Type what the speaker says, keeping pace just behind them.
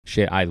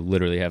shit, I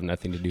literally have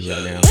nothing to do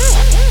right now.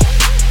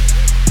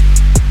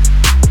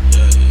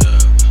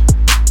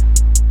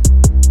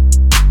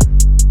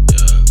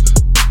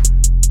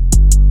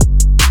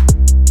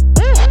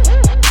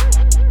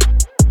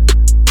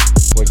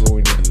 Like when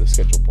we get the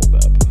schedule pulled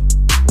up.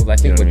 Well, I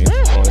think You know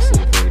what I honestly,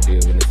 what we're going to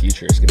do in the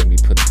future is going to be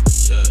put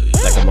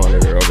like a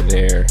monitor over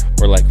there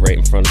or like right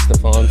in front of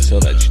Stefan so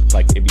that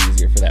like it'd be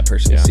easier for that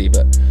person to see.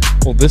 But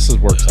Well, this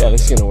works out.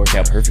 this is going to work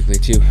out perfectly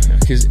too,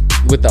 because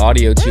with the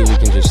audio too,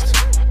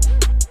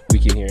 we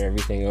can hear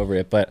everything over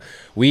it. But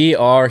we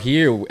are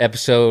here,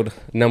 episode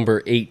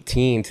number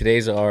 18.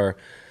 Today's our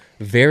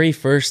very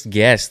first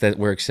guest that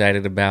we're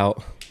excited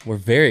about. We're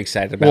very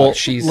excited about. Well,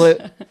 She's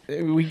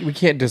we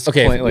can't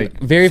disappoint. okay. Like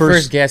Very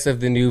first guest of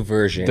the new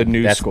version, the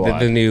new That's squad.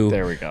 the new.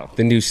 There we go.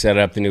 The new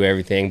setup, the new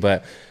everything.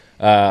 But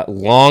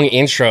long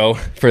intro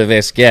for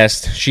this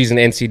guest. She's an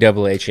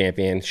NCAA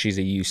champion. She's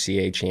a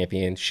UCA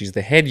champion. She's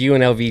the head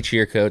UNLV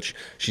cheer coach.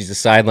 She's the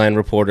sideline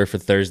reporter for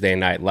Thursday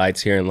Night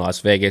Lights here in Las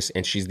Vegas,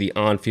 and she's the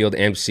on-field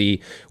MC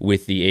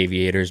with the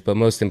Aviators. But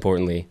most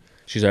importantly,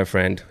 she's our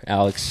friend,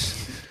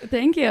 Alex.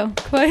 Thank you.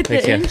 Quite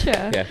the intro.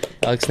 Yeah,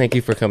 Alex, thank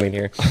you for coming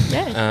here.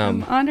 Yes,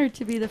 I'm honored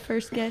to be the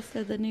first guest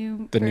of the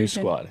new new version.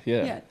 squad.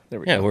 Yeah. There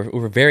we go.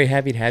 We're very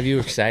happy to have you.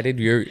 Excited.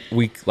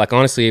 Like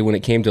honestly, when it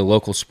came to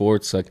local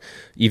sports, like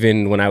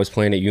even when I was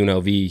playing at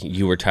UNLV,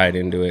 you were tied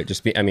into it.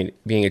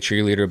 Being a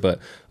cheerleader, but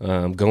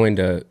going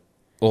to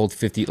old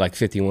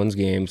 51s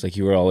games, like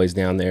you were always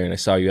down there, and I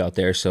saw you out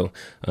there. So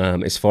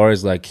as far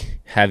as like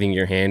having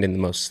your hand in the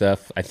most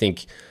stuff,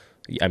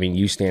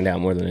 you stand out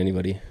more than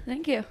anybody.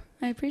 Thank you.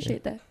 I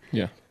appreciate that.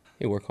 Yeah.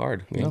 You work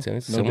hard. No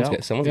Someone's doubt.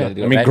 got to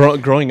do it. I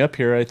mean, growing up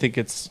here, I think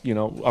it's,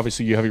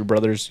 obviously you have your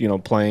brothers,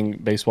 playing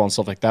baseball and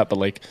stuff like that, but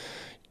like,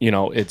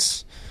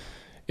 it's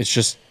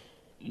just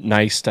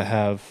nice to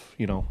have,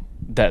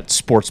 that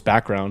sports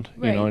background,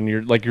 Right. and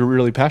you're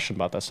really passionate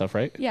about that stuff,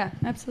 right? Yeah,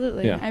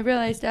 absolutely. Yeah. I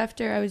realized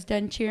after I was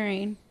done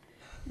cheering,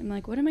 I'm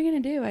like, what am I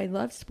going to do? I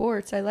love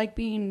sports. I like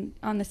being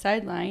on the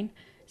sideline.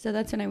 So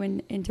that's when I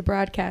went into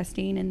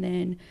broadcasting, and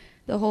then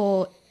the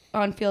whole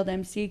on-field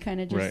MC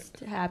kind of just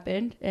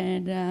happened.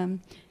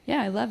 And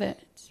I love it.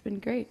 It's been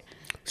great.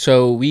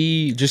 So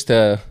we just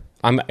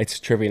it's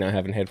trippy not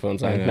having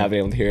headphones on, not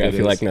being able to hear it. I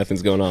feel like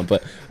nothing's going on,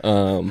 but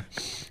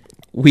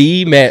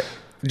we met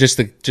just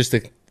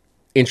to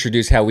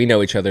introduce how we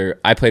know each other.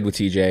 I played with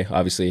TJ,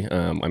 obviously.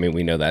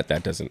 We know that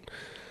doesn't.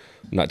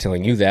 I'm not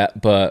telling you that,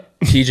 but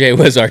TJ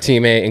was our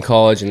teammate in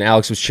college, and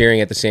Alex was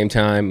cheering at the same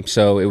time.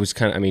 So it was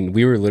kind of,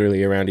 we were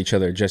literally around each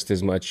other just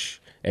as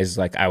much as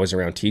like I was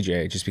around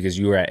TJ, just because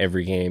you were at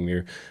every game.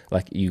 You're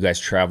like, you guys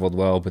traveled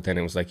well, but then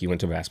it was like you went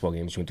to basketball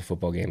games, you went to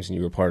football games, and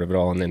you were part of it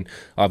all. And then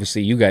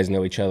obviously you guys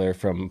know each other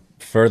from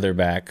further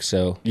back.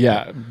 So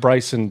yeah,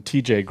 Bryce and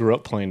TJ grew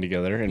up playing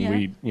together, and Yeah.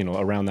 we,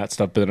 around that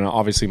stuff. But then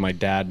obviously my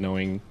dad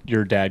knowing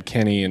your dad,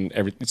 Kenny, and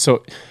everything.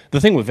 So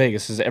the thing with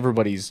Vegas is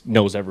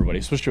knows everybody,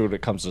 especially when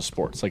it comes to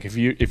sports. Like if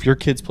your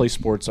kids play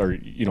sports, or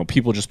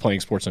people just playing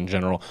sports in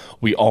general,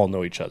 we all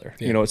know each other.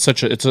 Yeah. It's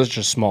such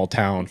a small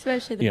town,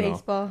 Especially the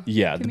baseball.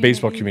 Yeah, the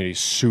baseball community is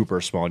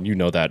super small, and you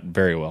know that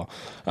very well.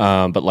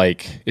 But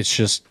like it's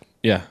just.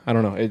 Yeah, I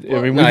don't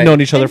know. We've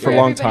known each other for a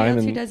long time. Else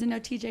and who doesn't know,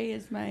 TJ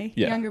is my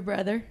younger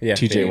brother. yeah,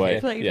 TJ White. I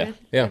played with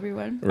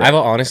everyone. Right. I've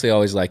honestly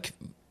always like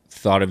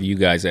thought of you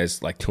guys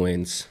as like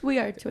twins. We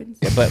are twins.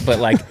 But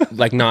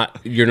like not,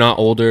 you're not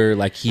older.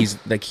 Like he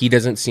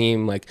doesn't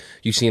seem like,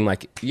 you seem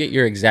like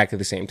you're exactly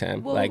the same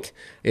time. Well, like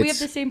we have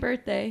the same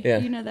birthday. Yeah.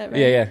 You know that, right?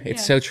 Yeah.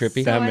 It's so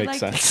trippy. That So makes I like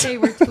sense. to say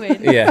we're twins.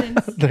 Yeah.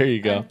 Since There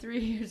you go. I'm 3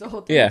 years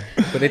old. Yeah,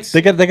 but it's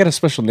They got a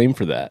special name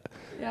for that.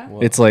 Yeah.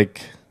 It's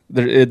like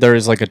there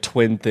is like a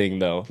twin thing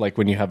though. Like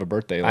when you have a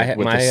birthday, like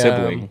with a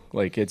sibling,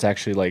 like it's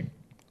actually like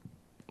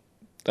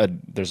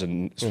there's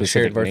a specific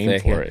shared birthday. name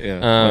for it. Yeah.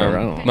 Whatever,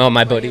 I don't know. well,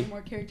 my Play buddy. with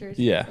more characters.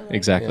 Yeah, So, like,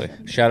 exactly.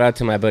 yeah. Shout out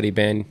to my buddy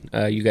Ben.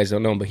 You guys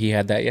don't know him, but he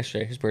had that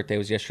yesterday. His birthday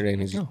was yesterday,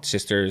 and his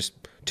sister's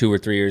 2 or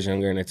 3 years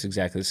younger, and it's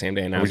exactly the same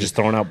day. And We're just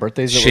throwing out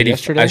birthdays that were shitty,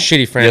 yesterday. a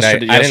shitty friend.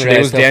 Yesterday, I didn't yesterday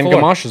was realize Dan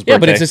before. Gamash's birthday. Yeah,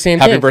 but it's the same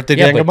Happy thing. birthday,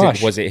 yeah, Dan but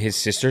Gamash. was it his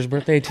sister's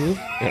birthday too?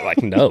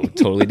 Like, no,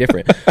 totally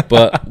different.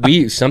 But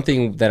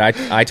something that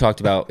I talked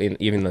about in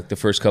even like the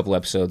first couple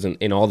episodes, and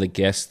in all the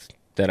guests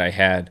that I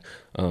had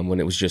when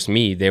it was just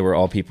me, they were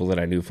all people that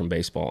I knew from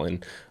baseball.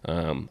 And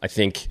I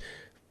think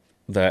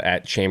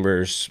at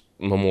Chambers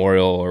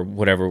Memorial, or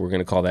whatever we're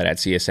going to call that, at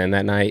CSN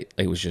that night,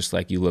 it was just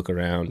like you look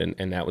around,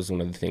 and that was one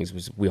of the things,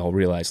 was we all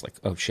realized like,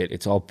 oh shit,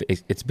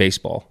 it's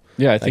baseball.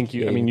 Yeah, I think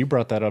you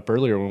brought that up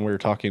earlier when we were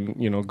talking,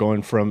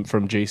 going from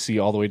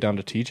JC all the way down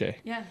to TJ.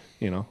 Yeah.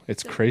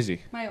 It's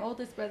crazy. My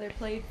oldest brother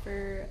played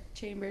for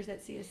Chambers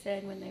at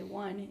CSN when they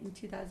won in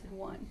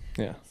 2001.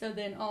 Yeah. So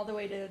then all the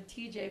way to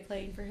TJ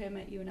playing for him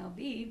at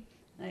UNLV,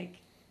 like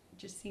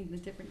just seen the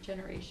different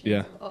generations Yeah.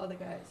 of all the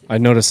guys. I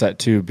noticed that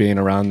too, being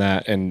around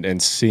that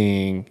and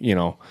seeing,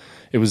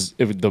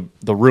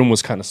 the room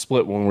was kind of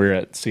split when we were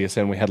at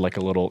CSN. We had like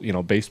a little,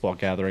 baseball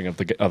gathering of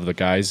the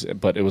guys,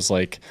 but it was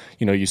like,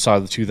 you saw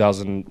the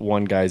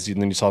 2001 guys, and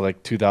then you saw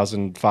like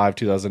 2005,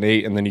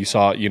 2008, and then you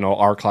saw,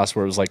 our class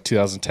where it was like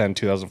 2010,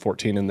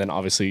 2014, and then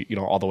obviously,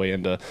 all the way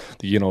into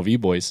the UNLV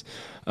boys.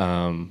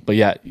 But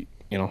yeah,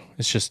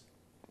 it's just,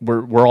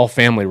 we're all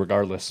family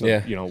regardless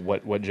of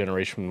what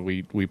generation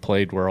we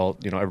played. We're all,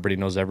 everybody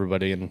knows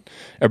everybody, and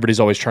everybody's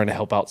always trying to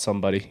help out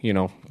somebody,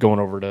 going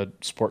over to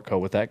Sportco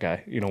with that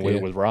guy,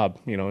 with Rob,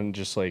 and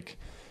just like,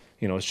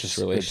 it's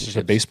just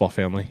a baseball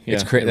family.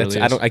 It's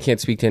crazy. I can't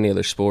speak to any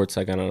other sports.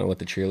 Like, I don't know what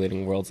the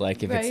cheerleading world's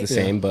like, if it's the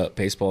same, but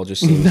baseball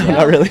just seems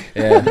not really.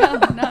 Yeah. No,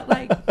 not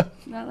like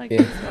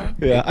baseball.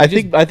 Yeah, I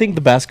think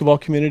the basketball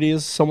community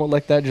is somewhat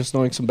like that, just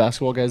knowing some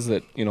basketball guys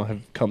that,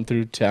 have come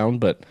through town,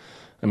 but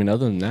I mean,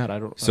 other than that, I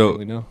don't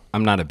really know.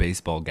 I'm not a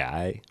baseball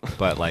guy,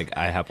 but like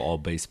I have all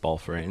baseball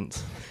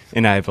friends,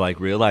 and I've like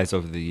realized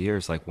over the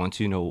years, like once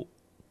you know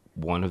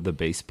one of the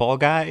baseball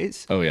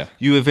guys,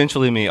 you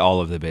eventually meet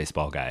all of the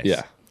baseball guys.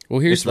 Yeah. Well,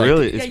 here's you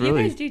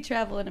guys do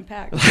travel in a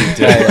pack. I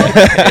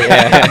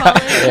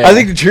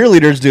think the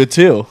cheerleaders do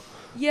too.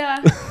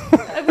 Yeah,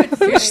 I would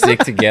say. Stick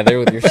together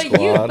with your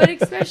squad. But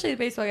especially the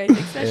baseball guys,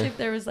 especially if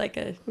there was like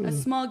a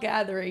small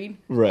gathering,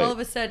 right. all of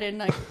a sudden,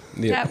 like,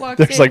 Cat walks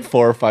There's in. like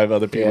 4 or 5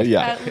 other people.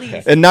 Yeah. At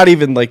least. And not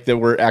even like that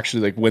we're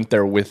actually like went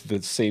there with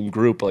the same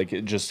group. Like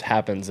it just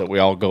happens that we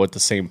all go at the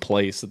same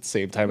place at the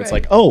same time. It's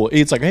Right. like,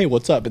 it's like, hey,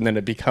 what's up? And then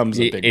it becomes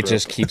a big It group.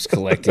 just keeps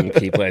collecting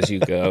people as you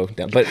go.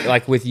 But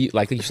like with you,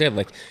 like you said,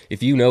 like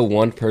if you know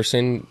one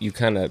person, you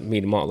kind of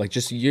meet them all. Like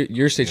just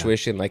your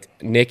situation, like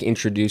Nick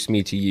introduced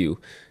me to you.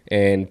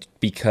 And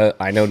because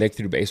I know Nick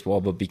through baseball,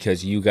 but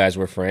because you guys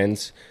were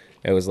friends,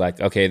 it was like,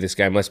 okay, this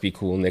guy must be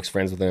cool. Nick's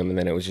friends with him. And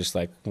then it was just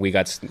like, we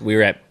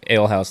were at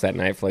Ale House that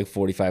night for like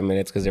 45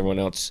 minutes because everyone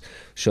else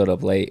showed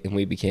up late, and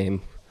we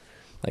became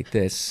like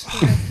this.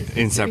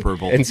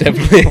 Inseparable.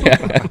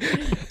 Yeah.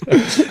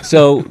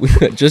 So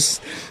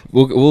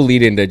we'll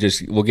lead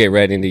into we'll get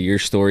right into your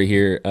story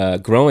here.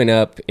 Growing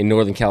up in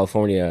Northern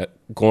California,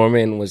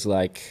 Gorman was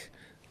like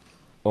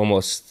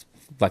almost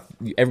like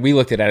we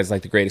looked at it as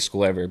like the greatest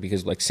school ever,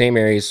 because like St.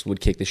 Mary's would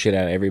kick the shit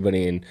out of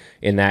everybody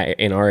in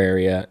our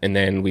area, and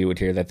then we would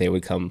hear that they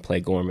would come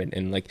play Gorman,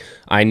 and like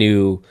I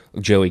knew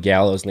Joey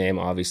Gallo's name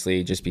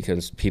obviously just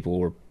because people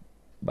were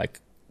like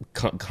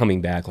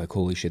coming back like,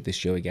 holy shit, this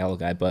Joey Gallo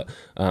guy. But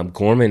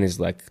Gorman is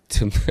like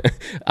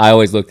I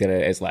always looked at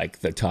it as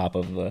like the top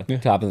of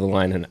the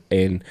line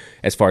and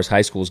as far as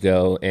high schools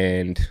go.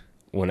 And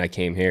when I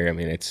came here, I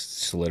mean, it's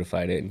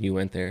solidified it, and you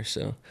went there,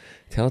 so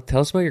Tell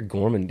us about your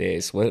Gorman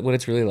days. What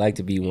it's really like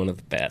to be one of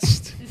the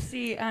best.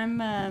 See,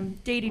 I'm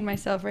dating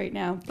myself right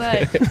now,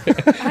 but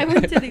I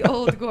went to the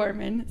old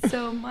Gorman,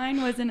 so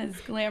mine wasn't as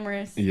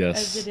glamorous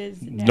as it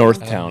is now.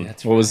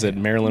 Northtown. What was it?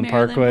 Maryland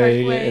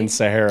Parkway and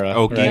Sahara.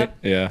 Okay. Right?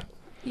 Yep.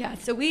 Yeah.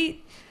 So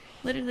we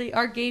literally,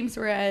 our games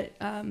were at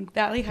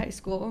Valley High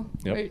School,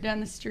 right down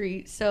the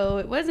street. So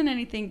it wasn't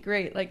anything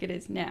great like it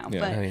is now.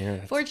 Yeah.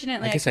 But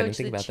fortunately, I coached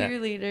the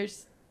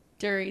cheerleaders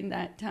during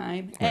that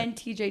time, and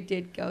TJ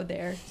did go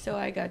there, so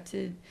I got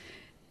to,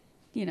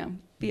 be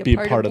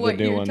a part of what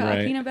you're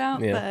talking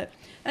about. Yeah. But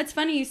that's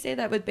funny you say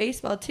that with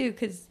baseball too,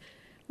 because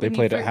they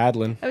played at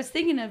Hadlin. I was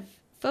thinking of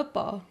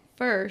football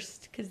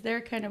first, because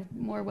they're kind of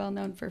more well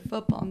known for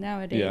football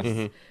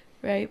nowadays,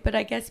 right? But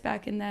I guess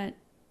back in that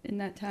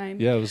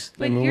time, it was.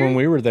 When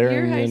we were there,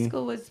 your high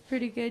school was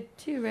pretty good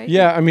too, right?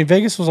 Yeah, I mean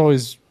Vegas was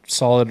always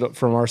solid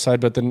from our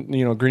side, but then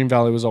Green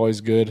Valley was always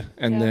good,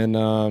 and then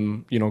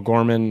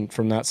Gorman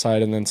from that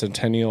side, and then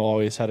Centennial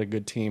always had a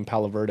good team,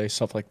 Palo Verde,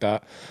 stuff like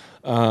that.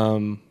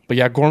 But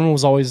yeah, Gorman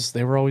were always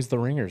the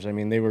ringers. I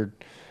mean, they were.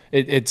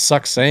 It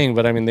sucks saying,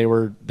 but I mean they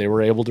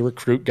were able to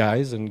recruit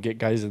guys and get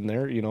guys in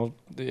there, and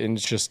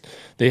it's just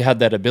they had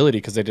that ability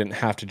because they didn't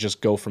have to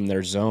just go from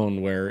their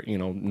zone where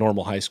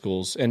normal high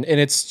schools, and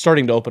it's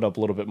starting to open up a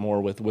little bit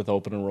more with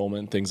open enrollment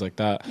and things like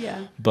that.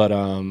 Yeah. But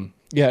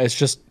it's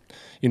just.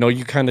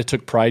 You kind of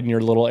took pride in your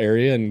little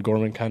area, and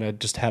Gorman kind of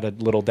just had a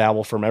little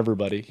dabble from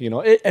everybody,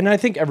 and I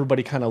think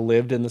everybody kind of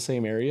lived in the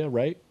same area,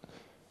 right?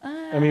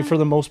 I mean, for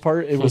the most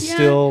part, it was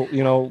still,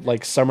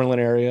 like Summerlin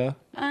area.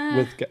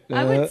 I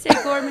would say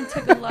Gorman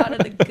took a lot of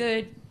the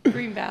good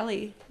Green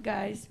Valley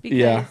guys,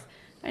 because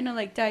I know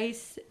like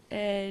Dice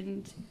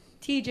and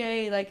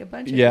TJ, like a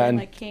bunch of them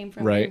like came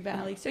from Green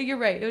Valley. So you're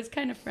right. It was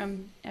kind of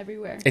from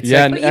everywhere.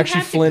 And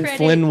actually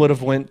Flynn would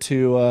have went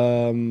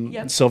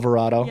to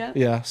Silverado. Yep.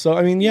 Yeah. So,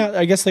 I mean,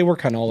 I guess they were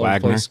kind of all over the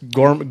place.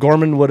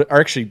 Gorman would, or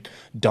actually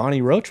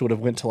Donnie Roach would have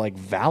went to like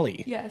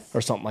Valley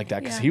or something like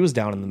that, because he was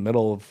down in the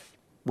middle of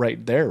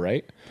right there,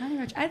 right? Donnie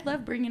Roach. I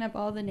love bringing up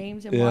all the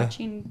names and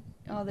watching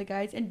all the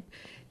guys. And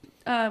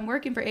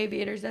working for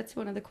Aviators, that's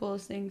one of the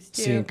coolest things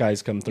too. Seeing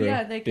guys come through.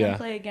 Yeah, they can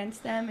play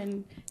against them,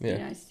 and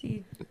I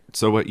see.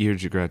 So what year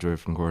did you graduate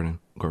from Gorman?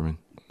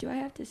 Do I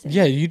have to say?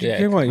 Yeah, you do.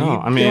 Yeah. No,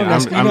 I'm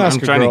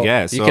trying to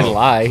guess. You can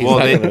lie. He's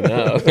not gonna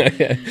know.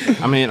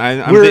 I mean,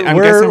 I'm we're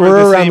guessing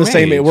we're around the age.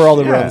 same age. We're all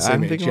around the same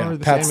I'm age. thinking Yeah, we're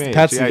the Pat's, same age.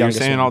 Pat's the You're youngest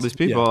saying all ones. these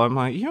people. Yeah. I'm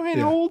like, you ain't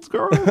old,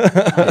 girl. I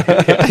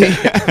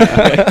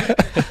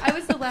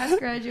was the last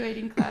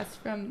graduating class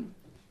from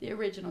the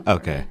original.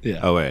 Okay.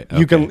 Yeah. Oh wait.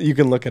 Okay. You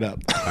can look it up.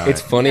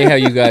 It's funny how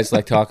you guys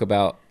like talk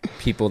about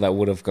people that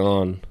would have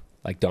gone,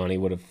 like Donnie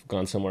would have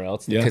gone somewhere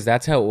else, because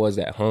that's how it was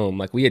at home.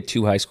 Like we had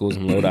 2 high schools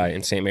in Lodi,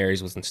 and St.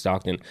 Mary's was in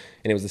Stockton,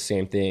 and it was the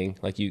same thing.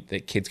 Like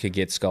the kids could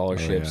get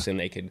scholarships, and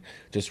they could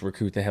just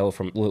recruit the hell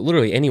from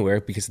literally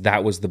anywhere, because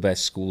that was the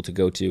best school to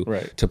go to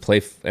to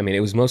play. I mean, it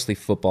was mostly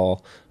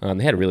football.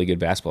 They had really good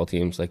basketball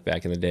teams like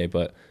back in the day,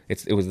 but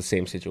it was the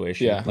same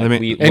situation. Yeah,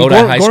 like Lodi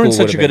High School Gorman's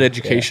such a good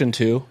education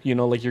too. You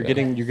know, like you're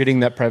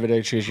getting that private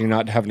education. You're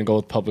not having to go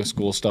with public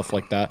school stuff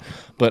like that.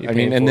 But I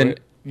mean, and then.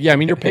 Yeah, I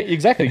mean, you're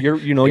exactly.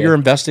 You're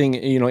investing,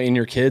 in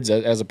your kids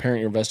as a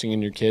parent. You're investing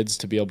in your kids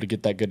to be able to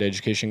get that good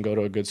education, go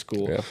to a good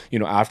school,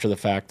 after the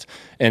fact,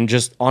 and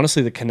just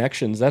honestly, the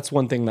connections. That's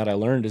one thing that I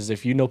learned is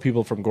if you know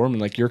people from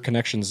Gorman, like your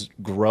connections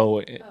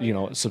grow,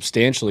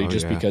 substantially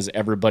because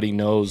everybody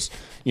knows,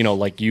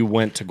 like you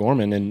went to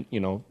Gorman,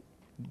 and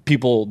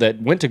people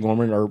that went to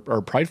Gorman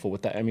are prideful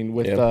with that. I mean,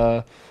 with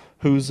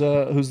who's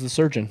the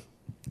surgeon?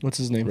 What's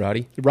his name?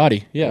 Roddy.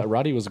 Yeah,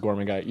 Roddy was a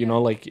Gorman guy.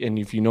 And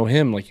if you know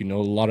him, like, a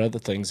lot of other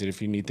things. And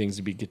if you need things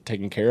to be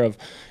taken care of,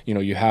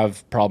 you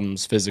have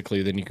problems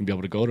physically, then you can be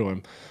able to go to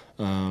him.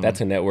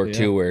 That's a network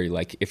too, where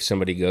like if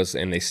somebody goes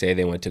and they say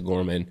they went to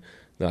Gorman,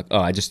 they're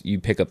like, you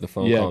pick up the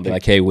phone call and be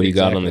like, hey, what do you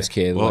got on this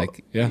kid? Well,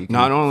 like,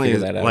 not only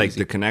is like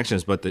the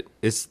connections, but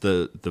it's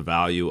the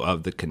value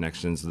of the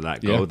connections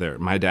that go there.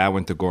 My dad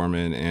went to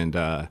Gorman,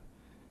 and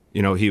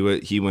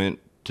he went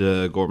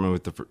to Gorman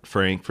with the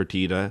Frank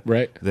Fertitta.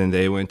 Right. Then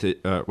they went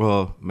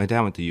to my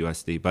dad went to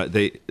USD, but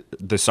the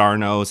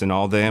Sarnos and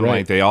all them,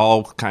 like they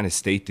all kind of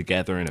stayed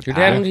together in a Your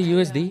dad went to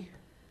USD?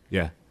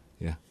 Yeah.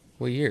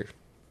 What year?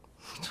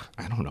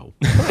 I don't know.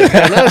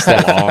 I noticed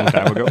that a long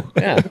time ago.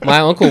 Yeah. My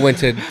uncle went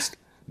to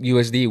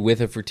USD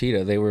with a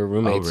Fertitta. They were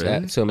roommates.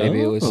 Really? So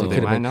maybe it was. They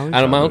might know each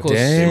I don't know. My other. uncle's.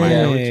 They might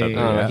know each other.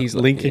 Yeah. He's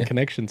linking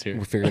connections here.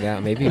 We'll figure it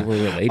out. Maybe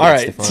we're related. All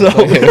right.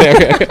 Stefan.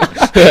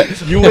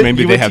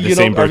 Maybe they have the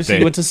same birthday.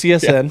 You went to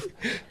CSN.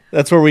 Yeah.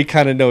 That's where we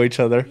kind of know each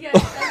other. Yeah,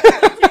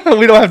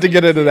 we don't have to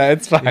get into that.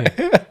 It's fine.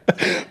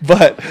 Yeah.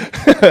 But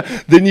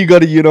then you go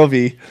to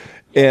UNLV.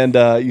 And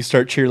you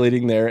start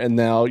cheerleading there, and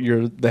now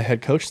you're the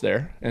head coach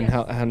there. And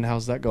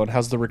how's that going?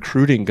 How's the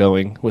recruiting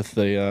going with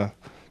the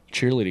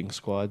cheerleading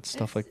squad,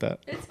 stuff like that?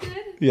 It's good.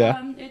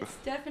 Yeah. It's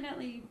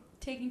definitely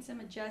taking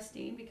some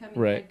adjusting, becoming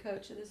the head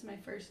coach. So this is my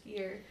first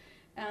year.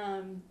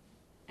 And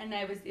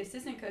I was the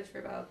assistant coach for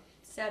about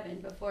 7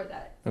 before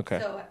that. Okay.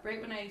 So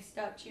right when I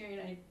stopped cheering,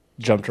 I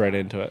jumped right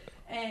into it.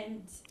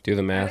 And do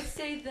the math. I would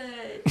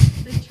say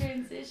the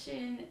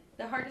transition,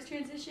 the hardest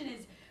transition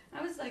is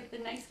I was like the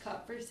nice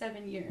cop for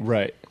 7 years.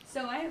 Right.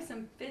 So I have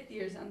some 5th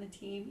years on the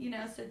team,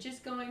 so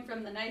just going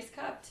from the nice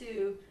cop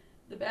to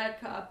the bad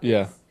cop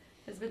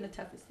has been the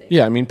toughest thing.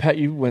 Yeah, I mean, Pat,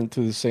 you went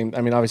through the same.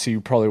 I mean, obviously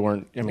you probably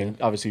weren't. I mean,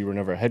 obviously you were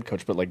never a head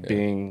coach, but like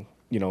being,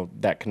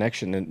 that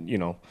connection,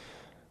 and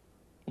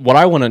what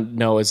I want to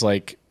know is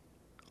like,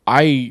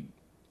 I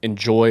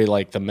enjoy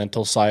like the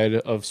mental side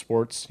of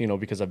sports,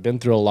 because I've been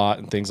through a lot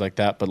and things like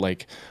that. But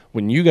like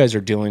when you guys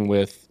are dealing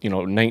with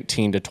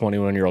 19 to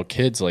 21-year-old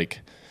kids,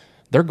 like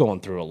they're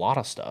going through a lot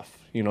of stuff.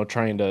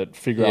 Trying to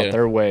figure out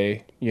their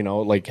way,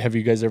 like, have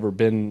you guys ever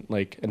been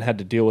like, and had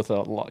to deal with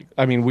a lot?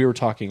 I mean, we were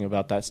talking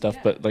about that stuff,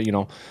 but like,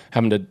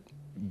 having to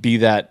be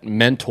that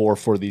mentor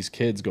for these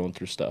kids going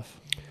through stuff.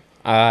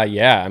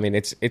 Yeah. I mean,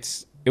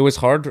 it was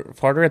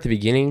harder at the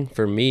beginning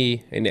for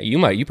me, and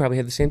you probably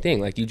had the same thing.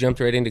 Like you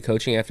jumped right into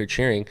coaching after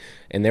cheering,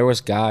 and there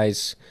was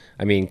guys,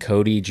 I mean,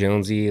 Cody,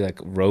 Jonesy, like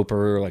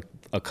Roper, like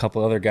a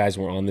couple other guys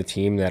were on the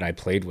team that I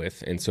played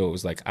with. And so it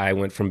was like, I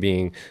went from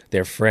being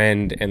their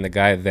friend and the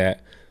guy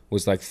that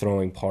was like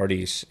throwing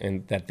parties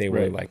and that they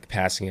were like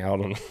passing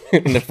out on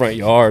in the front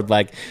yard.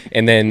 Like,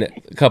 and then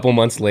a couple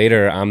months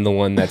later, I'm the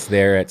one that's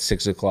there at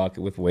 6 o'clock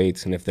with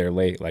weights. And if they're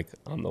late, like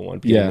I'm the one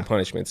getting the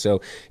punishment.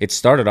 So it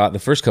started out, the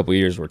first couple of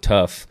years were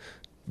tough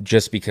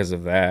just because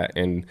of that.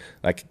 And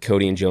like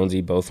Cody and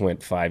Jonesy both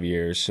went 5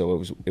 years.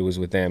 So it was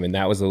with them. And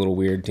that was a little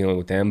weird dealing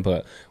with them.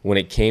 But when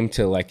it came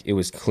to like, it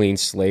was clean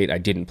slate. I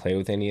didn't play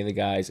with any of the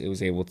guys. I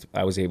was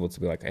able to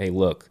be like, hey,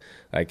 look,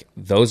 like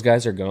those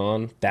guys are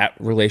gone. That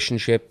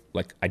relationship,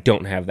 like I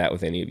don't have that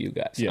with any of you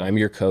guys. I'm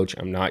your coach.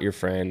 I'm not your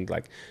friend.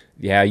 Like,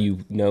 yeah,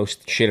 you know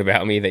shit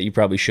about me that you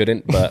probably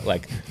shouldn't, but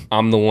like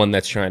I'm the one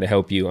that's trying to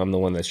help you. I'm the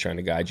one that's trying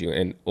to guide you.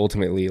 And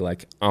ultimately,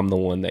 like I'm the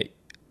one that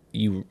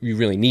you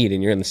really need,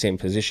 and you're in the same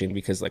position,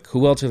 because like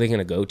who else are they going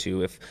to go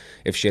to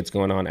if shit's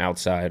going on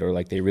outside, or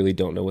like they really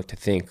don't know what to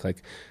think.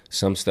 Like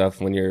some stuff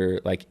when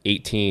you're like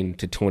 18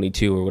 to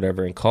 22 or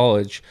whatever in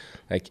college,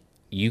 like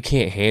you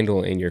can't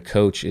handle, and your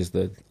coach is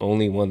the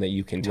only one that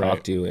you can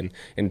talk to.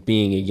 And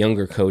being a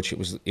younger coach,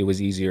 it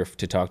was easier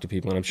to talk to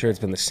people, and I'm sure it's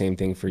been the same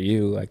thing for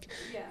you. Like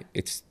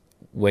it's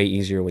way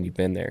easier when you've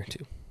been there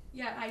too.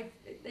 Yeah,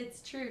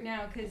 it's true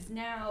now because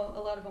now a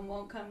lot of them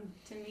won't come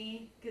to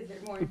me because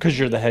they're more. Because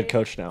you're the head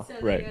coach now, so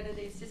right? They go to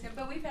the assistant,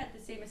 but we've had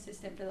the same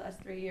assistant for the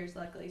last 3 years,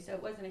 luckily, so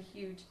it wasn't a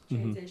huge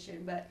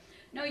transition. But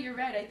no, you're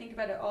right. I think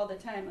about it all the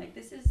time. Like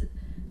this is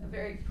a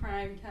very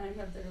prime time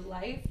of their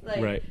life.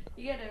 Like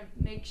you got to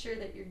make sure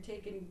that you're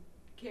taking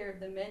care of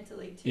them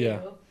mentally too. Yeah.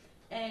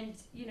 And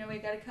we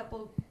got a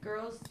couple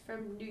girls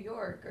from New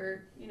York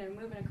or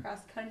moving across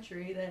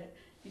country that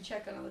you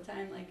check on all the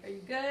time. Like, are you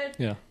good?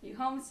 Yeah. You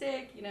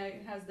homesick?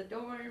 How's the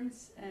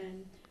dorms?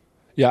 And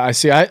yeah, I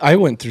see. I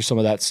went through some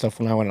of that stuff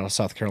when I went out to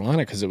South Carolina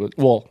because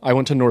I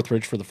went to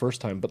Northridge for the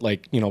first time, but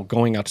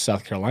going out to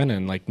South Carolina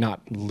and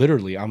not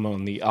literally, I'm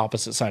on the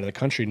opposite side of the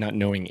country, not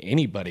knowing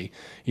anybody,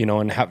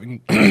 and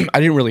having, I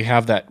didn't really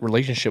have that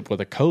relationship with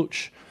a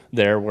coach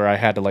there where I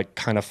had to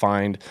kind of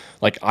find,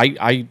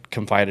 I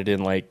confided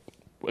in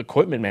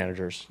equipment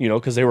managers,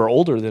 because they were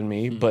older than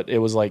me, but it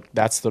was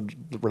that's the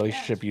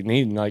relationship you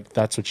need, and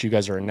that's what you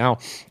guys are in now.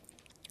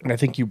 And I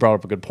think you brought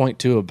up a good point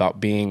too about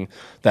being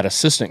that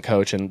assistant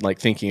coach and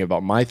thinking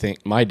about my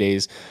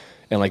days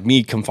and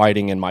me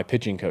confiding in my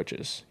pitching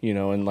coaches,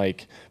 and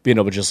being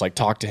able to just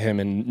talk to him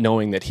and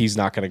knowing that he's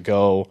not going to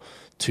go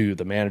to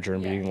the manager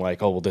and being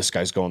oh, well, this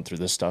guy's going through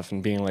this stuff,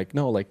 and being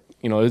no,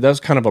 that's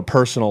kind of a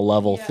personal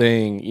level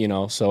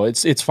thing, so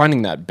it's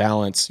finding that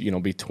balance,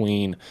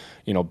 between,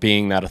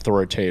 being that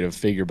authoritative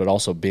figure, but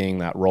also being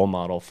that role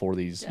model for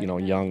these,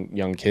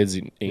 young kids,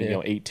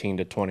 18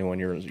 to 21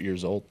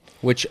 years old.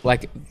 Which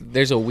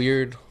there's a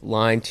weird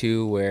line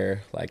too,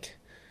 where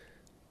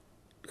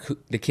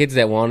the kids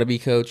that want to be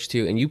coached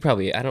too, and you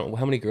probably, I don't,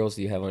 how many girls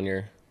do you have on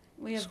your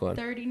squad?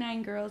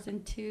 39 girls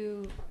and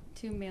two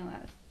male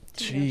athletes.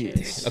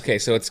 Jeez. Okay,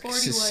 so it's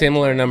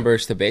similar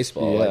numbers to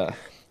baseball. Yeah.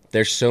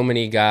 There's so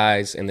many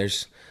guys, and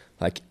there's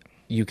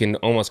you can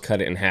almost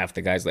cut it in half,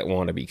 the guys that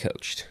want to be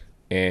coached.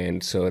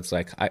 And so it's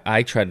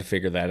I tried to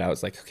figure that out.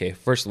 It's okay,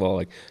 first of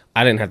all,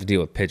 I didn't have to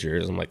deal with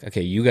pitchers. I'm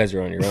okay, you guys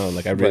are on your own.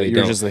 I really you're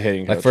don't. Just the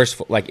hitting coach.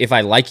 First, if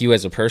I like you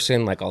as a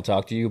person, I'll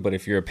talk to you. But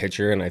if you're a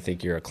pitcher and I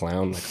think you're a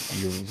clown,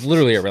 you're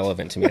literally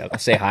irrelevant to me. I'll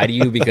say hi to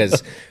you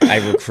because I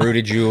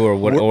recruited you or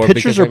what. Or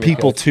pitchers are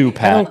people too,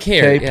 Pat. I don't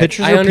care. Okay?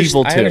 Pitchers are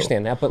people too. I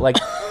understand that, but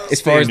as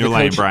Stay far in as your the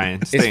lane, coach,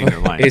 Brian. Stay in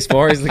your lane. As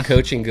far as the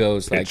coaching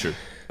goes,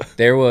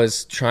 there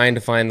was trying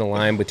to find the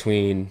line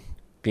between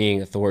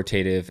being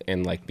authoritative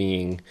and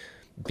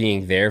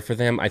being there for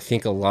them. I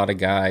think a lot of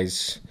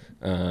guys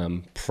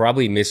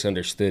probably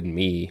misunderstood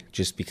me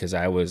just because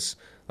I was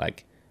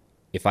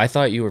if I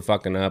thought you were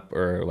fucking up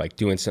or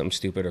doing something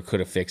stupid or could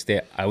have fixed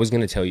it, I was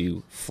going to tell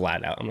you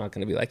flat out. I'm not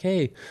going to be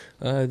hey,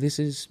 this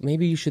is,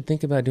 maybe you should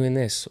think about doing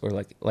this, or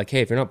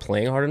hey, if you're not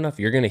playing hard enough,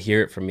 you're going to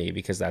hear it from me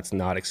because that's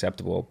not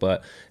acceptable.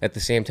 But at the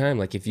same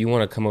time, if you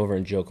want to come over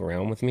and joke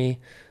around with me,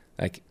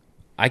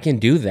 I can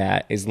do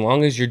that as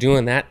long as you're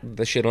doing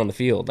the shit on the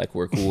field.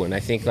 We're cool. And I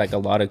think a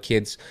lot of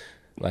kids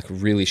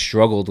really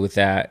struggled with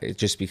that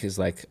just because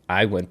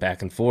I went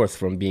back and forth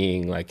from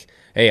being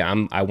hey,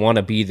 I want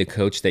to be the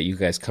coach that you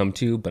guys come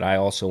to, but I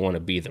also want to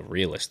be the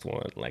realist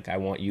one. I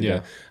want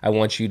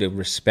you to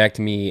respect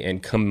me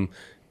and come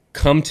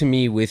to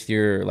me with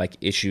your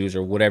issues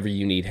or whatever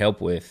you need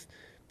help with,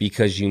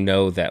 because you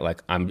know that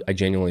I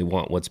genuinely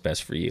want what's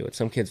best for you. And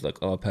some kids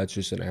oh, Pat's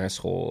just an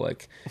asshole.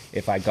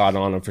 If I got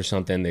on them for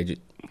something, they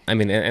just,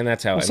 and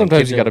that's how.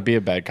 Sometimes you got to be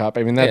a bad cop.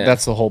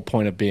 That's the whole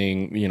point of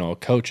being, a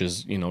coach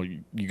is,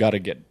 you got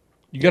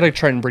to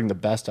try and bring the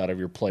best out of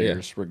your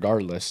players,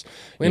 regardless.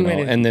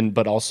 And then,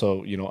 but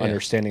also,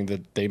 understanding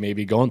that they may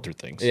be going through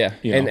things. Yeah,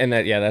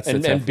 that's the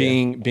tough.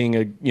 And being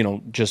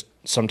a, just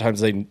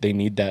sometimes they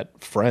need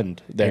that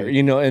friend there,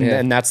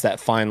 and that's that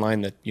fine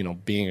line that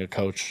being a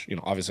coach.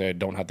 Obviously, I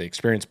don't have the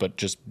experience, but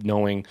just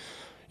knowing,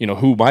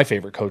 who my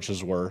favorite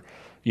coaches were,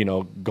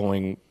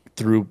 going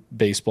through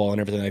baseball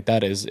and everything like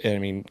that is,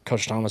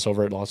 Coach Thomas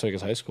over at Las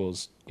Vegas High School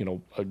is,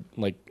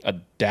 a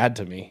dad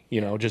to me,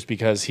 just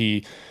because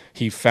he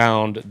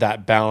found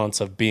that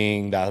balance of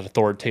being that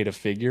authoritative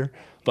figure,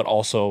 but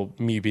also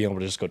me being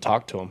able to just go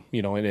talk to him,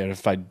 and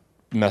if I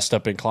messed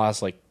up in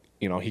class,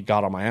 he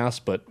got on my ass,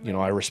 but,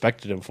 I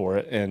respected him for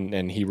it,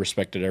 and he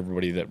respected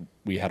everybody that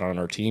we had on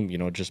our team,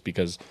 just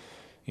because,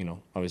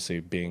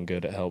 obviously being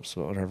good, it helps,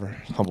 but whatever.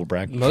 Humble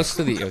brag. Most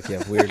of the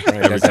weird.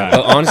 Brian does that.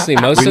 But honestly,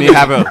 most we of we need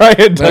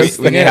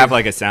to have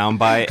a sound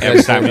bite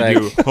every time we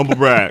do humble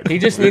brag. He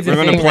just needs a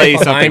thing play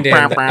something.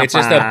 It's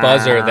just a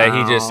buzzer that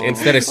he just,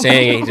 instead of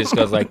saying it, he just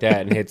goes like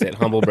that and hits it.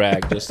 Humble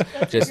brag. Just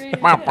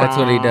that's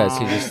what he does.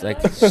 He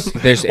just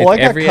there's. Well, I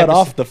got cut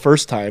off the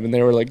first time, and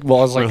they were like, "Well,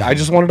 I was like, I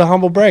just wanted a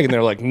humble brag," and they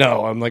were like,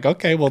 "No." I'm like,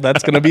 "Okay, well,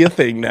 that's gonna be a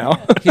thing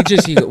now." he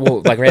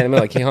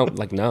randomly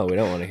no, we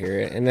don't want to hear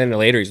it. And then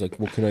later he's like,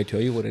 "Well, can I tell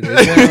you what it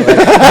is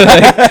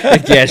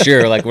now?" Yeah,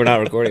 sure. We're not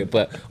recording it,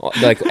 but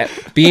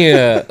being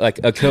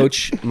a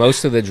coach,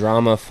 most of the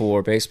drama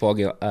for baseball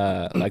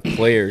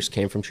players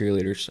came from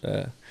cheerleaders.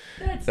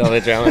 All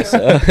the drama.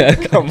 So.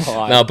 Come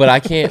on. No, but I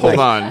can't. Hold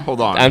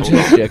on. I'm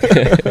just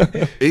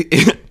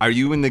joking. Are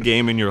you in the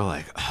game and you're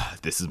like,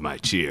 this is my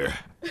cheer?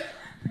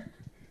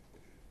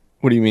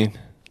 What do you mean?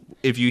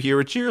 If you hear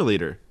a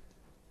cheerleader,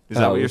 is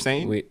that what you're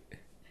saying?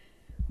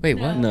 Wait,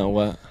 what? No,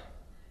 what?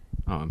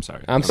 Oh, I'm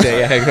sorry. I'm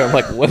saying, I'm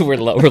like, what? We're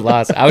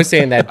lost. I was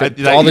saying that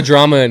all the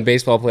drama in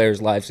baseball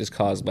players' lives is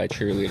caused by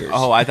cheerleaders.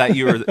 Oh, I thought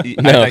you were.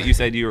 I thought you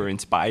said you were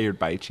inspired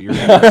by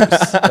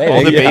cheerleaders.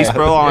 All the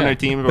baseball on our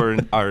team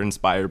are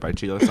inspired by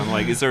cheerleaders. I'm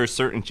like, is there a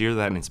certain cheer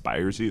that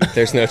inspires you?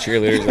 There's no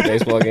cheerleaders at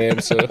baseball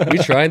games, so we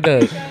tried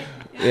to.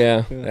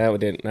 Yeah,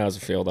 that was a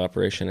failed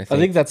operation. I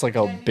think that's like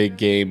a big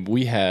game.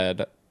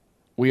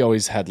 We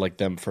always had like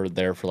them for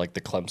like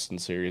the Clemson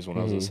series when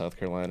I was in South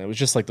Carolina. It was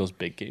just like those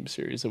big game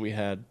series that we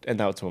had, and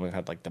that's when we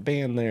had like the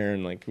band there,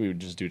 and like we would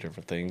just do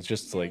different things.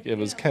 Just like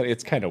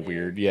it's kind of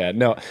weird. Yeah,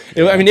 no,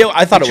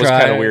 I thought it was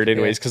kind of weird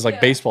anyways because like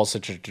baseball is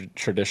such a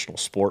traditional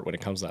sport when it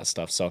comes to that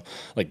stuff. So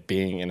like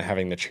being and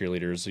having the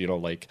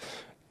cheerleaders, like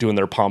doing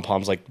their pom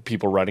poms, like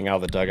people running out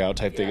of the dugout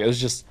type thing. It was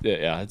just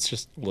it's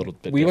just a little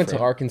bit. We went to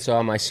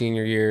Arkansas my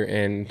senior year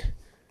and.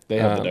 They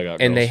have the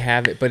dugout, and they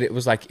have it, but it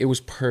was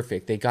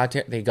perfect. They got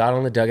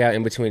on the dugout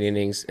in between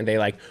innings, and they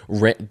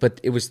but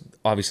it was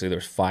obviously there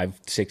was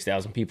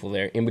 5,000-6,000 people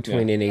there in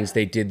between innings.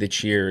 They did the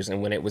cheers,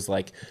 and when it was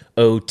like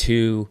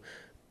 0-2,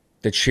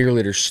 the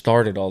cheerleaders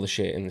started all the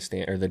shit in the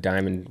stand or the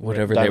Diamond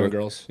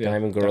Girls,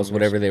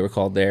 whatever they were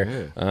called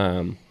there.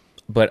 Yeah.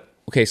 But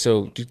okay,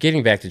 so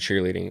getting back to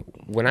cheerleading,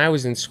 when I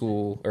was in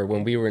school or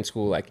when we were in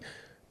school, like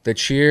the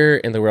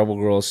cheer and the Rebel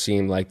Girls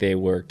seemed like they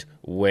worked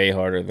way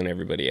harder than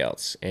everybody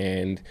else.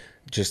 And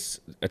just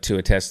to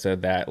attest to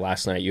that,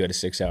 last night you had a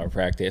 6-hour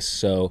practice.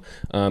 So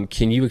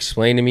can you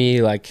explain to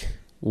me like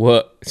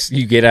what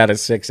you get out of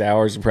 6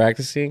 hours of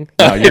practicing?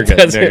 No, you're good.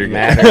 Doesn't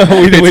matter.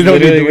 we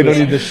don't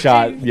need the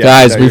shot. Yeah,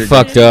 guys, we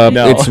fucked up.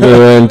 No. It's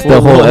ruined. The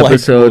whole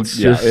episode's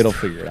just it'll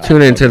figure it out.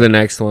 Tune into the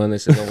next one.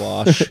 This is a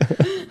wash.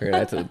 We're gonna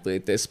have to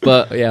delete this.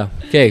 But yeah.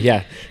 Okay,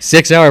 yeah.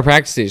 6-hour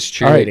practices,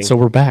 cheerleading. All right, so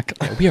we're back.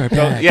 We are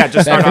back. Yeah,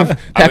 just start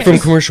off back from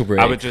commercial break.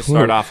 I would just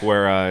start off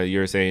where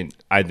you're saying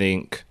I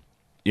think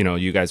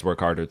you guys work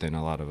harder than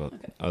a lot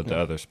of the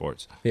other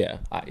sports. Yeah,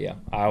 I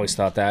always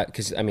thought that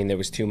because there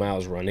was 2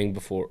 miles running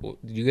before.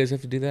 Did you guys have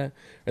to do that,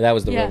 or that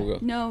was the Rebel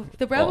Girls? No,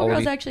 the Rebel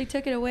Girls actually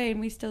took it away, and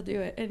we still do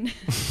it. And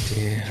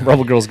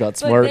Rebel Girls got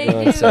smart.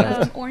 But they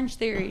do Orange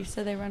Theory,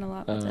 so they run a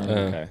lot.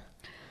 Okay.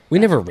 We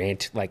never ran.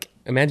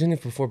 Imagine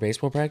if before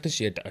baseball practice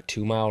you had a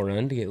 2-mile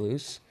run to get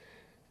loose.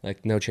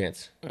 Like, no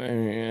chance.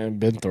 I've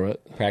been through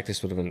it.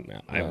 Practice would have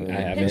been. I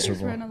have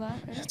miserable. Run a lot,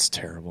 right? It's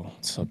terrible.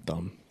 It's so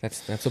dumb.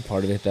 That's a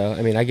part of it, though.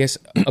 I mean, I guess.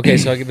 Okay,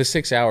 so the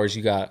 6 hours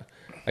you got.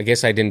 I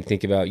guess I didn't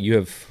think about you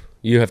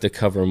have to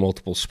cover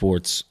multiple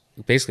sports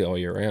basically all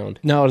year round.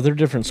 No, are there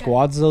different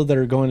squads though that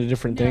are going to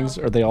different things,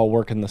 or they all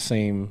work in the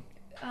same?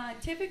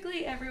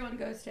 Typically, everyone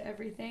goes to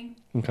everything.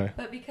 Okay.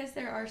 But because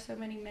there are so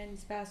many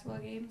men's basketball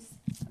games,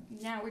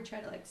 now we're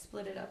trying to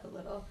split it up a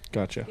little.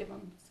 Gotcha. Give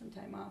them some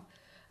time off.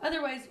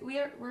 Otherwise,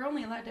 we're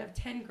only allowed to have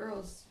 10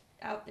 girls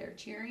out there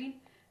cheering.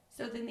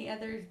 So then the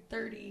other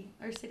 30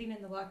 are sitting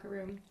in the locker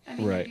room. I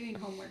mean, they're doing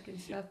homework and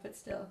stuff, but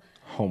still.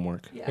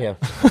 Homework. Yeah.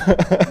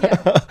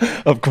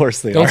 Of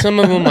course they are. Don't some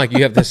of them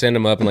you have to send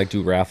them up and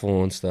do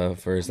raffle and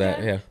stuff, or is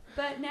that yeah?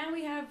 But now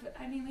we have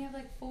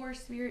 4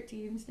 spirit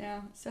teams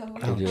now, so we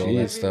do all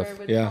that stuff.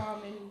 With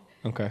Tom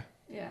and, okay.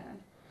 Yeah.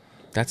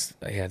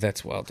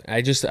 That's wild.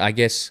 I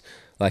guess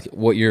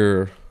what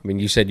you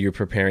said you're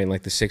preparing the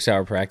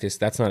 6-hour practice.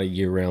 That's not a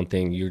year-round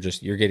thing. You're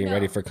getting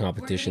ready for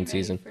competition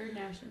season. For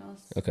nationals.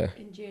 Okay.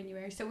 In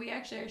January, so we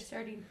actually are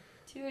starting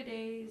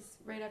 2-a-days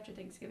right after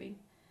Thanksgiving,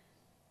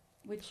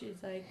 which is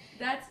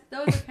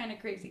those are kind of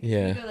crazy.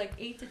 Yeah. We go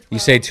 8 to 12. You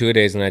say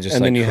 2-a-days, and I just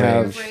and then you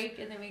have break,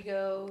 and then we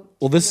go.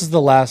 Well, this is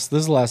the last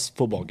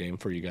football game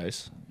for you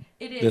guys.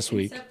 It is this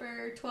week. Except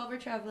for 12 are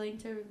traveling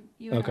to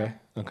UNR.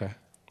 Okay.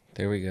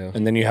 There we go.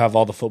 And then you have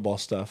all the football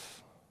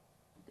stuff.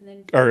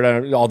 And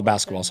then all the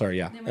basketball. Sorry,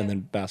 yeah. And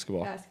then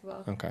basketball.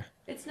 Okay.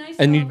 It's nice.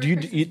 And over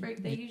Christmas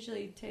break, they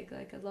usually take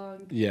a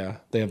long. Yeah,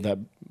 they have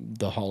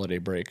the holiday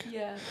break.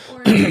 Yeah.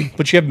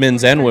 But you have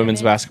men's and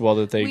women's basketball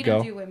that they go.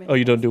 Don't do women's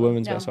you don't do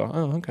women's basketball.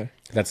 Oh, okay.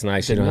 That's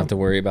nice. You don't have to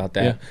worry about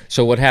that. Yeah.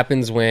 So what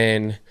happens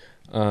when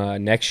how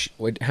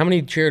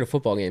many cheer at a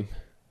football game?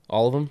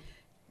 All of them?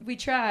 We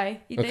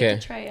try. They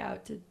have to try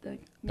out to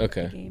make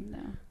the game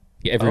now.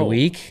 Yeah, every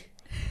week?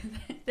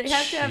 They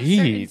have to have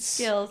certain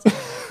skills,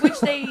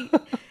 which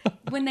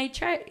when they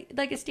try,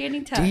 a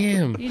standing tuck.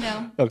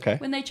 Damn. Okay.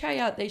 When they try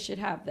out, they should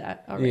have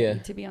that already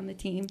to be on the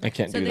team. I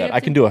can't do that. I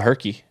can do a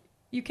herky.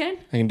 You can?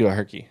 I can do a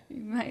herky.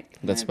 You might.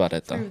 That's about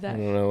it, though. I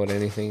don't know what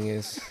anything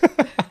is.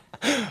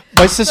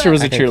 My sister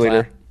was a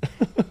cheerleader.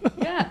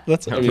 Yeah.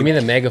 Give me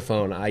the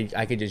megaphone.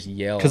 I could just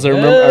yell. Because I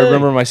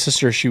remember my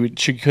sister. She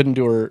couldn't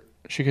do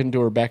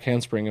her back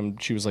handspring,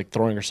 and she was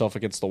throwing herself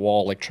against the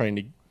wall, trying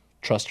to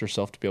trust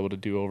herself to be able to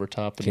do over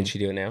top. Can she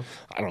do it now?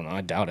 I don't know.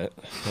 I doubt it.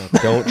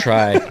 Don't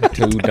try.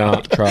 Do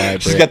not try.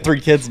 She's got 3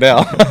 kids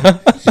now.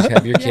 Just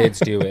have your kids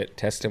do it.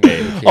 Test them.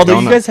 Although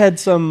you guys had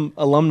some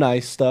alumni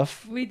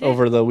stuff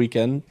over the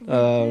weekend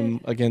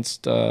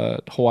against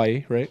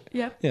Hawaii, right?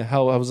 Yep. Yeah.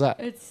 How was that?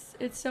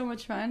 It's so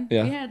much fun.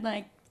 Yeah. We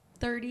had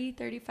 30,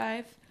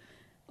 35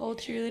 old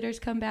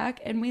cheerleaders come back,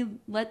 and we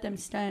let them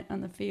stunt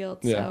on the field.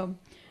 Yeah. So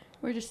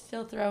We're just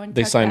still throwing.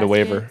 They signed a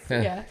waiver.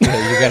 Yeah. You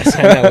got to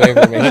sign that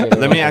waiver.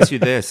 Let me ask you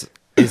this: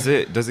 does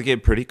it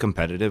get pretty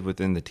competitive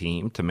within the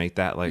team to make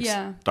that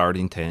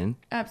starting 10?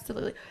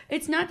 Absolutely.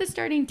 It's not the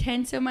starting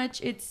 10 so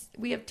much.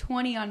 We have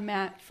 20 on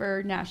mat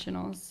for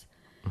nationals.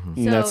 So,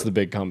 and that's the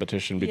big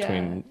competition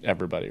between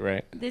everybody,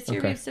 right? This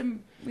year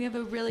we have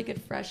a really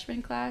good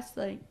freshman class.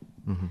 Like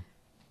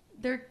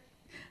they're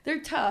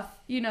tough.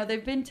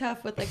 They've been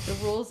tough with like the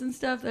rules and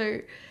stuff.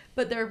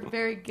 But they're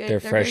very good.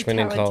 They're freshmen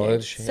in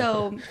college.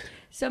 So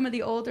some of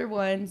the older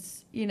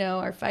ones,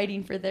 are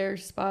fighting for their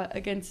spot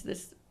against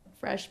this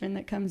freshman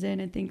that comes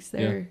in and thinks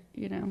they're,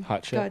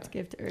 hot shit. God's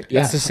gift to earth.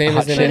 Yeah. It's the same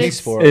as in any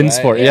sport. In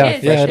sport,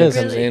 it is.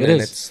 It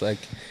is. It's like,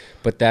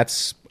 but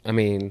that's,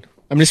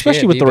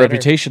 especially with the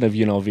reputation of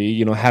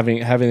UNLV,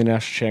 having the national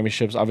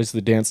championships.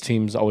 Obviously, the dance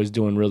team's always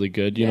doing really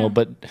good, know.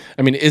 But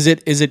is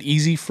it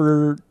easy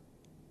for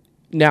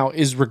now?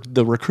 Is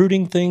the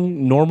recruiting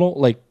thing normal?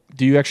 Like,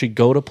 do you actually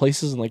go to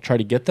places and like try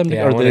to get them,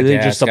 or do they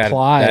just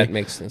apply? That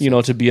makes sense.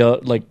 To be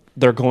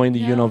they're going to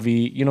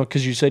UNLV,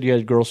 because you said you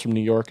had girls from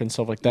New York and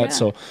stuff like that. Yeah.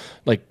 So,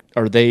 like,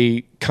 are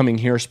they coming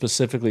here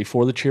specifically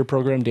for the cheer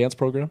program, dance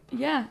program?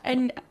 Yeah,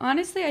 and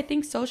honestly, I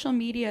think social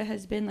media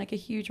has been like a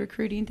huge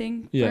recruiting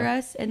thing for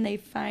us, and they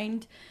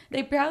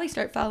probably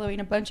start following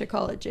a bunch of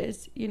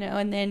colleges,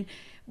 and then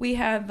we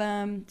have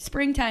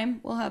springtime.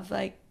 We'll have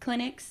like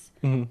clinics.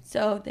 Mm-hmm.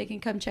 So they can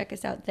come check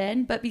us out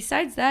then. But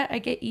besides that, I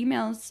get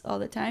emails all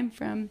the time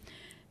from,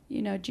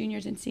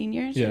 juniors and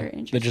seniors who are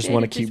interested. They just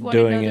want to keep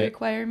doing the it.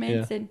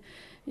 Requirements and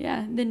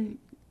then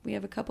we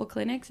have a couple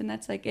clinics and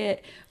that's like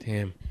it.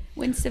 Damn.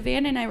 When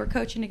Savannah and I were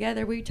coaching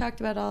together, we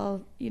talked about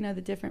all,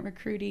 the different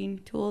recruiting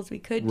tools we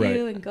could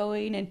do and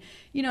going and,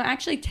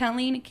 actually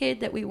telling a kid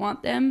that we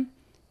want them,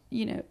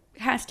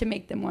 has to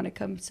make them want to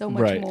come so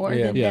much more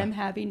than them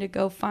having to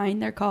go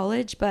find their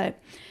college.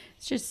 But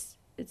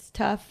it's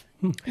tough.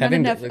 Not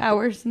enough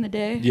hours in the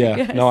day.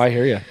 Yeah, no, I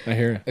hear you.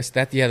 It's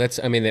that. Yeah, that's.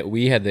 That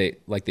we had the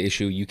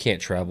issue. You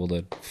can't travel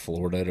to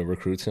Florida to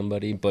recruit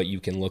somebody, but you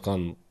can look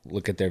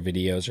at their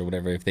videos or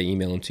whatever if they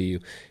email them to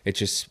you. It's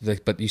just.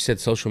 But you said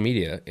social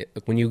media.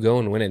 When you go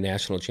and win a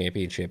national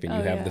championship and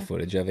you have the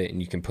footage of it and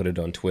you can put it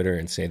on Twitter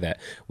and say that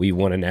we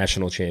won a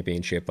national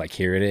championship. Like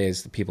here it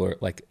is. The people are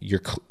like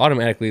you're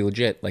automatically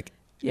legit. Like.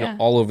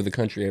 All over the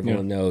country,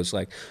 everyone knows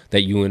like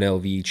that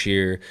UNLV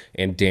cheer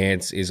and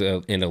dance is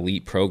an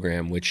elite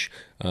program, which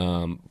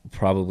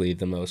probably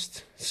the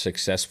most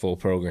successful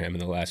program in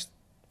the last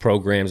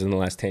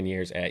 10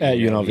 years at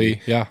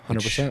UNLV. Yeah,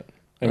 100%.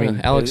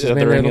 Alex has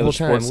been there the whole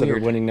time. That are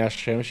winning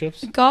national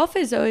championships. Golf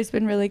has always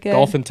been really good.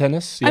 Golf and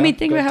tennis. Yeah.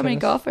 Think about how many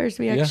golfers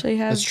we actually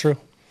have. That's true.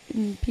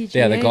 PGA.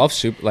 Yeah, the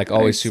golf's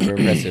always super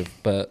impressive,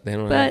 but they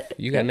don't have.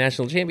 You got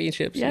national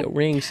championships, you got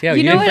rings. Yeah,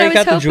 you didn't break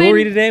out the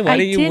jewelry today. Why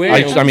didn't you wear?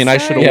 I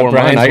should have worn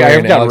mine.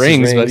 I've got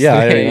rings, but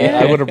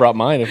I would have brought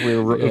mine if we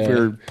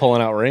were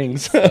pulling out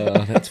rings.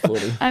 That's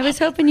funny. I was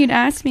hoping you'd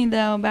ask me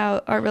though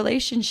about our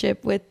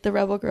relationship with the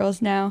Rebel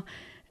Girls now,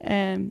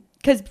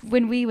 because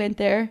when we went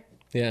there.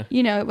 Yeah.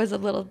 It was a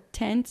little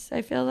tense,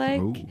 I feel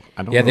like. Ooh,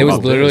 there was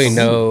literally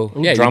no...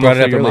 Yeah, drama you brought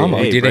it up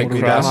earlier. Hey, didn't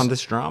cross on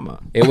this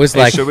drama. It was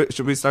like...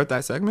 Should we start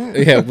that segment?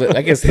 Yeah, but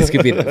I guess this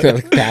could be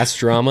past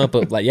drama,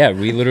 but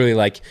we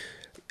literally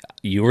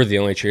you were the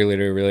only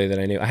cheerleader really that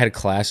I knew. I had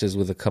classes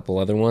with a couple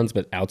other ones,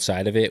 but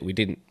outside of it, we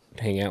didn't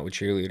hang out with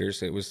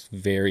cheerleaders. It was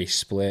very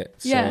split.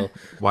 Yeah.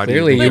 So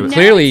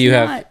clearly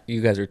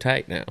you guys are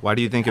tight now. Why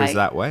do you think it was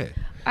that way?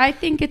 I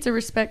think it's a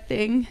respect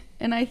thing,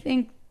 and I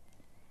think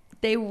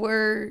they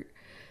were...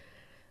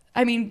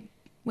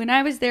 when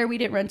I was there, we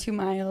didn't run 2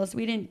 miles.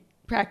 We didn't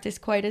practice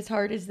quite as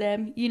hard as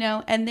them,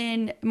 And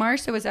then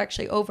Marcia was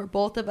actually over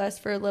both of us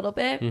for a little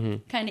bit,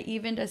 kind of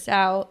evened us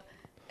out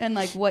and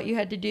what you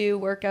had to do,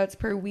 workouts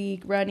per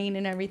week, running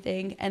and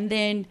everything. And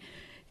then,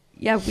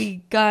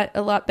 we got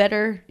a lot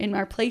better in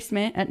our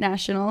placement at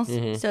nationals.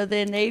 So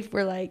then they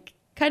were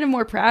kind of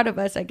more proud of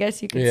us, I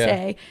guess you could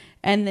say.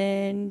 And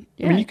then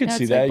you could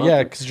see that,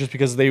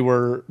 because they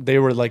were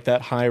like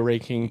that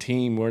high-ranking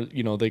team where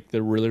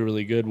they're really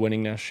really good,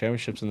 winning national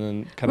championships, and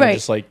then kind of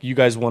just you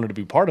guys wanted to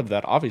be part of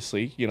that,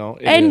 obviously,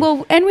 And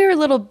we were a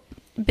little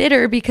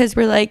bitter because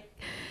we're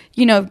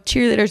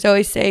cheerleaders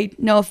always say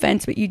no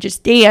offense, but you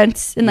just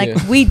dance, and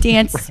we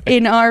dance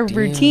in our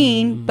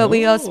routine, but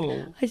we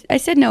also I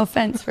said no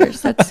offense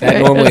first. That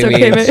normally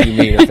means you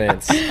mean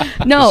offense.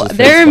 No,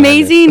 they're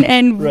amazing,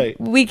 and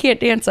we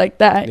can't dance like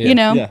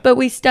that, But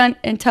we stunt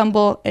and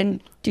tumble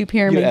and do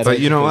pyramids.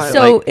 But you know what?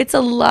 So it's a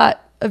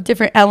lot of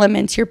different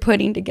elements you're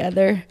putting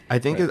together. I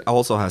think it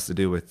also has to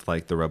do with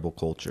the rebel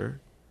culture.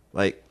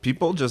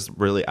 People just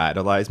really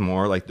idolize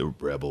more the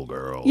rebel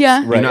girls.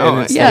 Yeah. Right.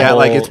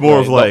 It's more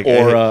of the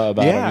aura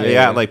about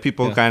them.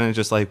 People kind of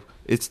just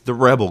it's the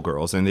rebel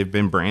girls, and they've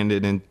been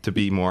branded to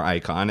be more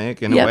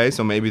iconic in a way.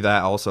 So maybe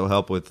that also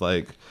helped with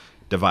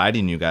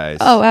dividing you guys.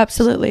 Oh,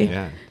 absolutely.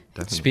 Yeah.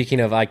 Definitely. Speaking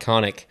of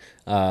iconic,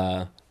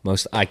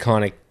 most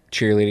iconic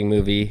cheerleading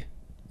movie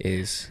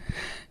is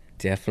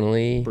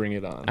definitely Bring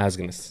It On. I was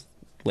gonna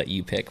let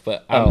you pick,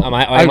 but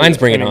mine's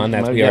Bring It On.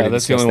 That's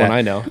that's the only one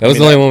I know. That was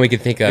the only one we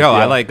could think of.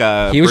 I like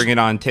Bring It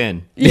On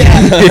 10. Yeah,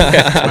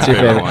 that's your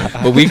favorite one.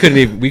 But we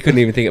couldn't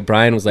even think of.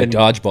 Brian was like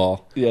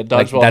Dodgeball. Yeah,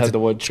 Dodgeball had the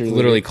word cheerleading.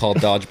 Literally called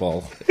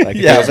Dodgeball. Like,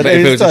 if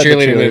it was a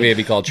cheerleading movie, it'd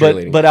be called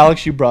cheerleading. But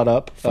Alex, you brought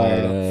up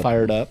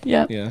Fired Up.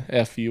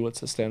 Yeah. FU.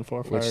 What's it stand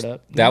for? Fired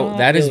Up.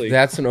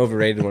 That's an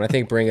overrated one. I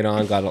think Bring It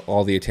On got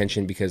all the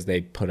attention because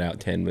they put out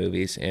 10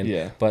 movies.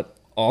 But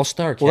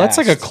all-star cast. Well, that's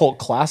like a cult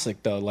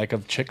classic though, like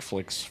of chick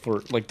flicks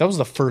for like that was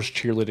the first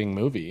cheerleading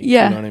movie.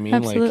 Yeah, you know what I mean?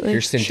 absolutely. Like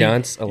Kirsten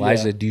Dunst,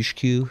 Eliza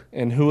Dushku,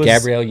 and who was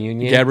Gabrielle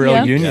Union?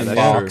 Gabrielle Union,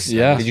 Fox. True.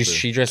 Yeah,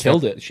 she dressed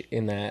killed up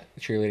in that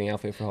cheerleading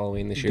outfit for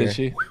Halloween this year? Did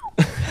she?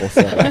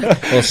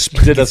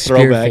 Did a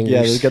throwback?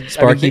 Yeah,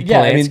 Sparky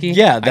Polanski.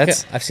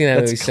 I've seen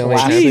that movie so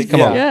many times.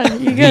 Come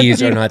on,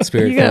 these are not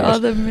spirit fingers. You got all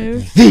the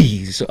moves.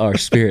 These are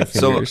spirit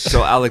fingers.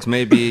 So Alex,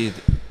 maybe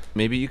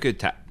you could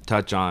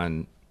touch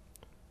on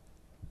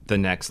the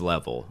next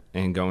level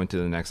and going to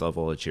the next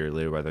level of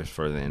cheerleader, whether it's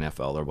for the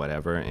NFL or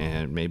whatever,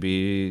 and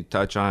maybe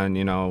touch on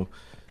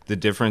the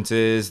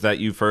differences that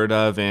you've heard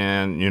of,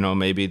 and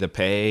maybe the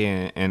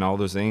pay and all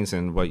those things,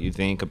 and what you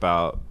think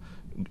about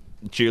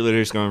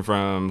cheerleaders going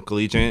from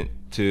collegiate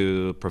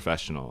to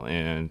professional,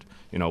 and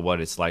what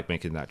it's like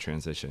making that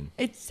transition.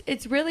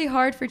 It's really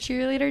hard for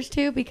cheerleaders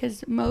too,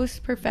 because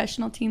most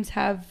professional teams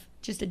have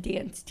just a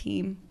dance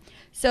team.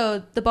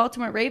 So the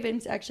Baltimore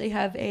Ravens actually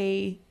have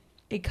a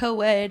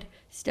co-ed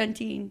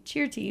stunting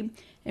cheer team,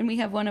 and we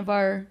have one of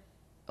our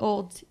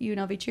old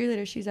UNLV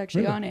cheerleaders. She's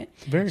actually on it.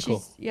 Very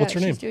cool. Yeah, what's her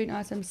name? She's doing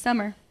awesome.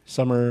 Summer.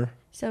 Sorry.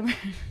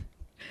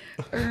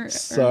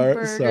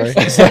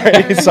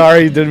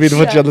 Didn't mean to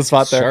put you on the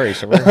spot there. Sorry,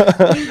 Summer.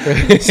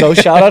 So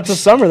shout out to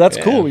Summer. That's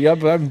cool. Yeah,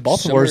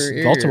 Baltimore's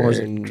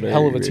a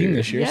hell of a team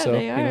this year. Yeah, so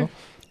they are. Yeah,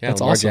 that's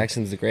Lamar awesome.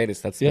 Jackson's the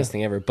greatest. That's the best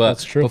thing ever. But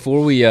that's true.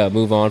 Before we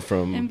move on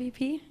from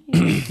MVP.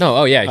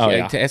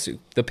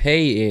 The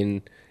pay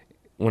in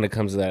when it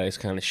comes to that is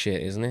kind of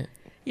shit, isn't it?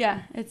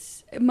 Yeah,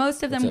 it's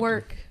most of them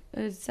work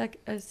a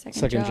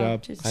second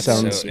job.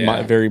 Sounds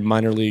very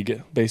minor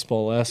league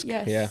baseball-esque.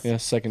 Yes. Yeah,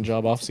 second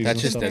job off season. That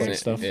just stuff doesn't. like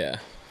stuff. Yeah,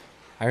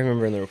 I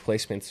remember in the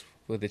replacements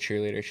with the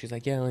cheerleader, she's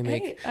like, "Yeah, I only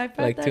make." I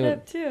brought that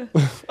up too.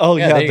 Oh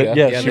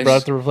yeah, she brought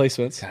up the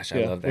replacements. Gosh,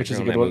 I love that. Which is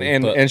a good one,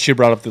 and she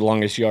brought up the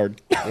longest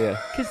yard. Yeah,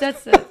 because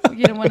that's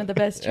one of the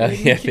best. There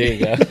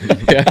you go.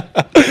 Yeah.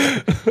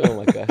 Oh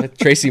my god,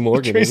 Tracy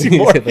Morgan.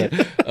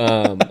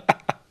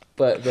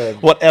 But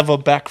whatever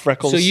back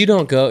freckles. So you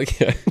don't go.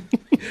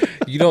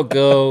 You don't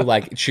go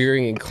like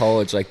cheering in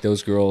college like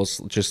those girls.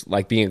 Just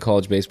like being a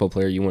college baseball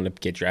player, you want to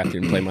get drafted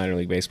and play minor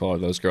league baseball. Or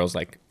those girls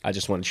like, I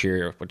just want to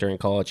cheer during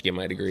college, get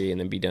my degree, and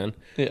then be done.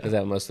 Yeah. Is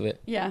that most of it?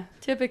 Yeah,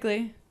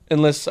 typically.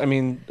 Unless there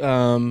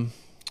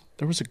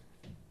was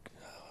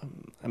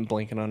I'm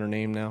blanking on her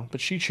name now, but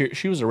she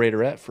was a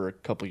Raiderette for a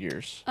couple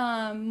years.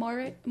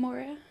 Moria.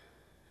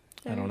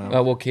 I don't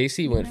know. Well,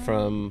 Casey went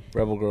from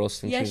Rebel Girls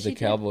since she was the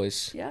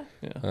Cowboys. Yeah.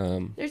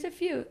 There's a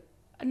few.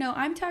 No,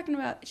 I'm talking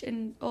about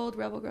an old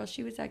Rebel Girl.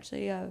 She was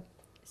actually a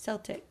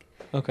Celtic.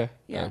 Okay.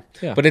 Yeah.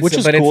 But it's which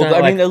is cool.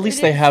 I mean, at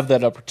least they have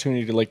that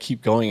opportunity to like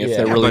keep going if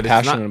they're really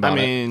passionate about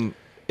it. I mean,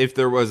 if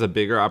there was a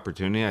bigger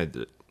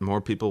opportunity,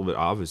 more people would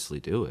obviously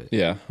do it.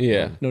 Yeah.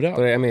 No doubt.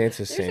 But I mean, it's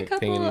the There's same a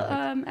couple,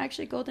 thing.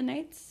 actually, Golden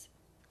Knights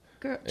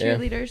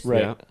cheerleaders.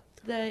 Right.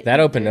 That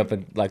opened up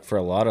for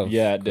a lot of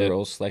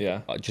girls,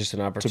 just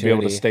an opportunity to be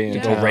able to stay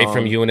in go right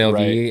from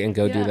UNLV and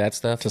go do that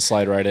stuff, to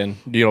slide right in.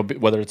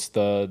 Whether it's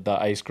the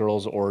ice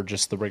girls or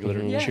just the regular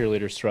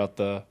cheerleaders throughout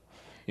the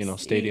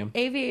stadium.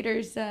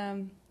 Aviators,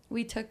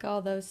 we took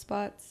all those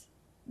spots.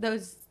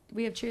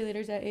 We have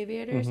cheerleaders at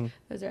Aviators. Mm-hmm.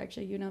 Those are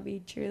actually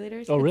UNLV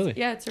cheerleaders. Oh, really?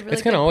 It's a really.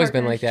 It's kind of always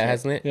been like that,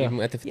 hasn't it? Yeah. Even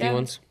at the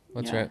 51s.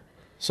 That's right.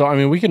 So I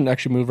mean, we can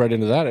actually move right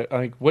into that.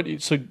 Like, what?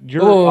 So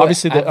you're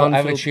obviously the. I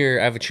have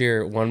a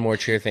cheer. One more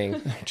cheer thing,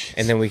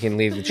 and then we can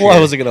leave the cheer. Well, I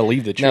wasn't gonna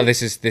leave the cheer. No,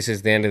 this is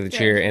the end of the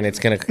cheer, and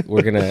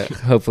we're gonna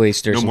hopefully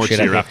stir some shit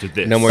up. No more cheer after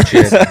this. No more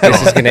cheer.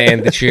 This is gonna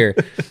end the cheer.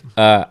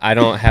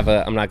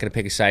 I'm not gonna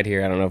pick a side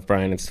here. I don't know if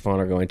Brian and Stefan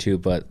are going to,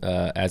 but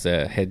as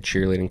a head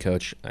cheerleading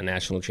coach, a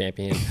national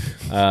champion,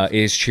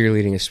 is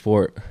cheerleading a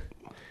sport?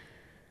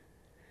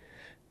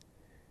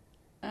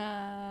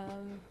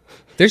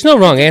 There's no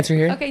wrong answer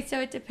here. Okay, so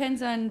it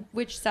depends on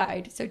which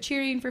side. So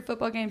cheering for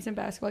football games and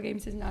basketball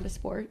games is not a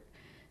sport,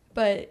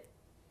 but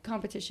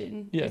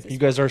competition. Yeah, you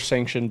guys are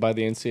sanctioned by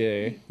the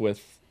NCAA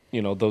with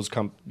those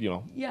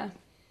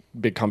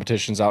big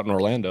competitions out in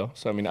Orlando.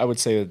 So I mean, I would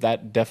say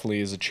that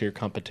definitely is a cheer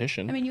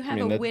competition. I mean, you have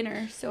a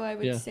winner, so I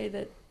would say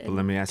that. But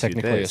let me ask you this: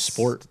 technically a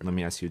sport. Let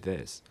me ask you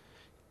this: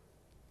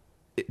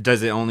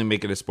 does it only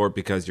make it a sport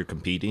because you're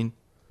competing?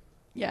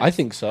 Yeah, I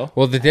think so.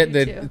 Well,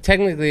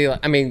 technically,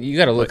 I mean, you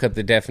got to look up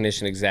the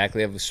definition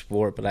exactly of a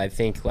sport, but I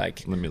think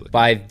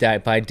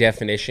by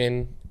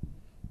definition,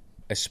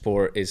 a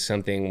sport is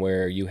something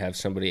where you have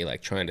somebody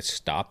like trying to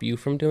stop you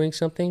from doing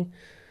something.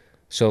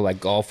 So like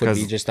golf would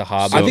be just a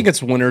hobby. I think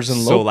it's winners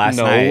and so last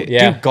night,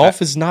 dude,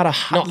 golf is not a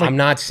hobby. No, I'm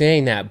not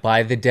saying that.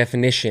 By the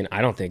definition,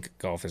 I don't think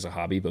golf is a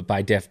hobby, but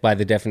by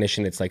the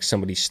definition, it's like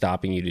somebody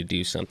stopping you to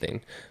do something.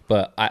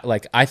 But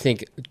I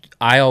think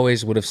I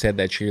always would have said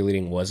that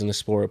cheerleading wasn't a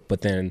sport,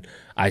 but then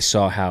I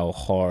saw how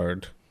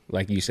hard,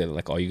 like you said,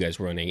 like all you guys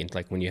running, and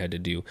like when you had to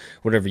do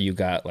whatever you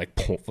got, like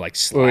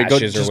slashes or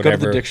whatever. Go to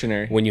the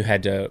dictionary. When you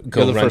had to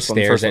go run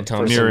stairs at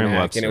Thompson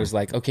Mack, and it was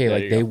like, okay,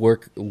 like they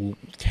work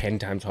 10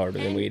 times harder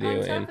than we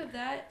do. On top of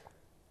that,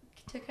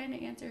 to kind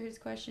of answer his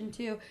question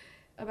too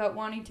about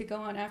wanting to go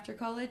on after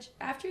college,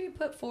 after you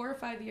put 4 or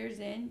 5 years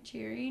in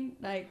cheering,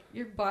 like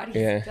your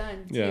body's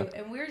done too. Yeah.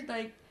 And we're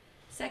like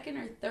second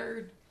or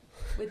third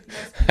with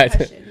most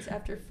concussions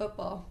after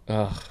football.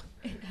 Ugh.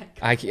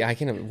 I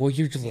can. Well,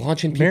 you're just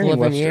launching people up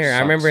in the air.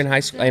 I remember in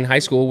high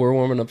school, we're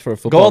warming up for a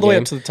football game. Go all the way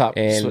up to the top,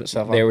 and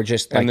they were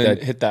just like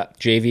hit that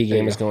JV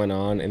game was going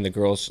on, and the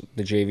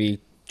JV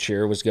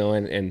cheer was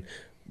going, and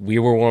we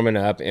were warming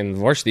up, and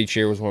varsity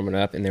cheer was warming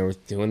up, and they were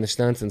doing the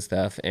stunts and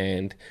stuff,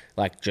 and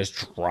like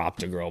just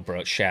dropped a girl,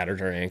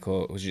 shattered her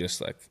ankle. It was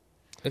just like,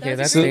 okay,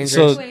 that's dangerous.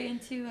 So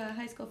into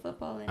high school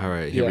football. All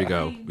right, here we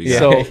go.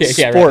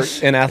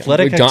 Sport and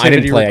athletic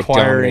activity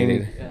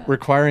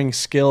requiring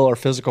skill or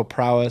physical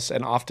prowess,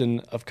 and often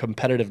of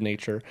competitive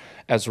nature,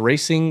 as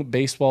racing,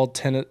 baseball,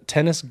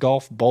 tennis,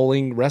 golf,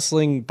 bowling,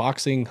 wrestling,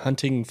 boxing,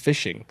 hunting,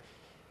 fishing.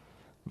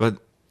 But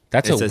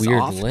that's a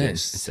weird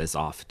list. It says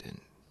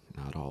often,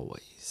 not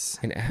always.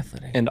 In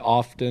athletic. And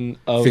often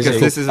of because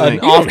this is you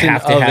don't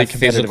have to have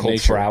physical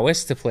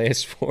prowess to play a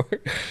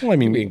sport. Well, I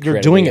mean,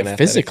 you're doing it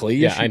physically.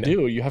 Yeah, I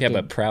do. You have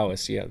but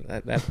prowess,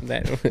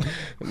 that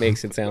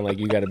makes it sound like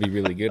you got to be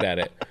really good at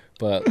it.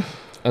 But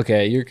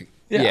okay,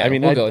 I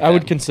mean, I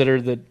would consider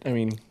that. I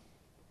mean,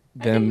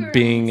 them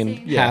being in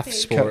half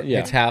sport. Yeah.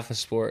 It's half a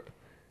sport.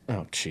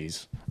 Oh,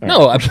 jeez.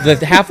 No,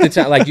 half the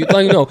time, like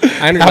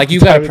you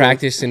got to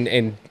practice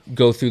and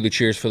go through the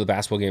cheers for the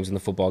basketball games and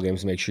the football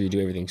games to make sure you do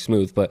everything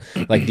smooth. But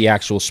like the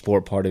actual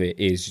sport part of it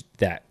is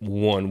that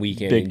one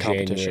weekend big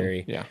in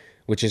January,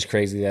 which is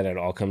crazy that it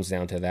all comes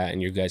down to that.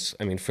 And you guys,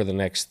 I mean, for the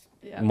next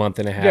month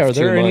and a half. Yeah, are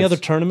there any other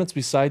tournaments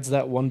besides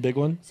that one big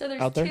one? So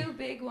there's out there? 2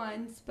 big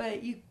ones,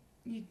 but you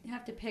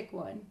have to pick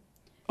one.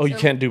 Oh, you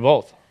can't do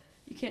both.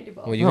 You can't do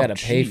both. Well, you got to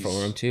pay for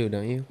them too,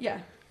 don't you? Yeah.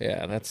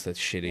 Yeah, that's the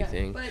shitty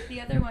thing. But the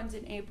other one's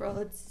in April.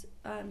 It's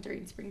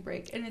during spring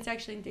break, and it's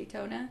actually in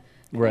Daytona,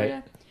 Florida.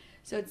 Right.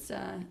 So it's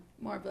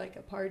more of like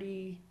a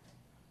party.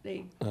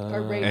 They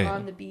are right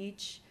on the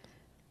beach.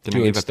 Can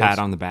I give a pat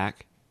on the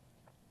back?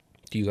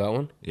 Do you got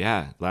one?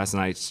 Yeah. Last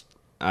night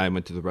I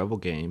went to the Rebel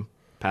game.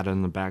 Pat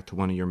on the back to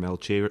one of your male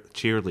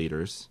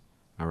cheerleaders.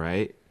 All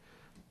right.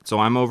 So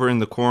I'm over in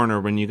the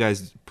corner when you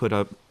guys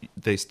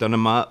they stun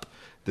them up,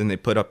 then they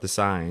put up the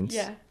signs.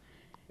 Yeah.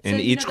 And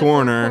so each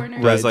corner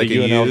was like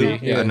a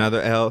U,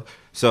 another L.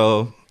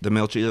 So the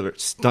male cheerleader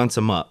stunts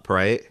him up,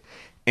 right?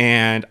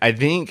 And I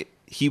think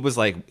he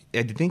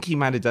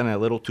might have done it a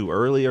little too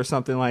early or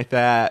something like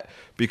that,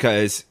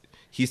 because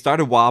he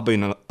started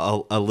wobbling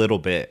a little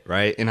bit,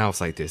 right? And I was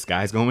like, this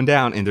guy's going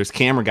down, and there's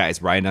camera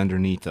guys right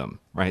underneath him,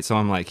 right? So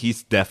I'm like,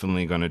 he's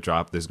definitely going to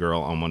drop this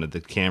girl on one of the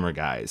camera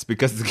guys,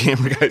 because the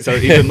camera guys are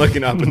even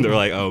looking up and they're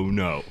like, oh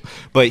no.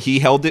 But he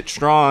held it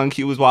strong.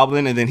 He was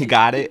wobbling, and then he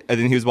got it, and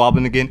then he was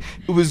wobbling again.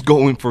 It was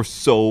going for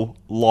so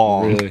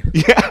long. Really?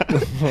 Yeah.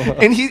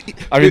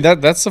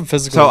 And that's some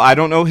physical. So I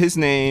don't know his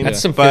name. That's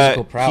some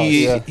physical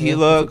prowess. He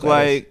looked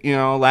like,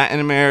 Latin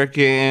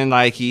American.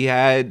 Like he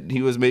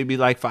was maybe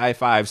like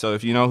 5'5". So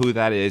if you know who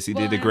that is, he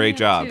did a great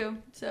job. Too,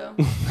 so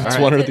that's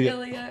one of the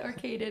Ilya or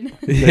Caden.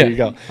 There you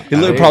go.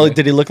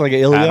 Did he look like an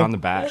Ilya? Pat on the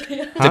back.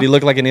 Huh? Did he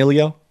look like an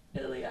Ilya?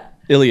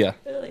 Ilya.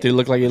 Did he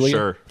look like Ilya?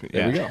 Sure.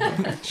 There we go.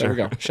 There we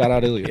go. Shout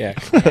out Ilya. Yeah.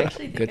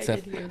 Good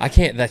stuff. I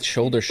can't. That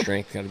shoulder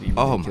strength got to be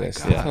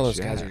ridiculous. Oh my gosh. All those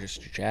guys are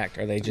just jacked.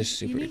 Are they just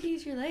super? You need to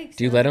use your legs.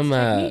 Do you let them?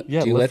 Do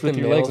you let the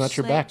legs, not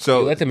your back? So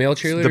do you let the male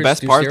cheerleaders. The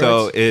best part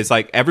though is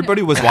like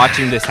everybody was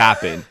watching this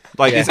happen.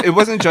 Like it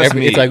wasn't just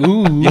me. It's like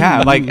ooh.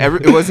 Yeah. Like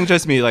it wasn't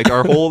just me. Like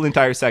our whole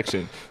entire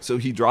section. So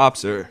he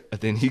drops her, and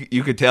then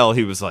you could tell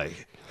he was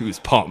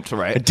pumped,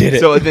 right? I did it.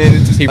 So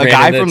then a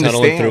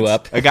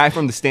guy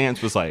from the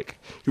stands was like,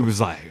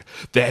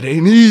 that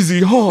ain't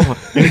easy, huh?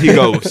 And he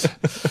goes,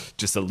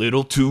 just a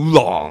little too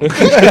long.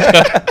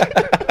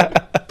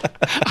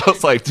 I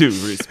was like, dude,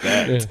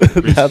 respect.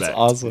 That's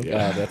awesome.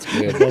 Yeah, that's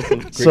good.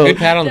 Good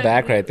pat on the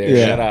back right there.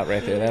 Yeah. Shout out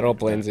right there. That all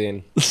blends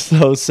in.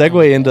 So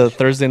segue into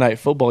Thursday Night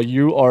Football.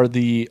 You are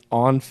the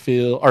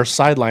on-field or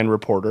sideline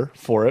reporter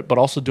for it, but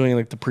also doing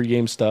like the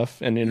pregame stuff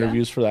and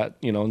interviews for that,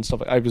 and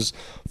stuff. I was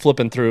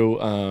flipping through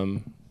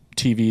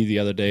TV the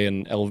other day,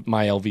 and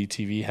my LV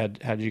TV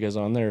had you guys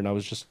on there, and I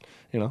was just,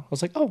 I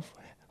was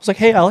like,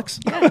 hey, Alex,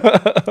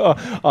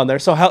 on there.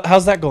 So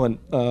how's that going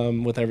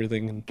with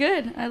everything?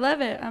 Good. I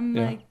love it.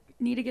 I'm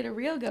need to get a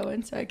reel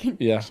going so I can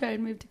try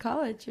and move to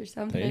college or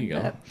something. There you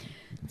go. But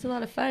it's a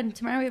lot of fun.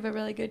 Tomorrow we have a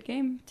really good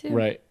game too.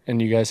 Right. And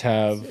you guys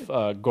have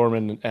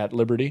Gorman at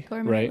Liberty,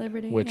 right? At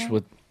Liberty, which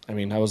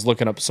I was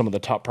looking up some of the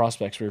top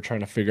prospects. We were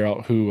trying to figure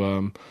out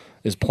who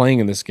is playing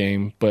in this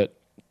game, but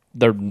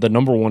the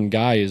number one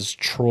guy is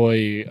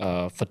Troy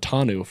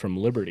Fatanu from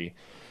Liberty,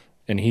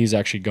 and he's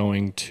actually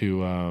going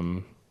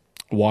to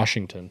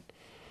Washington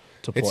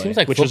to play, it seems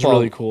like which football, is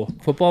really cool.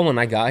 Football, when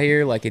I got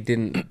here, like it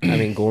didn't. I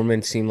mean,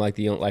 Gorman seemed like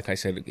like I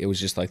said, it was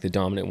just like the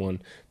dominant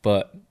one.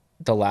 But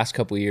the last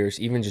couple of years,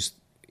 even just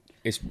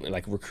it's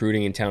like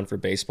recruiting in town for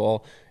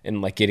baseball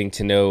and like getting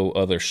to know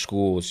other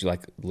schools. Like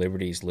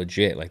Liberty's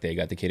legit. Like they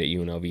got the kid at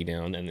UNLV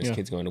down, and this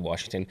kid's going to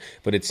Washington.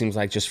 But it seems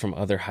like just from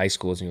other high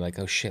schools, and you're like,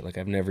 oh shit, like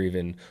I've never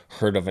even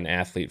heard of an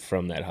athlete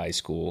from that high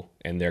school,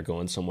 and they're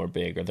going somewhere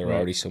big, or they're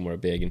already somewhere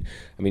big. And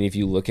I mean, if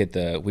you look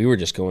at we were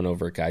just going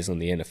over guys in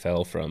the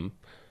NFL from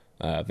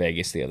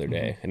Vegas the other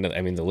day, and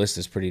I mean the list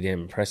is pretty damn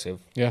impressive.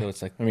 Yeah, so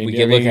it's like I mean, we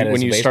can look at it when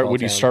as you a start baseball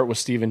when you town. start with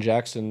Steven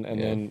Jackson, and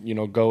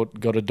then go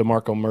to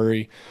DeMarco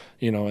Murray,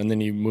 and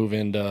then you move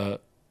into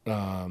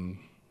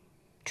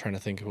trying to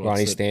think who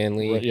Ronnie else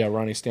Stanley. Yeah,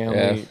 Ronnie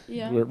Stanley.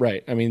 Yeah.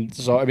 Right. I mean,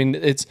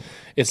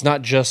 it's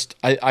not just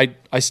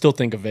I still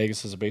think of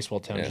Vegas as a baseball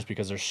town just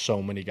because there's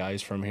so many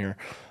guys from here.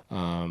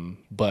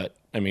 But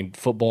I mean,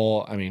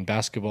 football,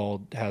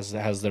 basketball has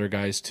their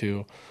guys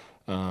too.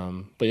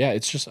 But yeah, I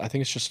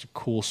think it's just a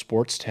cool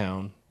sports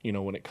town,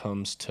 when it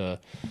comes to,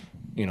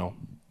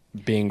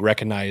 being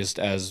recognized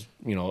as,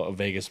 a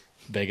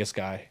Vegas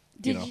guy.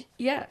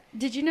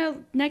 Did you know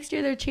next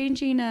year they're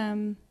changing,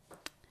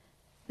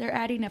 they're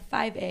adding a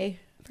 5A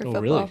for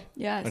football. Really?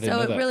 Yeah.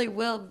 So it really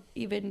will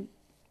even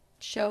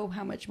show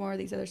how much more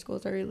these other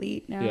schools are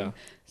elite now. Yeah.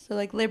 So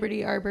like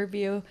Liberty,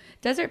 Arborview,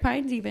 Desert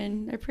Pines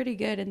even, they're pretty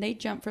good. And they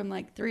jumped from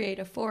like 3A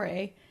to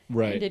 4A.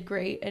 Right. And did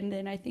great. And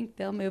then I think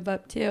they'll move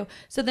up too.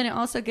 So then it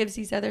also gives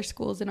these other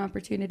schools an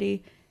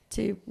opportunity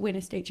to win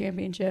a state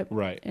championship.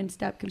 Right. And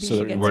stop competing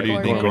against where do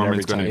you think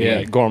Gorman's going to be?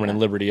 Yeah, Gorman and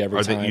Liberty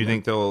every time. You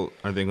think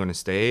are they going to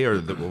stay,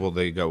 or will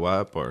they go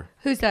up, or?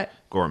 Who's that?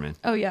 Gorman.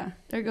 Oh yeah.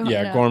 They're going up.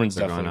 Yeah, Gorman's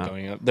definitely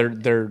going up. They're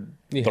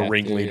the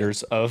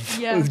ringleaders of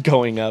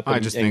going up I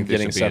just think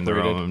getting they should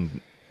separated. be in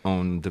their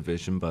own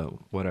division, but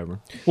whatever.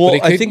 Well,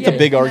 I think the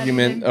big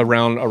argument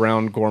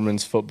around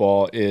Gorman's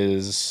football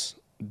is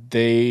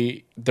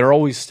they're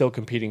always still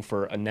competing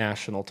for a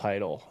national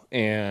title,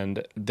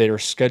 and their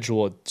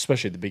schedule,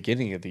 especially at the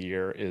beginning of the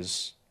year,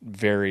 is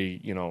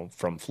very,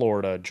 from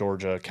Florida,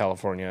 Georgia,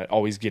 California,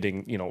 always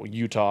getting,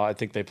 Utah. I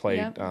think they play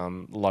a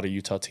lot of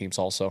Utah teams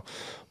also.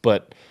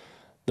 But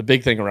the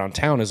big thing around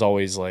town is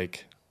always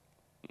like,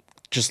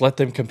 just let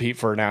them compete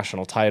for a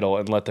national title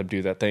and let them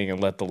do that thing, and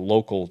let the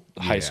local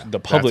the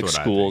public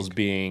schools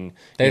being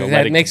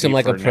that makes them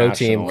like a pro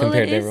team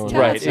compared to everyone.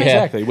 Right,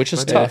 exactly, which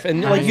is tough.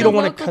 And like you don't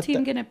want to cut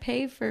team going to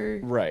pay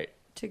for right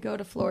to go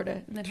to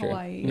Florida and then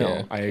Hawaii,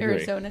 I agree.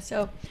 Arizona.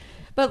 So,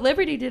 but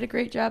Liberty did a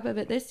great job of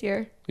it this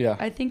year. Yeah,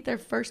 I think their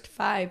first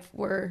 5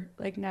 were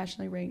like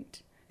nationally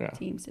ranked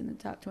teams in the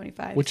top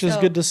 25, which is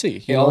good to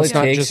see.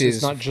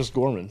 It's not just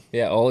Gorman.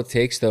 Yeah, all it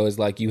takes though is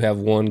like you have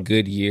one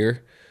good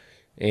year.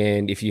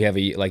 And if you have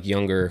a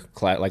younger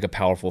class, like a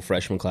powerful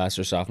freshman class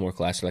or sophomore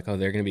class, you're like, oh,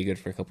 they're going to be good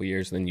for a couple of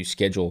years. And then you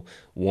schedule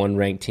one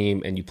ranked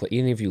team, and you play.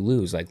 Even if you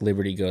lose, like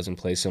Liberty goes and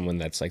plays someone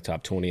that's like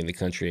top 20 in the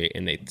country,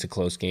 and it's a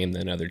close game.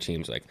 Then other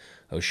teams like,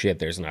 oh shit,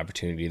 there's an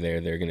opportunity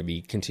there. They're going to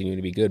be continuing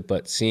to be good.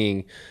 But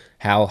seeing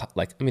how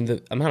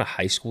the amount of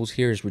high schools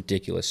here is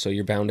ridiculous. So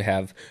you're bound to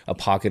have a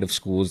pocket of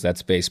schools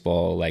that's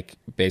baseball, like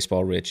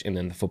baseball rich, and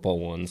then the football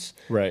ones,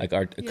 right?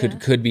 Like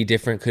could be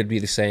different, could be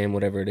the same,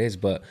 whatever it is,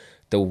 but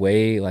the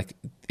way like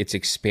it's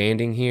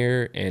expanding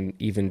here, and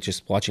even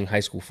just watching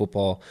high school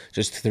football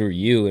just through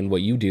you and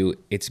what you do,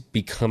 it's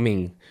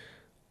becoming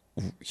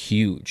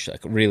huge,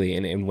 like really.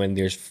 And when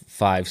there's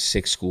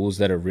 5-6 schools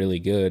that are really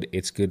good,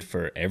 it's good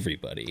for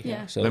everybody.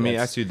 Yeah. So let me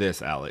ask you this,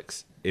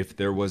 Alex: if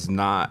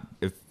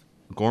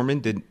Gorman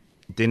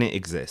didn't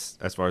exist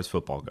as far as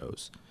football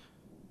goes,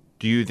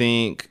 do you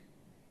think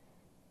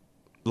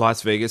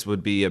Las Vegas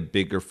would be a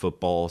bigger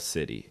football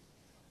city?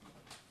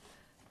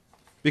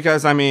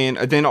 Because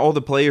then all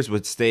the players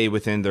would stay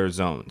within their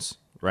zones,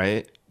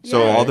 right? Yeah.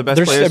 So all the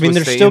best players would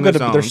stay in their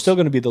zones. There's still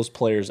going to be those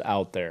players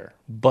out there,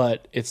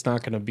 but it's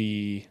not going to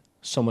be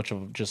so much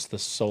of just the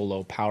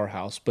solo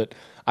powerhouse. But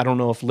I don't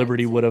know if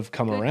Liberty would have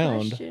come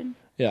around. Question.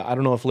 Yeah, I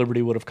don't know if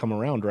Liberty would have come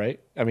around, right?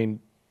 I mean,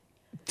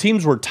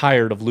 teams were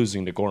tired of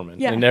losing to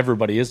Gorman, and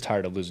everybody is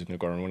tired of losing to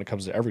Gorman when it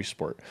comes to every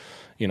sport.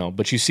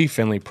 But you see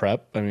Finley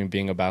Prep,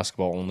 being a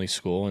basketball-only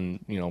school and,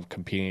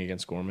 competing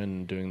against Gorman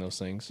and doing those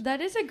things. That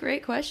is a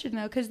great question,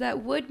 though, because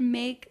that would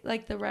make,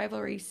 like, the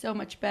rivalry so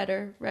much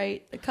better,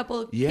 right? A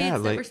couple of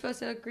kids that were supposed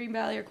to go to Green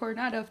Valley or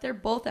Coronado, if they're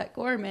both at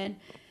Gorman,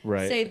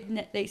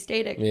 say they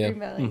stayed at Green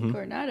Valley and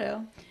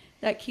Coronado,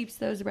 that keeps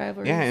those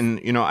rivalries. Yeah,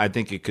 and, I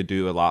think it could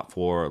do a lot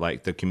for,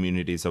 like, the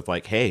communities of,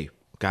 like, hey,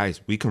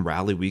 guys, we can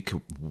rally, we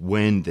could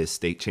win this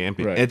state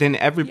champion. Right. And then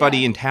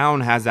everybody in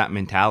town has that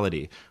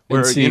mentality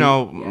where,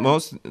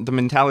 most the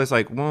mentality is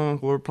like, well,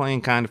 we're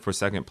playing kind of for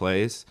second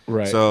place.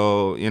 Right.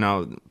 So,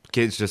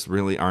 kids just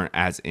really aren't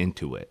as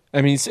into it.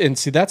 I mean, and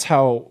see, that's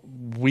how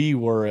we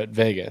were at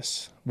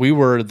Vegas. We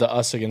were the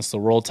us against the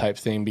world type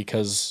thing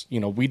because,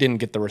 we didn't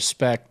get the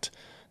respect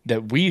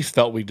that we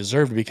felt we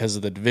deserved because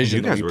of the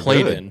division that we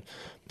played in.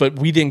 but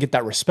we didn't get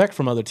that respect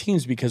from other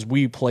teams because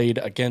we played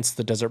against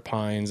the Desert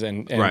Pines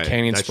and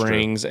Canyon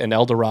Springs and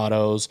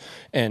Eldorados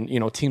and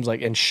teams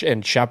like and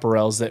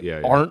Chaparrals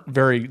that aren't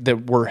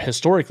that were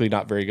historically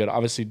not very good.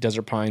 Obviously,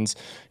 Desert Pines,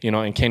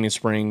 and Canyon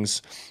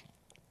Springs,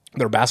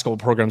 their basketball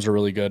programs are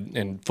really good,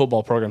 and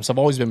football programs have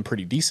always been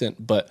pretty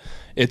decent, but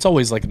it's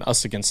always like an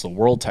us against the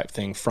world type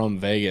thing from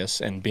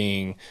Vegas and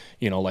being,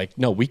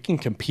 no, we can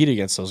compete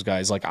against those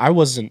guys. Like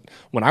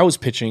when I was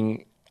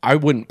pitching, I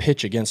wouldn't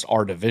pitch against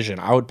our division.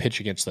 I would pitch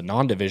against the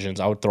non-divisions.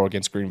 I would throw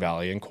against Green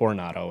Valley and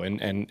Coronado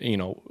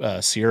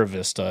and Sierra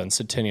Vista and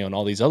Centennial and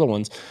all these other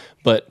ones.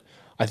 But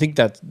I think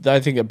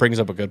it brings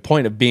up a good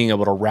point of being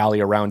able to rally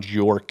around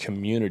your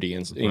community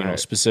and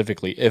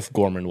specifically if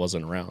Gorman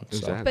wasn't around.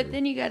 Exactly. So. But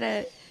then you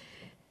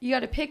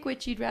gotta pick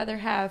which you'd rather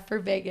have for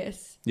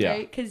Vegas,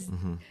 right? Because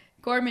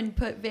Gorman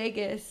put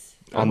Vegas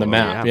on the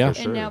map, and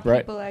sure. Now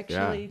people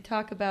actually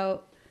talk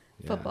about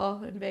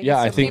football in Vegas. Yeah,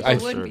 I think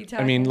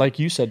I mean, like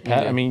you said,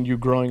 Pat. I mean, you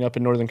growing up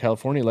in Northern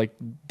California, like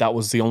that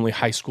was the only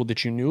high school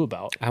that you knew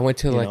about. I went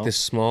to this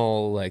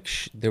small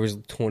there was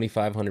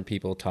 2,500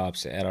 people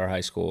tops at our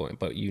high school,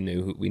 but we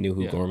knew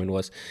who Gorman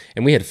was,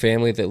 and we had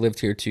family that lived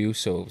here too.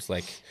 So it was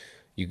like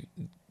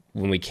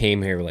when we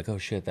came here, we're like, oh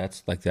shit,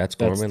 that's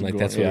Gorman,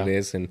 that's what it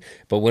is.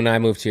 But when I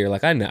moved here,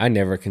 like I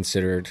never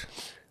considered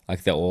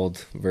like the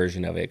old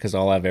version of it because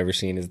all I've ever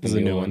seen is the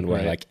new one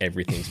where like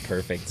everything's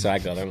perfect. So I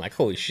go there, I'm like,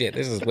 holy shit,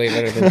 this is way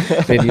better than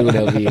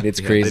UNLV, and it's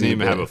crazy. They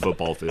didn't even have a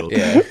football field.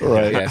 Yeah,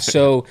 right. Yeah.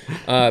 So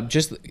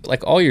just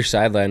like all your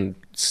sideline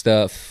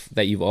stuff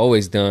that you've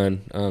always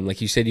done,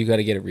 like you said, you got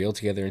to get it real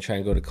together and try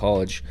and go to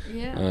college.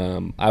 Yeah.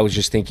 I was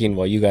just thinking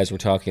while you guys were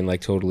talking, like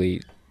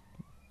totally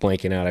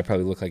blanking out. I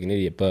probably look like an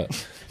idiot,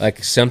 but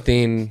like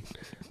something.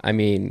 I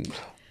mean.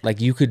 Like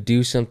you could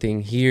do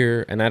something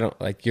here, and I don't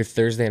like your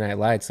Thursday Night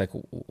Lights. Like,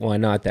 why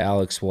not the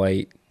Alex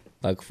White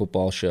like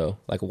football show?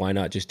 Like, why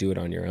not just do it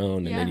on your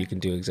own, and then you can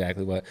do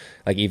exactly what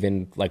like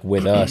even like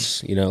with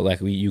us, like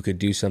you could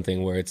do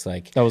something where it's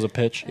like that was a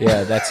pitch.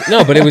 Yeah,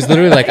 but it was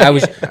literally like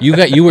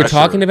you were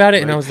talking about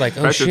it, and I was like,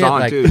 oh pressure's shit, on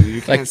like too.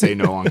 You can't say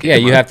no on camera.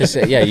 Yeah, you have to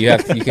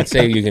say you can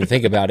say you can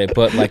think about it,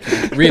 but like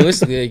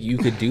realistically, like, you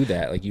could do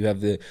that. Like you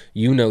have the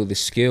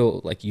skill,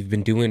 like you've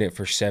been doing it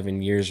for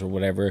 7 years or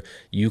whatever.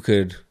 You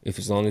could, if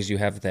as long as you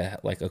have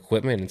that like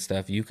equipment and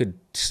stuff, you could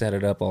set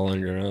it up all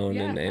on your own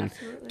and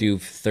do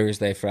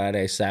Thursday,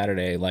 Friday,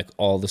 Saturday, like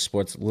all the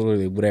sports,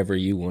 literally whatever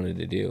you wanted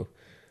to do.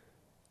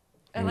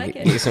 I like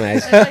it.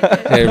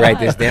 Write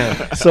this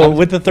down. So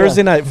with the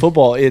Thursday night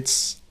football,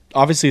 it's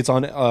obviously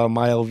on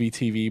MyLV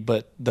TV,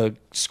 but the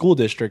school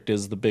district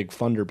is the big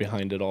funder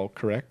behind it all,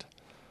 correct?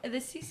 The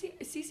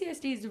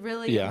CCSD is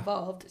really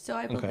involved, so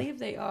I believe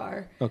they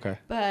are. Okay.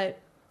 But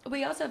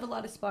we also have a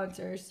lot of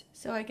sponsors,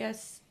 so I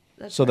guess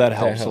that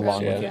helps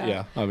along with it.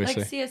 Yeah,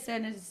 obviously. Like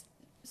CSN is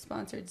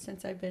sponsored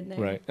since I've been there.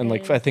 Right. And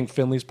like I think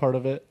Finley's part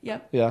of it.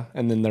 Yep. Yeah.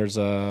 And then there's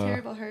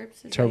Terrible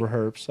Herbs.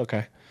 Herbs.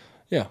 Okay.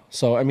 Yeah.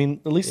 So I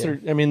mean, at least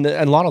and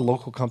a lot of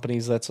local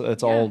companies. That's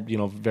all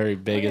very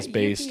Vegas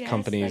based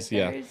companies.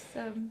 Like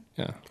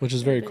which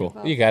is very cool.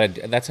 Involved. You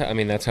gotta.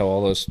 That's how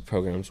all those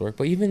programs work.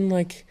 But even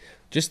like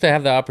just to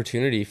have the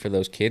opportunity for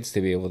those kids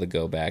to be able to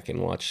go back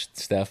and watch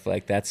stuff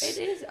like it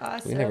is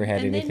awesome. We never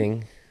had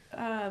anything.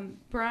 Then,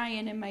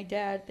 Brian and my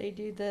dad, they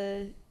do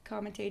the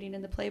commentating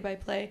and the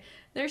play-by-play.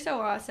 They're so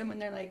awesome when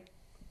they're like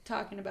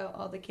talking about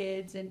all the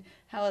kids and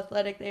how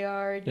athletic they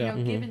are,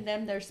 giving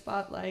them their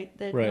spotlight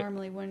that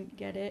normally wouldn't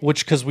get it.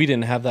 Which, because we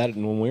didn't have that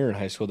when we were in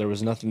high school, there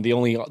was nothing. The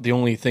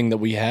only thing that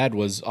we had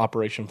was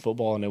Operation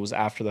Football, and it was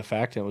after the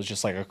fact, and it was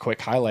just like a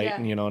quick highlight,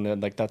 and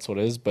and like that's what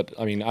it is. But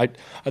I mean, I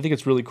think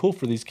it's really cool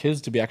for these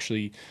kids to be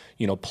actually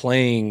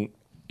playing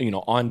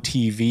on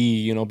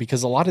TV,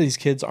 because a lot of these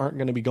kids aren't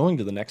going to be going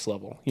to the next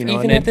level.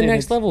 Even at the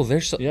next level,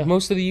 there's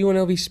most of the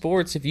UNLV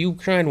sports. If you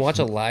try and watch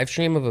a live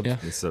stream of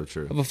it's so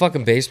true. Of a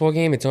fucking baseball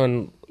game, it's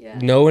on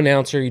no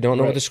announcer. You don't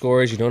know what the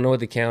score is. You don't know what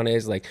the count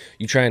is. Like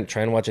you try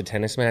and watch a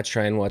tennis match,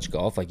 try and watch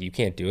golf. Like you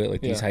can't do it.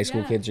 Like these high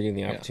school kids are getting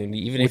the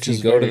opportunity. Even if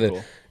you go to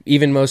the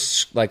even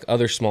most like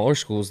other smaller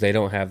schools, they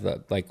don't have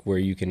the like where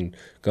you can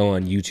go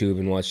on YouTube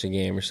and watch the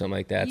game or something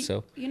like that.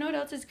 So you know what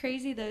else is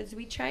crazy though is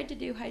we tried to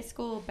do high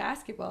school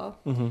basketball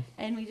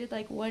and we did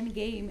like one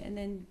game, and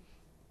then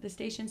the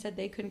station said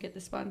they couldn't get the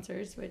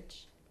sponsors,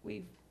 which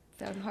we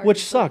found hard.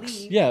 Which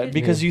sucks,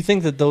 because you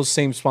think that those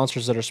same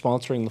sponsors that are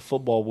sponsoring the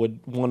football would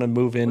want to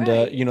move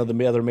into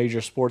the other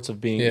major sports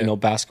of being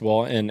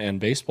basketball and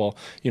baseball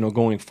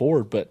going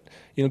forward, but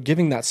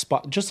giving that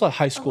spot just a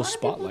high school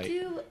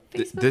spotlight.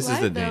 This Live, is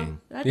the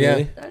thing.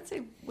 That's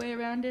a way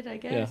around it, I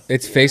guess. Yeah.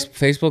 It's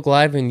Facebook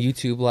Live and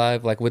YouTube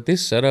Live. Like with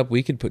this setup,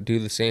 we could do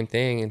the same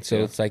thing. And so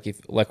it's like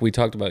like we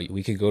talked about,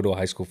 we could go to a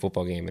high school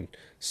football game and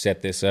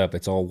set this up.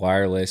 It's all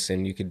wireless,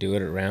 and you could do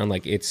it around.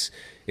 Like it's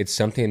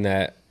something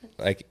that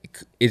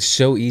like it's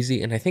so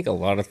easy. And I think a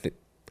lot of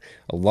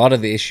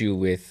the issue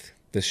with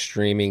the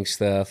streaming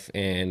stuff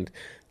and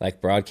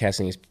like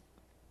broadcasting is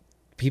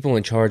people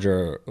in charge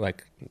are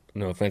like,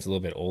 no offense, a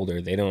little bit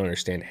older. They don't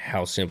understand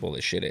how simple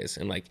this shit is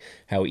and like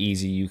how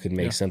easy you can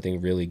make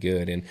something really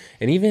good. And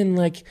even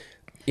like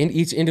in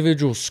each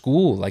individual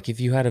school, like if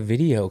you had a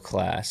video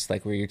class,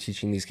 like where you're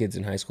teaching these kids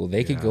in high school,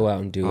 they could go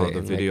out and do it.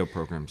 The video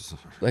programs.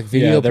 Like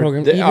video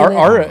programs.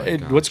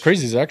 What's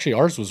crazy is actually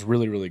ours was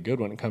really, really good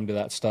when it came to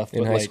that stuff.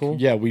 In high school?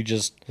 Yeah,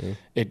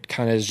 it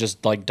kind of has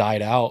just like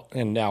died out.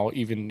 And now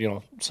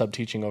even,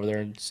 sub-teaching over there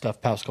and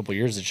stuff past couple of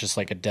years, it's just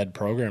like a dead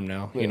program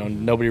now. Yeah.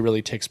 Nobody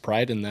really takes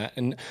pride in that.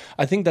 And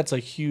I think that's a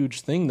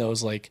huge thing, though,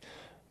 is like,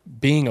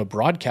 being a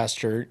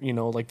broadcaster,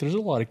 like there's a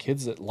lot of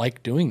kids that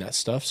like doing that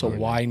stuff. So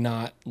why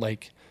not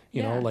like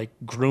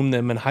groom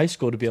them in high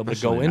school to be able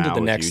to go into the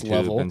next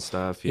level and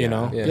stuff,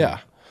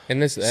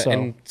 And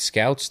and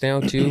scouts now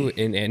too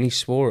in any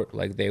sport,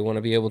 like they want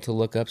to be able to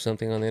look up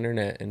something on the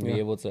internet and be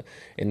able to,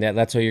 and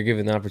that's why you're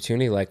given the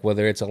opportunity, like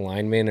whether it's a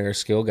lineman or a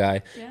skill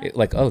guy,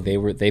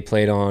 they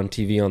played on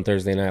TV on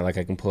Thursday night, like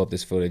I can pull up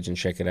this footage and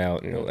check it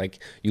out, like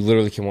you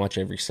literally can watch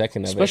every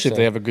second of it. Especially if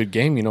they have a good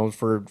game,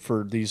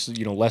 for these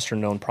lesser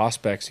known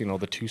prospects, the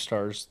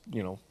 2-stars,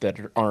 that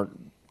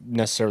aren't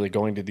necessarily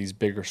going to these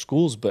bigger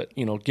schools, but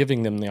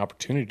giving them the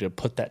opportunity to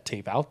put that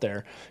tape out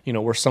there,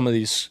 where some of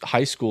these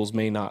high schools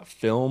may not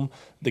film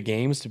the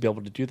games to be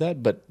able to do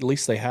that, but at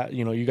least they have,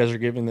 you guys are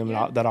giving them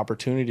that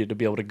opportunity to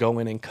be able to go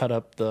in and cut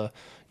up the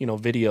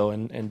video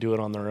and do it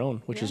on their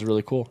own, which is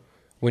really cool.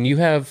 When you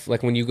have,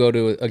 like, when you go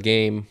to a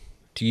game,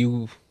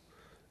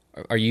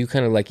 are you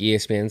kind of like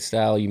ESPN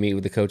style? You meet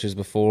with the coaches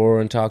before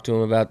and talk to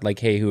them about like,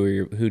 hey,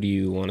 who do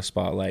you want to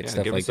spotlight, stuff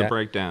like that? Give us a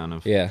breakdown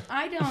of. Yeah.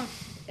 I don't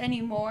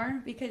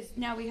anymore because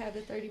now we have the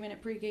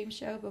 30-minute pregame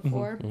show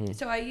before.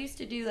 So I used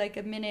to do like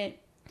a minute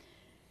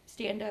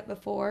stand-up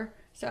before.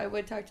 So I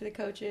would talk to the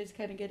coaches,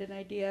 kind of get an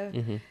idea of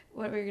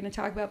what we were going to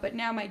talk about. But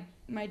now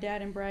my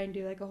dad and Brian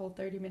do like a whole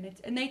 30 minutes.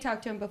 And they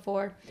talked to him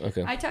before.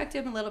 Okay. I talked to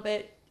him a little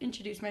bit,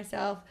 introduce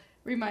myself,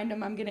 remind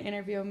them I'm going to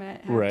interview them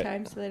at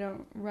halftime so they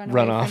don't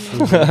run off. From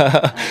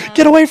me.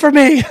 Get away from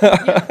me!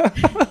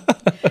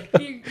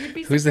 You'd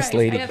be Who's this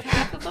lady? I have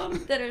half of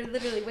them that are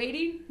literally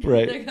waiting.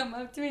 Right. They come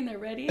up to me and they're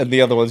ready. And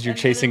the other ones you're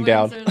chasing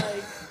down.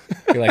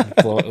 You're like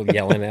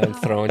yelling at them,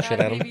 throwing shit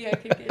at them. Maybe I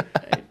could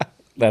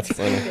get That's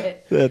funny.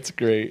 That's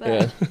great.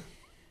 But,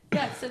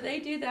 yeah, so they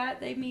do that.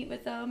 They meet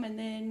with them, and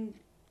then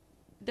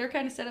they're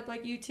kind of set up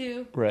like you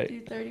two. Right.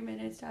 Do 30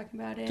 minutes talking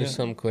about it. Just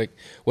something quick.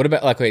 What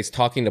about, it's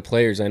talking to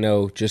players? I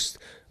know just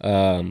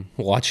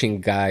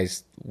watching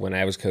guys when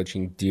I was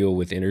coaching deal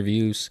with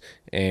interviews,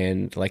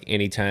 and like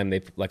anytime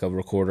they like a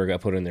recorder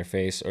got put in their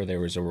face or there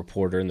was a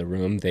reporter in the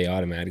room, they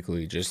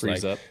automatically just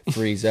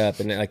freeze up.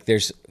 And like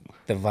there's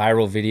the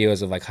viral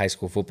videos of like high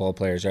school football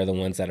players are the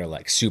ones that are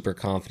like super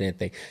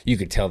confident. You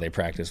could tell they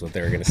practiced what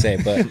they were going to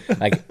say, but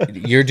like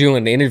you're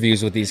doing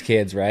interviews with these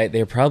kids, right?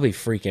 They're probably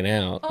freaking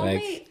out.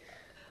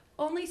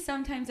 Only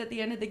sometimes at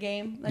the end of the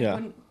game,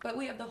 but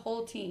we have the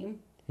whole team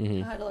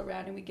huddle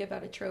around and we give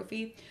out a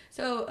trophy.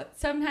 So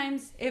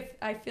sometimes if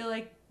I feel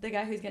like the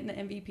guy who's getting the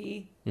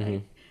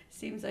MVP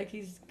seems like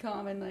he's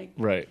calm and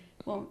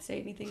won't say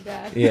anything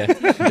bad.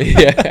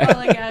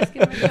 I'll ask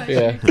him a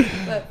question.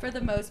 But for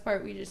the most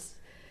part,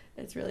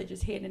 it's really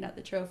just handing out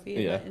the trophy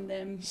and letting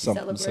them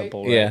celebrate.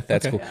 Simple, right? Yeah,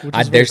 that's cool.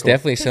 There's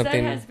definitely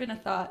something that has been a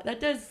thought that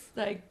does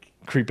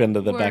creep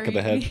into the back of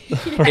the head.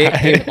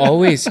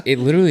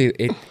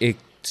 It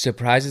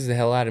surprises the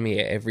hell out of me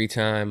every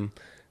time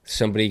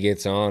somebody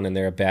gets on and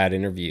they're a bad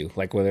interview,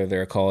 like whether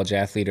they're a college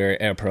athlete or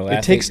a pro athlete.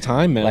 It takes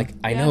time, man.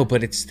 I know,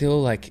 but it's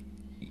still like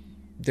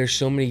there's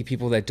so many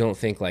people that don't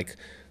think like,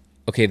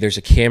 okay, there's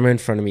a camera in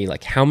front of me.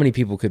 Like, how many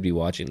people could be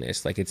watching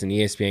this? Like, it's an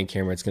ESPN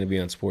camera. It's going to be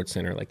on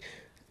SportsCenter. Like,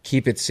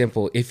 keep it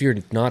simple. If you're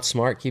not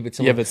smart, keep it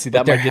simple. Yeah, but see,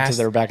 that might get to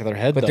their back of their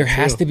head. But there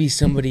has to be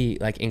somebody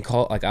like in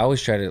call. Like, I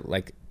always try to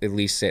like at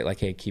least say like,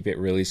 hey, keep it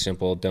really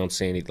simple. Don't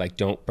say anything. Like,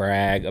 don't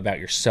brag about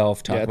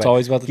yourself. It's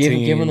always about the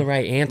team. Give them the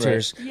right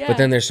answers. Right. Yeah. But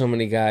then there's so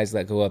many guys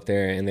that go up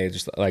there and they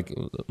just like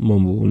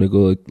mumble and they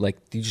go like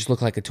you just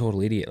look like a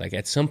total idiot. Like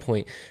at some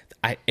point,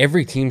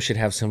 every team should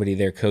have somebody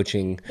there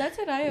coaching. That's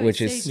what I always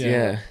say.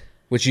 Yeah.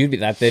 Which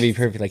that'd be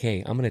perfect. Like,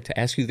 hey, I'm going to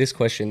ask you this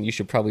question. You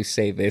should probably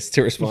say this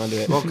to respond to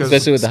it. Well,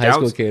 especially with the high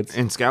school kids.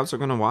 And scouts are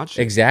going to watch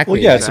it. Exactly.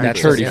 Well, yeah, it's a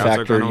maturity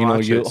factor.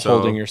 You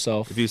holding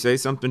yourself. If you say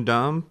something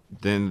dumb,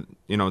 then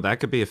that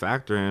could be a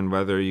factor in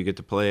whether you get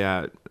to play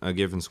at a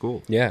given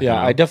school. Yeah.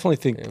 Yeah, I definitely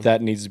think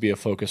that needs to be a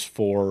focus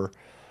for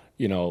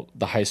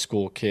the high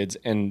school kids,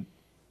 and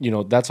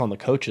that's on the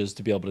coaches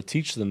to be able to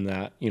teach them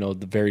that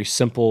the very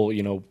simple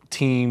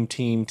team,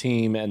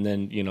 and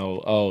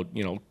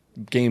then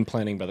game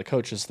planning by the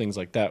coaches, things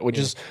like that, which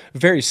is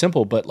very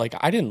simple. But like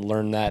I didn't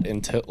learn that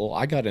until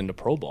I got into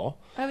pro ball.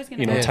 I was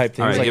gonna type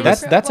things like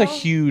that's a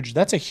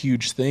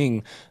huge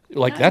thing.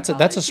 Like that's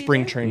a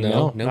spring training.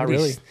 No, not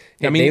really.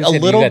 I mean, a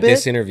little bit.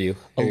 This interview,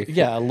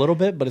 a little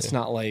bit, but it's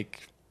not like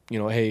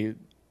hey,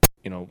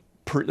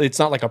 it's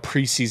not like a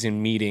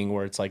preseason meeting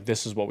where it's like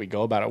this is what we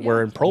go about it.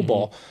 Where in pro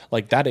ball,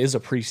 like that is a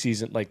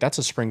preseason, like that's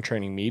a spring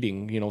training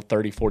meeting,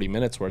 30-40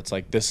 minutes where it's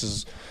like this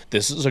is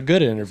a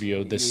good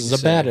interview, this is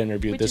a bad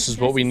interview, this is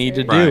what we need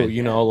to do,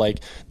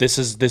 like this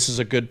is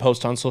a good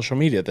post on social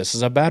media, this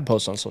is a bad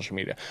post on social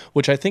media,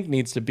 which I think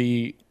needs to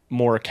be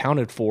more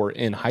accounted for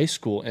in high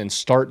school and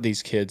start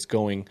these kids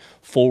going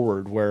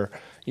forward where,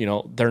 you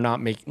know, they're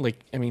not making, like,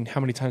 I mean, how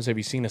many times have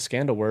you seen a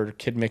scandal where a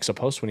kid makes a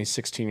post when he's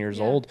 16 years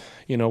old,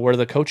 you know, where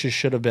the coaches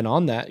should have been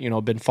on that, you know,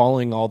 been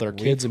following all their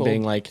kids and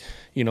being like,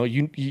 you know,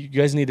 you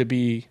guys need to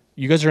be,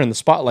 you guys are in the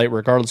spotlight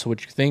regardless of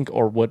what you think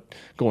or what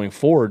going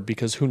forward,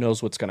 because who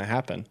knows what's going to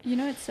happen. You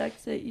know, it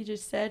sucks that you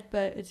just said,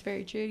 but it's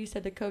very true. You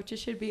said the coaches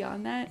should be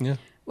on that. Yeah.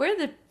 We're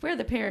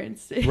the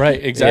parents.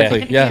 Right,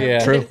 exactly. Yeah,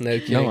 true.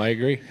 No, I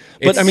agree.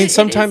 But I mean,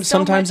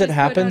 sometimes it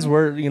happens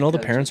where, you know, the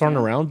parents aren't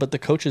around, but the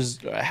coaches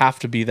have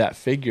to be that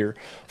figure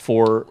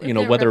for, you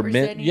know, whether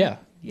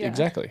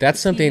exactly. That's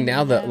something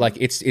now that, like,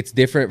 it's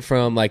different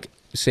from, like,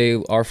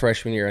 say our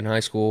freshman year in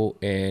high school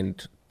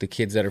and the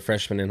kids that are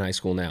freshmen in high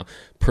school now.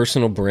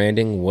 Personal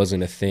branding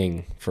wasn't a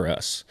thing for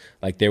us.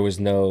 Like, there was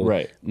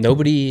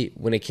nobody,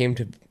 when it came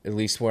to, at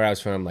least where I was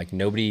from, like,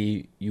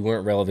 nobody, you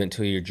weren't relevant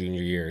till your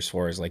junior year as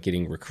far as, like,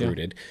 getting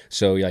recruited.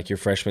 So, like, your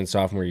freshman,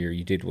 sophomore year,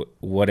 you did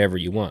whatever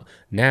you want.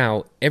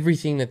 Now,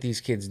 everything that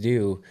these kids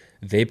do,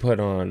 they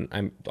put on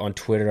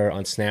Twitter,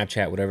 on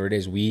Snapchat, whatever it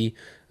is.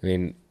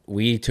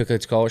 We took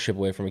a scholarship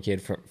away from a kid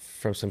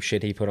from some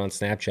shit he put on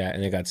Snapchat,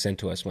 and it got sent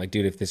to us. I'm like,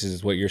 dude, if this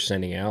is what you're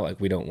sending out,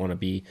 like, we don't want to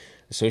be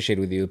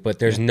associated with you. But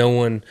there's no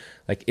one,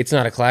 like, it's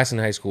not a class in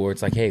high school where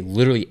it's like, hey,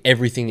 literally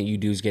everything that you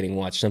do is getting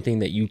watched. Something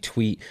that you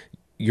tweet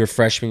your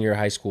freshman year of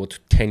high school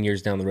 10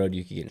 years down the road,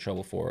 you could get in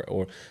trouble for,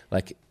 or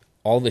like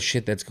all the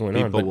shit that's going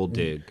on. People will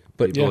dig.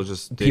 But people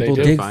just dig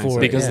for it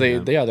because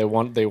they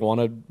want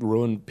to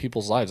ruin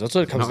people's lives. That's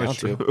what it comes down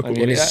to. I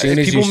mean, as soon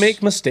as people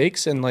make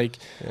mistakes, and like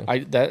I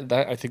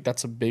think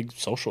that's a big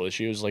social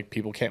issue. Is like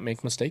people can't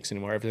make mistakes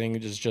anymore. Everything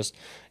is just,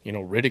 you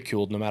know,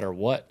 ridiculed no matter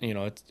what. You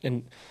know,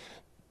 and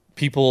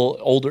people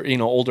older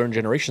in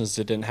generations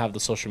that didn't have the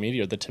social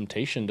media, the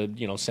temptation to,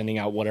 you know, sending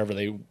out whatever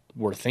they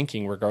were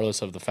thinking,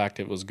 regardless of the fact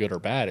it was good or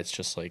bad. It's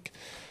just like,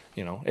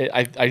 you know,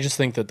 I just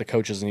think that the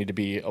coaches need to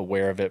be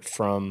aware of it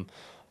from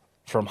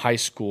high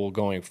school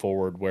going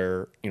forward,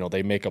 where, you know,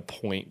 they make a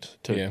point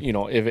to, you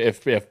know,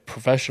 if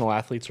professional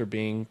athletes are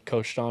being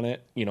coached on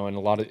it, you know, and a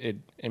lot of it,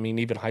 I mean,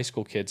 even high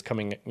school kids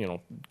coming, you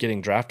know,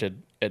 getting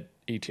drafted at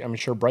 18, I'm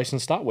sure Bryson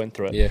Stott went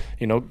through it. Yeah.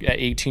 You know, at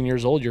 18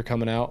 years old, you're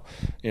coming out,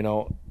 you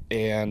know,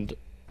 and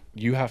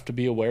you have to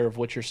be aware of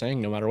what you're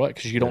saying no matter what,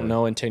 because you don't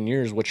know in 10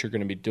 years what you're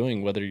going to be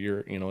doing, whether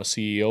you're, you know, a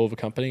CEO of a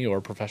company or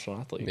a professional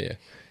athlete. Yeah.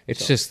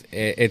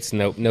 It's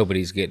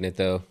nobody's getting it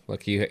though.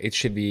 Like, it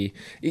should be,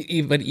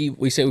 but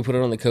we say we put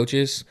it on the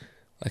coaches.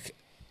 Like,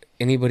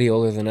 anybody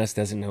older than us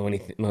doesn't know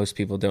anything. Most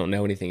people don't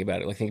know anything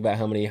about it. Like, think about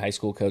how many high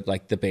school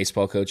like the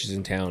baseball coaches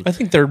in town. I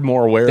think they're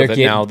more aware of it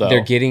now, though.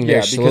 They're getting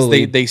there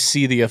slowly. Because they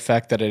see the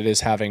effect that it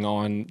is having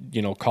on,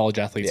 you know, college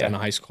athletes and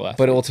high school athletes.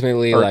 But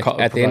ultimately, like,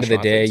 at the end of the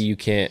day, you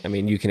can't. I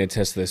mean, you can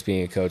attest to this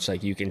being a coach.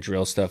 Like, you can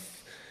drill stuff.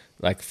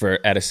 Like,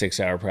 at a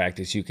 6-hour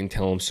practice, you can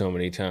tell them so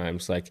many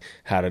times, like,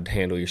 how to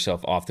handle yourself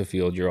off the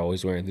field. You're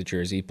always wearing the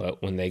jersey,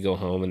 but when they go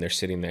home and they're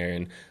sitting there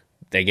and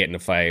they get in a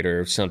fight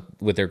or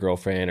with their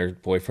girlfriend or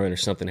boyfriend or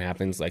something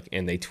happens, like,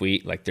 and they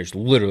tweet, like, there's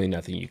literally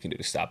nothing you can do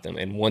to stop them.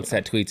 And once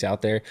that tweet's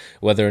out there,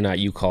 whether or not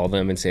you call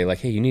them and say, like,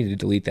 hey, you need to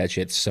delete that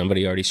shit,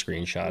 somebody already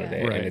screenshotted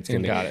it. Right. And it's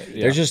gonna got it.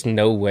 There's just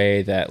no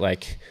way that,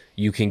 like,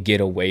 you can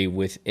get away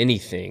with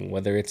anything,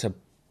 whether it's a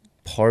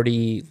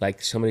party, like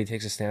somebody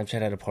takes a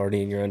Snapchat at a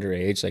party and you're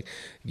underage, like,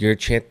 your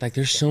chance, like,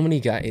 there's so many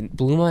guys. It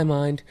blew my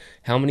mind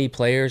how many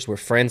players were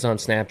friends on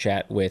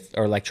Snapchat with,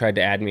 or like tried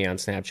to add me on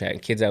Snapchat,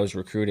 and kids I was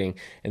recruiting,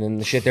 and then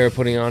the shit they were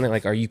putting on it,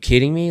 like, are you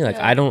kidding me? Like,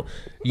 I don't,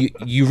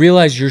 you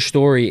realize your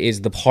story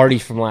is the party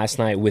from last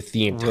night with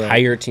the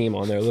entire team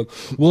on there. Look,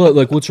 what,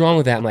 like, what's wrong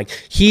with that? I'm like,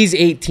 he's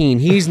 18,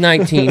 he's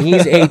 19,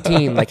 he's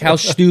 18. Like, how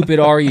stupid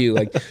are you?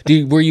 Like,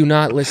 were you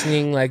not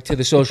listening, like, to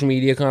the social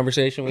media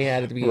conversation we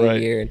had at the beginning of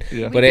the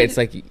year? But it's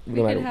like, we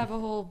could have a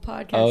whole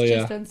podcast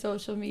just on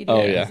social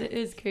media. It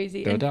is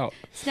crazy. No doubt.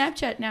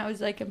 Snapchat now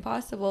is like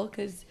impossible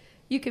because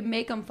you can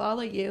make them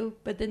follow you,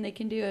 but then they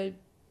can do a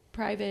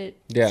private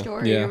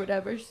story or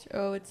whatever.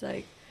 So it's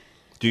like.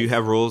 Do you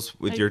have rules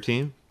with your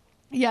team?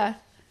 Yeah,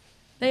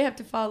 they have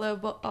to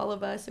follow all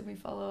of us, and we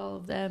follow all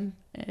of them.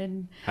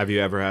 And have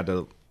you ever had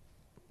to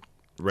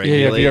regulate?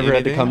 Yeah, have you ever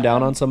had to come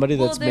down on somebody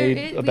that's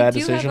made a bad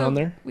decision on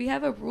there? We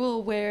have a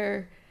rule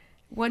where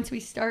once we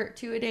start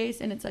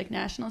two-a-days and it's like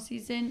national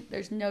season,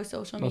 there's no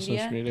social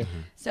media.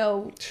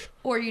 So,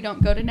 or you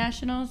don't go to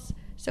nationals.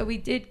 So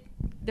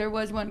there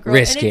was one girl.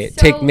 Risk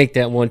it. Make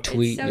that one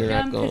tweet. It's so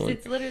dumb because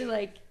it's literally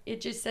like,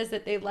 it just says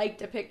that they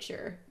liked a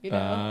picture, you know?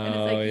 And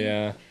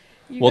it's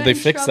like, well, they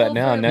fixed that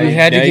now. You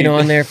had to get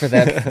on there for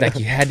that. Like,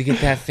 you had to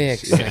get that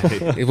fixed.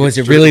 Was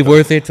it really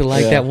worth it to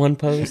like that one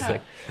post?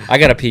 Like, I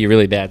got to pee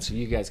really bad, so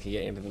you guys can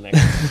get into the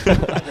next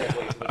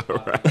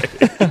one.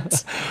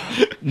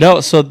 No,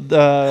 so,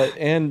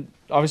 and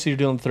obviously you're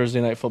doing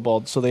Thursday Night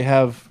Football. So they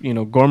have, you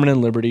know, Gorman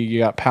and Liberty. You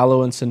got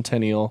Palo and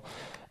Centennial.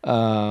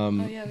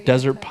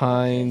 Desert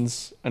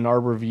Pines, Ann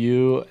Arbor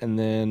View, and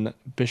then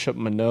Bishop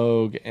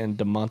Manogue and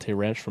DeMonte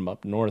Ranch from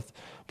up north.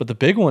 But the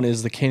big one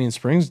is the Canyon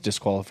Springs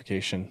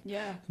disqualification.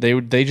 Yeah.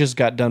 They just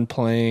got done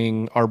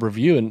playing Arbor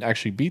View and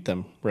actually beat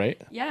them,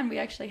 right? Yeah, and we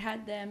actually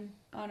had them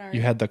on our...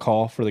 You had the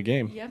call for the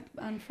game. Yep,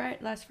 on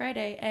last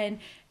Friday. And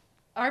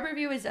Arbor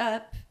View was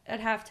up at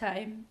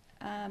halftime,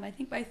 I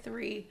think by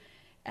 3.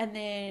 And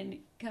then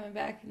coming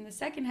back in the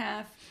second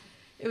half,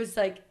 it was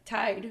like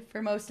tied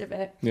for most of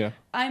it. Yeah.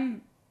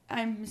 I'm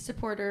a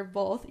supporter of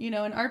both,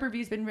 and Arbor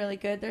View's been really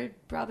good. They're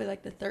probably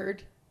like the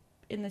 3rd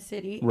in the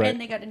city, right. And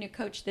they got a new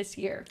coach this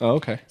year. Oh,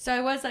 okay. So I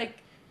was like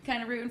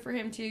kind of rooting for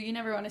him too. You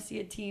never want to see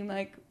a team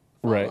like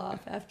fall right. off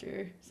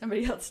after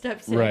somebody else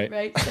steps in,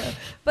 right? So,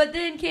 but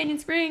then Canyon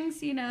Springs,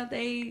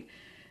 they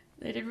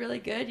did really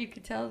good. You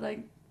could tell like.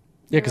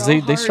 Yeah, because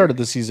they started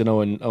the season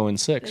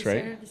 0-6,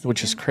 right?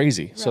 Which is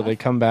crazy. Rough. So they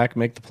come back,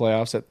 make the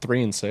playoffs at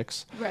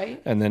 3-6,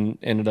 right? And then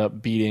ended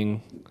up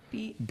beating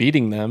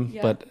them,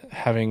 yeah. But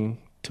having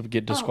to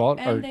get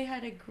disqualified. And they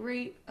had a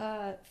great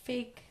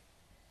fake.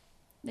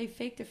 They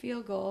faked a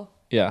field goal.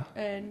 Yeah.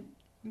 And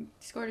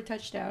scored a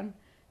touchdown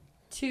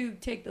to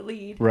take the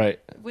lead. Right.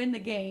 Win the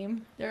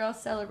game. They're all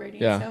celebrating.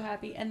 Yeah. So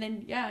happy. And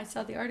then, I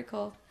saw the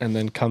article. And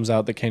then comes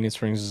out that Canyon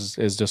Springs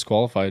is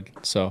disqualified.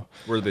 So.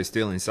 Were they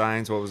stealing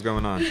signs? What was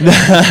going on?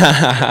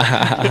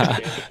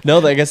 No,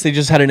 I guess they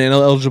just had an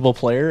ineligible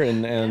player,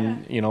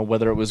 and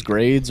whether it was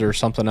grades or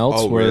something else.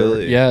 Oh,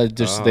 really? Yeah,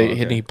 just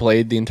he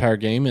played the entire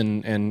game,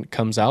 and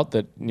comes out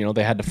that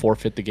they had to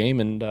forfeit the game,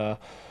 and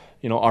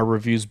our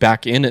review's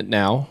back in it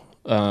now,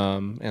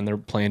 and they're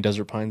playing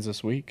Desert Pines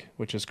this week,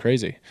 which is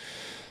crazy.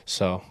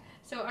 So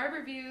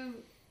Arbor View,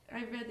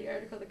 I read the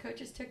article. The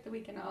coaches took the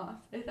weekend off.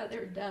 They thought they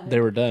were done.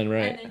 They were done,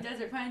 right? And then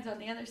Desert Pines on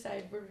the other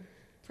side were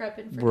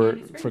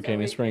prepping for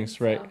Canyon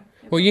Springs, right?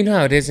 Well, you know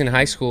how it is in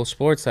high school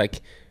sports.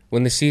 Like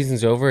when the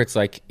season's over, it's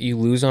like you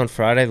lose on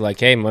Friday. Like,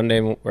 hey, Monday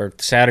or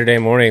Saturday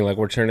morning, like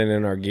we're turning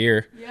in our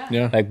gear.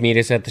 Yeah. Like meet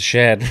us at the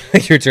shed.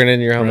 Like you're turning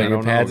in your helmet,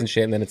 your pads and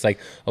shit, and then it's like,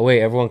 oh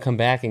wait, everyone come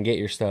back and get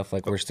your stuff.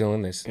 Like we're still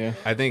in this. Yeah.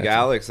 I think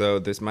Alex, though,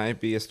 this might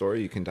be a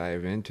story you can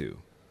dive into.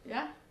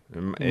 Yeah. It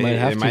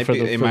might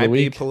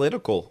be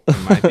political. It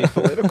might be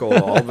political.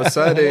 All of a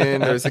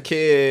sudden, there's a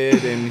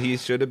kid, and he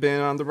shouldn't have been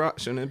on the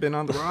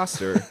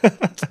roster.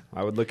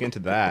 I would look into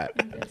that.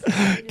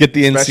 Get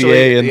the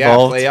NCAA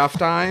involved. Yeah, playoff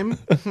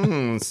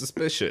time.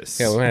 Suspicious.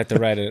 Yeah, we might have to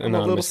write an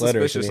anonymous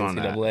letter to the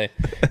NCAA.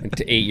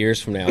 To 8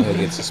 years from now, he'll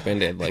get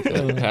suspended like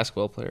a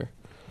basketball player.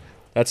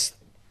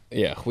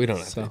 We don't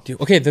have to do.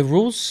 Okay, the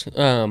rules.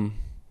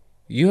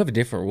 You have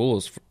different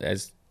rules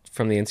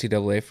from the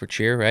NCAA for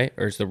cheer, right?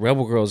 Or is the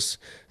Rebel Girls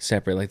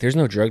separate? Like, there's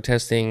no drug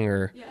testing,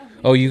 or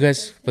you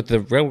guys, but the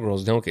Rebel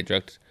Girls don't get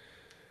drugged,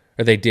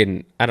 or they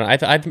didn't. I don't.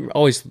 I've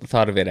always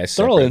thought of it as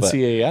they're separate, all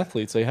NCAA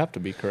athletes. They have to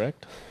be,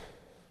 correct?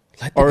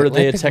 Or are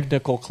they a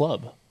technical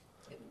club?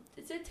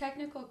 It's a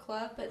technical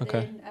club, but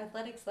then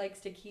athletics likes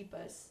to keep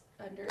us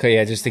under. Okay,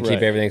 yeah, just to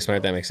keep everything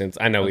smart. That makes sense.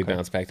 I know we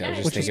bounced back. I was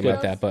just thinking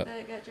about that, but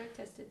that got drug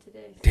tested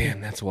today.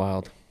 Damn, that's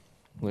wild.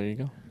 There you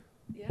go.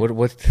 Yeah.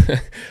 What?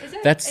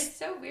 It's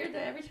so weird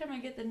that every time I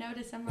get the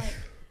notice, I'm like,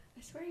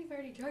 I swear you've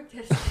already drug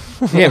tested.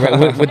 Yeah,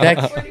 right.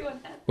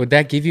 Would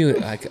that give you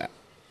like,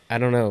 I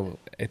don't know,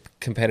 a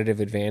competitive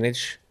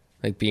advantage,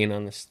 like being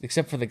on this?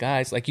 Except for the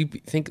guys, like you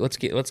think, let's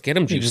get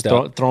them juiced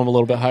up. Throw them a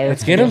little bit higher.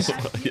 Let's get them.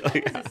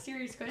 That's a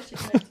serious question.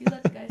 Like, do you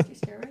let the guys do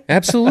steroids?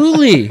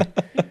 Absolutely.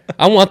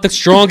 I want the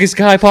strongest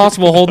guy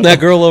possible holding that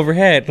girl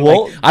overhead.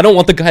 Well, like, I don't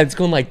want the guy that's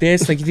going like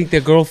this. Like, you think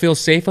that girl feels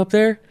safe up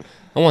there?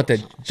 I want the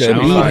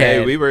meathead.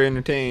 Hey, we were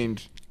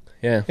entertained.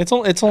 Yeah, it's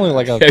only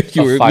like a.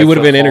 You would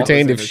have been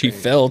entertained if she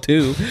fell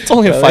too. It's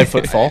only a 5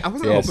 foot fall. I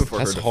wasn't hoping for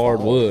that's her to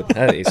hardwood.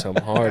 That is some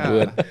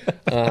hardwood.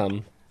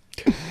 Oh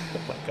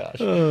my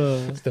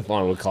gosh,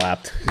 Stefan would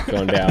clapped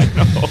going down.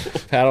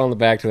 Pat on the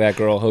back to that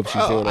girl. Hope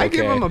she's doing okay. I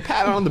give him a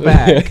pat on the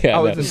back. I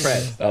was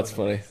impressed. That's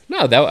funny.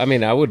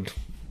 No,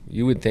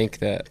 you would think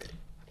that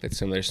there's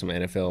some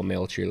NFL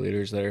male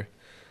cheerleaders that are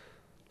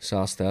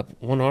sauced up.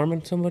 One arm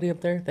and somebody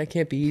up there. That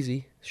can't be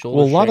easy.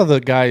 Well, a lot of the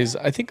guys,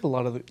 I think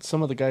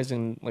some of the guys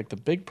in like the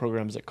big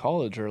programs at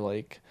college are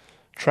like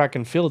track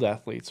and field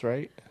athletes,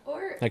 right?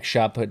 Or like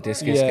shot put,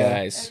 discus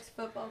guys.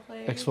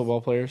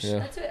 Ex-football players. Yeah.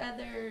 That's what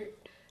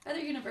other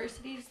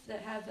universities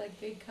that have like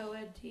big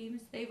co-ed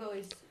teams, they've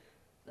always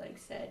like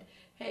said,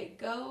 hey,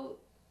 go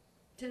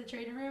to the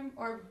training room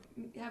or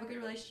have a good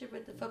relationship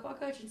with the football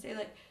coach and say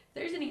like, if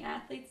there's any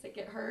athletes that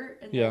get hurt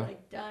and they're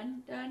like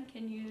done,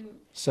 can you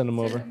send them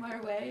over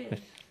our way?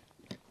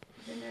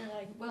 And then they're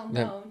like well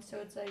known, so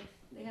it's like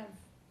they have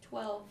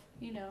 12,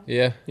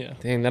 Yeah.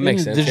 Dang, that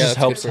makes sense. It just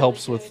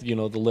helps with the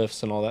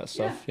lifts and all that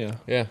stuff.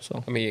 Yeah.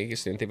 So I mean, I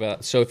guess didn't think about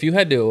it. So if you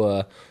had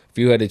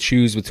to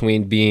choose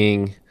between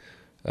being,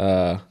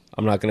 I'm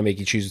not going to make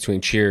you choose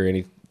between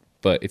cheer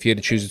but if you had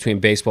to choose between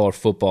baseball or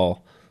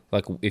football,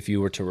 like if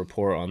you were to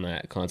report on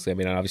that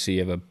constantly, I mean, obviously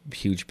you have a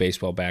huge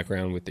baseball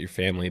background with your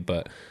family,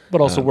 but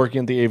also working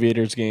at the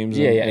Aviators games,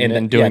 and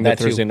then doing the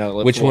Thursday night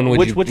lift. Which one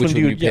would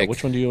you pick?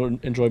 Which one do you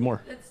enjoy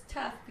more? It's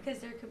tough because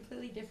they're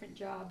completely different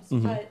jobs,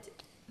 Mm-hmm. but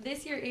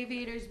this year,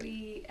 Aviators,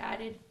 we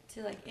added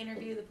to like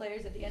interview the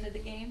players at the end of the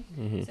game.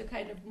 So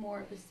kind of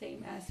more of the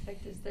same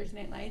aspect as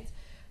Thursday Night Lights.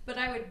 But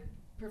I would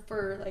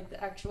prefer like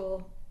the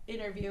actual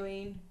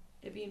interviewing,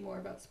 it being more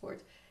about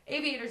sports.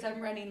 Aviators,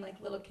 I'm running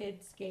like little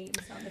kids games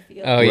on the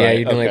field. Oh yeah,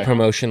 you're doing like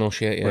promotional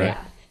shit. Yeah.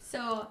 Yeah.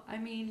 So I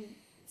mean,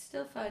 it's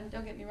still fun.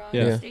 Don't get me wrong.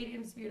 Yeah. The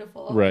stadium's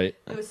beautiful. Right.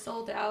 It was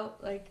sold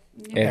out like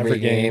every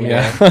game.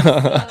 Yeah. So,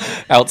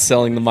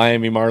 outselling the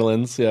Miami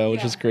Marlins. Yeah,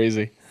 which is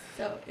crazy.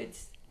 So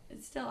it's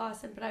still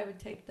awesome, but I would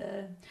take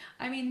the.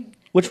 I mean,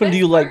 which one do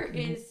you like?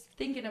 Is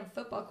thinking of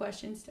football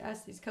questions to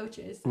ask these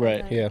coaches.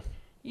 Right. Like, yeah.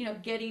 You know,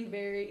 getting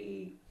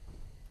very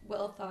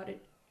well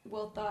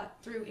thought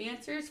through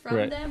answers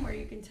from them, where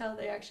you can tell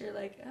they actually are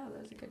like, oh,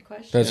 that was a good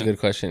question. That's a good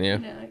question. Yeah. You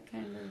know,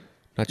 kind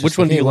of. Which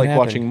one do you like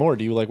watching more?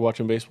 Do you like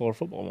watching baseball or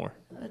football more?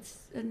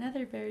 That's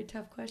another very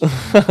tough question.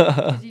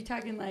 Are you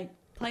talking like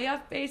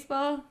playoff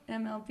baseball,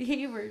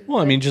 MLB? Well,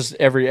 I mean, just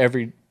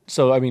every.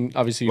 So, I mean,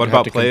 obviously, what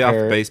about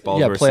playoff baseball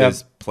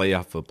versus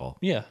playoff football?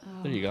 Yeah,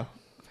 there you go.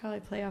 Probably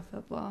playoff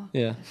football.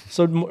 Yeah.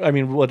 So, I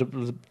mean, what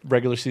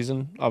regular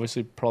season?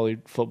 Obviously, probably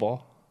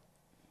football,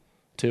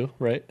 too,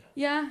 right?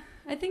 Yeah,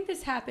 I think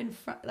this happened.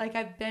 Like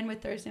I've been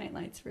with Thursday Night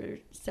Lights for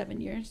 7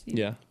 years.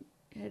 Yeah.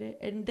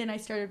 And then I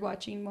started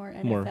watching more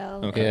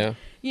NFL. Okay. Yeah.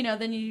 You know,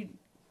 then you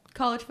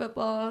college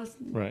football.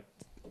 Right.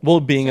 Well,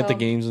 being at the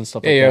games and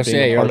stuff like that.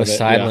 Yeah, you're on the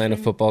sideline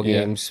of football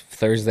games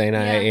Thursday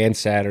night and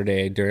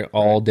Saturday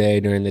all day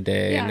during the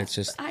day, and it's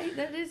just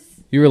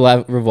you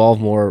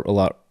revolve a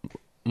lot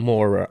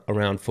more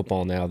around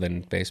football now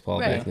than baseball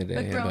back in the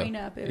day. But growing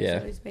up, it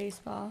was always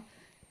baseball.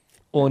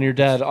 Well, and your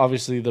dad,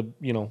 obviously,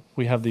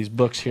 we have these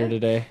books here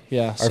today.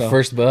 Yeah, our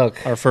first book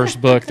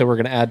that we're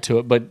going to add to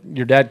it. But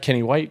your dad,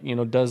 Kenny White,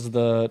 does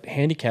the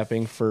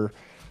handicapping for.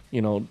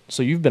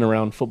 So you've been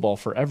around football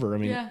forever. I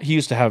mean, he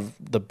used to have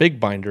the big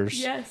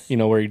binders,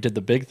 where he did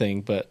the big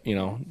thing, but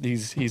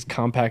he's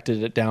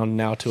compacted it down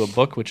now to a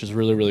book, which is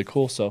really, really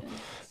cool. So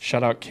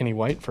shout out Kenny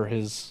White for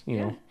his,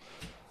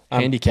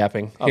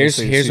 handicapping.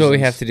 Here's what we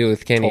have to do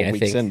with Kenny. I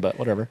think, but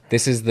whatever.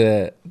 This is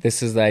the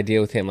idea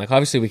with him. Like,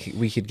 obviously,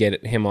 we could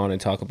get him on and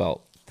talk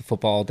about the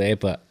football all day,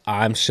 but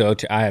I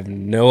have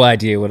no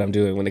idea what I'm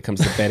doing when it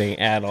comes to betting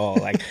at all.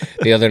 Like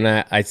the other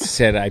night, I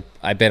said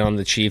I bet on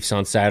the Chiefs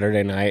on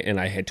Saturday night, and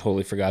I had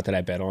totally forgot that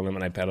I bet on them,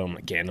 and I bet on them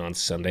again on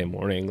Sunday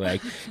morning.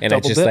 Like, and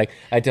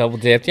I double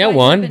dipped. Yeah,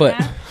 won, but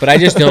I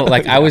just don't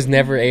like. I was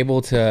never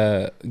able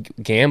to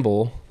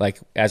gamble like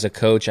as a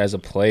coach, as a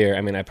player.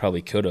 I mean, I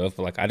probably could have,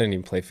 but like I didn't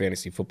even play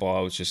fantasy football.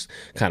 I was just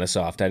kind of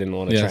soft. I didn't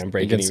want to try and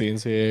break any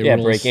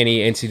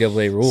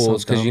NCAA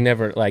rules because you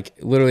never like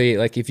literally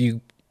like if you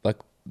like.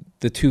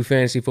 The 2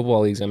 fantasy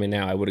football leagues I'm in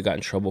now, I would have gotten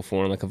in trouble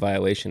for like a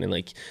violation, and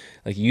like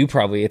you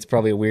it's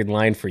probably a weird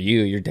line for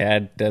you. Your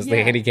dad does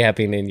the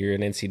handicapping, and you're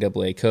an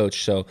NCAA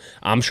coach. So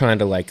I'm trying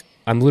to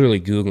I'm literally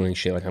Googling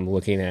shit. Like I'm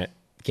looking at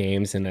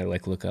games, and I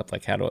look up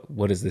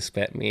what does this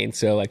bet mean?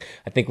 So like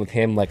I think with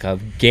him like a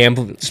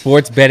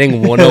sports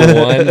betting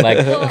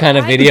 101 kind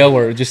of video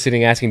where we're just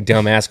sitting asking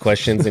dumbass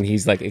questions, and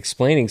he's like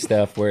explaining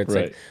stuff where it's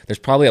like there's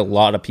probably a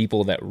lot of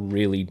people that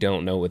really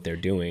don't know what they're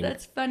doing.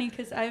 That's funny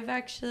because I've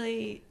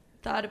actually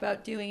thought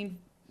about doing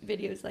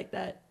videos like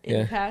that in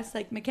the past,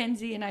 like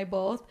Mackenzie and I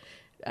both,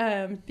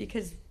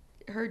 because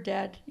her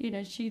dad,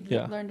 she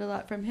learned a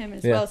lot from him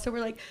as well. So we're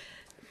like,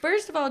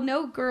 first of all,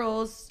 no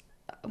girls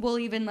will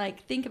even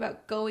think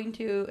about going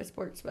to a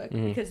sports book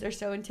because they're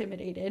so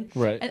intimidated,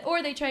 right?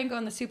 Or they try and go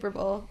on the Super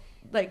Bowl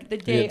like the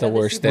day the of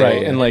worst the Super Bowl,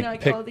 day, and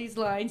like all these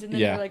lines, and then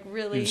they're like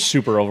really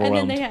super overwhelmed,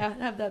 and then they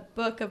have that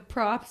book of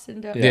props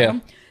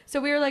and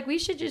so we were like, we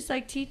should just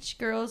teach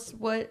girls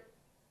what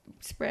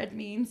spread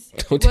means.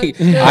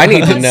 I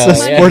need to know.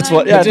 Sports.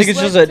 I think it's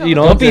just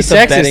don't be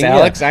sexist,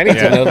 Alex. I need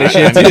to know this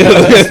shit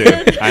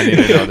too. I need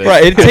to know this.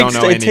 Right.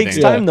 It takes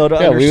time though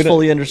to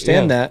fully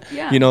understand that.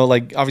 Yeah.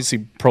 Obviously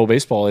pro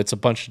baseball, it's a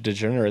bunch of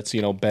degenerates.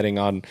 Betting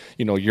on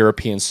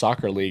European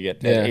soccer league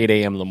at 8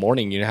 a.m. in the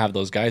morning. You have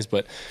those guys,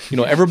 but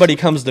everybody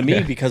comes to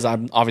me because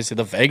I'm obviously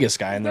the Vegas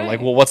guy, and they're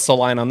like, "Well, what's the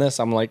line on this?"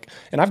 I'm like,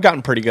 and I've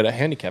gotten pretty good at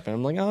handicapping.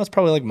 I'm like, "Oh, it's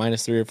probably like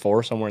 -3 or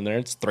 4 somewhere in there.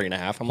 It's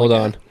 3.5." I'm Hold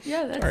on.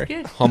 Yeah, that's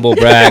good. Humble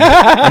brag.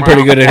 I'm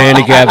pretty good at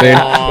handicapping.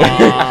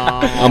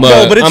 I'm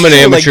an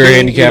amateur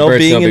handicapper.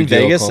 Being in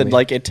Vegas, and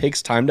it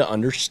takes time to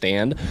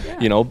understand,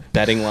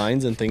 betting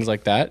lines and things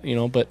like that.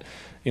 But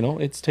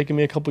it's taken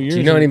me a couple years. Do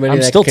you know anybody?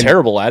 I'm still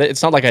terrible at it.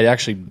 It's not like I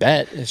actually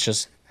bet. It's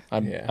just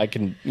I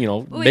can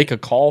make a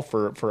call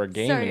for a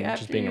game and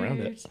just being around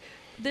it.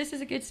 This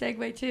is a good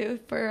segue too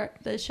for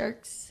the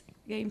Sharks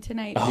game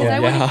tonight because I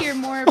want to hear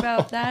more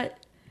about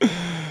that,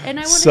 and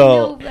I want to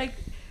know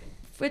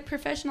with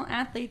professional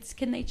athletes,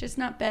 can they just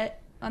not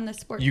bet on the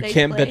sport you they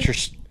can't play? bet your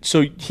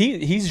so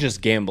he's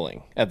just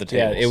gambling at the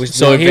table. Yeah, it was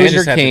so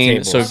Evander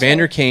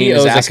Kane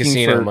is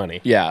asking for money.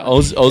 Yeah,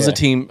 owes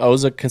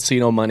a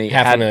casino money,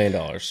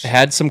 $500,000.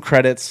 Had some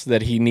credits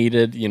that he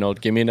needed.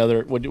 Give me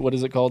another. What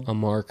is it called? A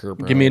marker.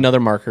 Bro. Give me another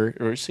marker.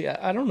 Or see,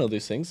 I don't know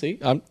these things. See,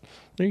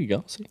 There you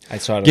go. See? I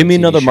saw it. Give me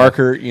another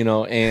marker,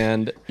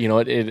 and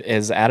it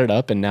has added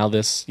up, and now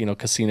this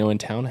casino in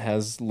town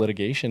has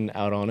litigation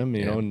out on him,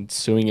 and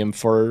suing him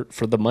for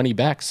the money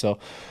back. So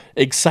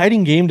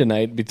exciting game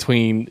tonight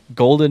between the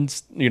Golden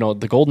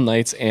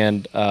Knights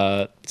and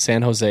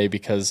San Jose,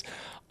 because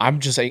I'm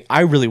just saying,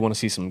 I really want to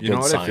see some good signs.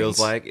 You know what it feels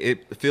like?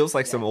 It feels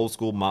like some old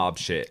school mob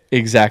shit.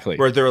 Exactly.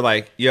 Where they're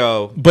like,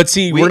 yo. But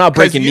see, we're not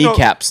breaking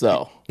kneecaps,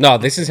 though. No,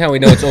 this is how we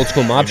know it's old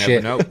school mob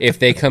shit. If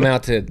they come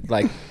out to,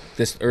 like,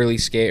 this early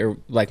skate, or,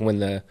 like, when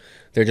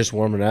they're just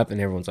warming up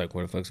and everyone's like,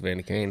 where the fuck's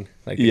Evander Kane?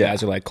 Like, the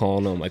guys are, like,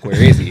 calling him, like, where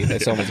is he?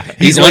 That's so much.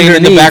 He's under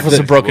in the back with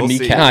some broken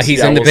kneecaps.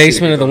 He's in the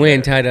basement of the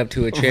Wynn, tied up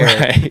to a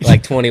chair,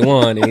 like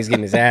 21, and he's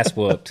getting his ass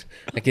whooped.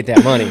 I get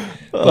that money.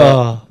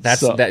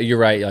 But you're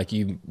right. Like,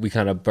 we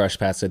kind of brush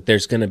past it.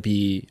 There's going to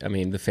be,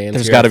 the fans.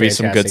 There's got to be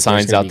some good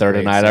signs out there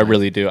tonight. Signs. I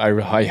really do.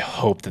 I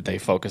hope that they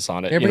focus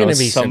on it. There's going to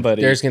be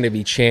somebody. There's going to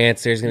be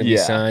chants. There's going to be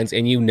signs,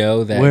 and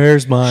that.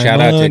 Where's my shout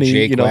money? Out to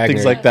Jake Wagner.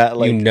 Things like that.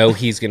 Like,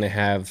 he's going to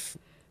have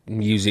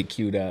music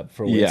queued up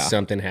for when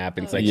something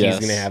happens. Like he's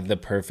gonna have the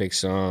perfect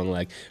song,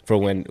 like for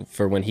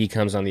when he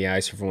comes on the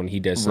ice or for when he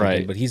does something.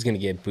 Right. But he's gonna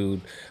get booed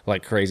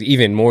like crazy,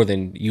 even more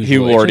than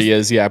usual. He already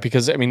is,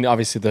 because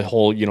obviously the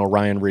whole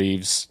Ryan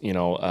Reeves,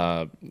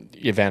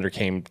 Evander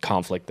Kane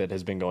conflict that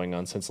has been going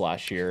on since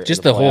last year.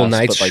 Just the whole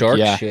Knights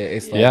Sharks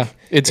shit.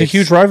 It's a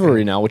huge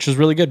rivalry now, which is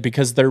really good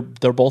because they're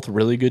both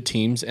really good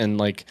teams,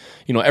 and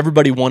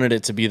everybody wanted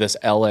it to be this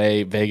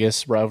LA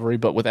Vegas rivalry,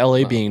 but with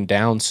LA being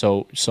down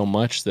so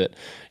much that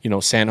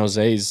San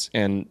Jose's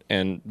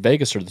and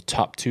Vegas are the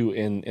top two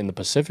in the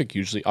Pacific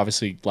usually.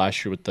 Obviously,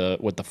 last year with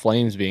the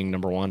Flames being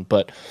number one,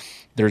 but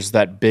there's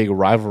that big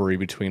rivalry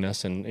between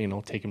us,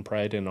 and taking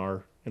pride in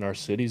our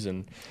cities,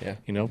 and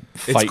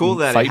it's cool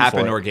that it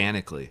happened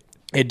organically.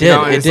 It did.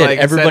 It did. Like,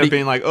 everybody instead of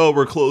being like, "Oh,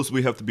 we're close,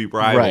 we have to be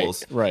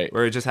rivals," right?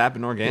 Where it just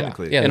happened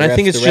organically. Yeah, and I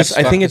think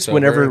it's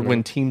whenever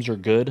when teams are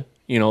good,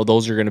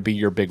 those are going to be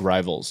your big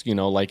rivals.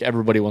 Like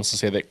everybody wants to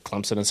say that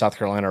Clemson and South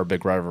Carolina are a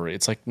big rivalry.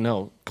 It's like,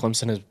 no,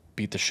 Clemson has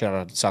beat the shit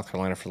out of South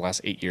Carolina for the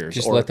last 8 years.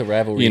 Just let the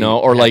rivalry,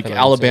 or like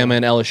Alabama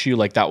and LSU,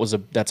 like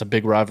that's a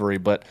big rivalry,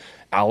 but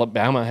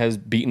Alabama has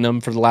beaten them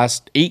for the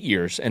last 8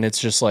 years, and it's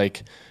just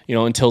like,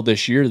 until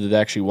this year that they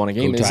actually won a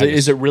game.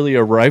 Is it really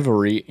a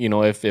rivalry,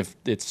 if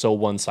it's so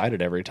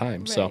one-sided every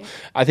time? Right. So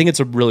I think it's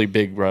a really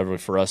big rivalry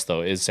for us,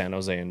 though, is San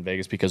Jose and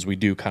Vegas, because we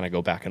do kind of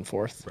go back and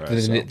forth.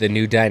 Right. The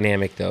new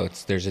dynamic, though,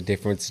 there's a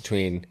difference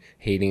between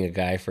hating a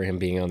guy for him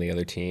being on the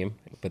other team,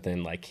 but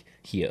then, like,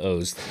 he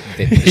owes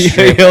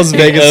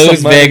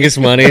Vegas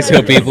money,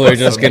 so people are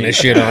just going to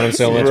shit on him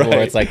so much more.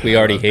 It's like, we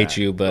already hate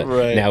you, but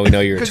now we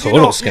know you're a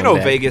total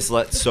scumbag. Vegas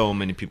let so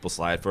many people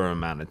slide for an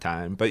amount of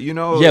time, but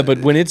but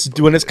when it's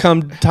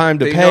come time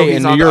to pay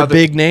and you're a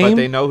big name, but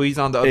they know he's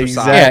on the other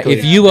side. Yeah,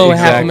 if you owe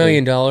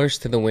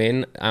 $500,000 to the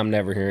Win, I'm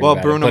never hearing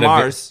about Bruno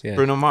it.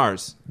 Bruno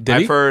Mars.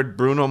 I've heard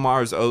Bruno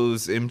Mars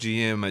owes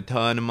MGM a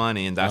ton of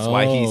money, and that's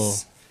why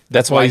he's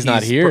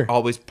not here.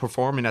 Always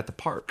performing at the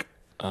park.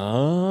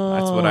 Oh,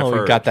 that's what I've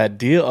heard. Got that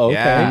deal.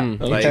 Okay,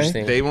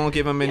 like, they won't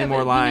give him any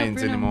more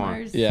lines anymore.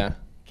 Mars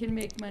can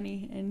make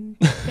money and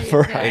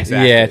pay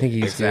exactly. Yeah, I think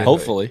he's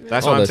hopefully.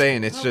 That's what I'm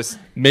saying. It's just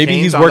maybe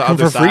he's working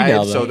for free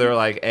now. So they're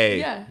like,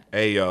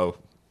 hey, yo,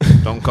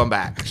 don't come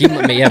back.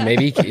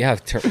 Maybe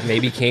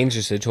Kane's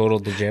just a total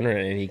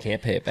degenerate and he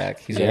can't pay it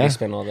back. He's already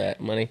spent all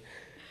that money.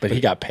 But he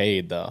got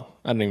paid, though.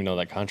 I don't even know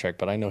that contract,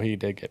 but I know he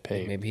did get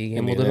paid. Maybe he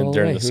gambled it all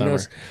during the summer.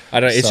 Knows? I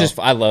don't. It's just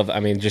I love.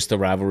 Just the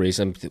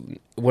rivalries.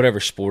 Whatever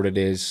sport it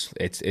is,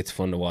 it's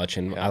fun to watch.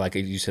 And I like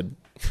you said.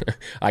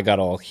 I got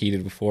all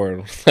heated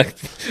before, like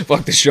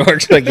fuck the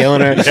Sharks, like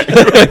yelling at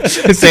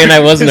saying I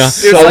wasn't. I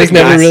was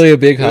never really a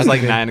big. It was like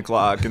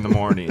 9:00 in the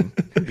morning.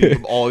 We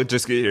all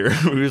just get here.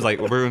 We was like,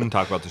 we're going to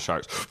talk about the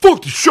Sharks.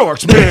 Fuck the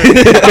Sharks, man.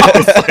 I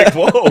was like,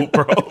 whoa,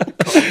 bro.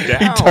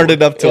 He turned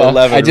it up to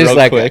 11. I just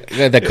real quick.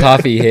 The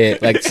coffee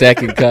hit like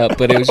second cup,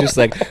 but it was just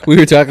like we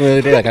were talking the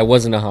other day. Like I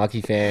wasn't a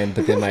hockey fan,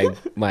 but then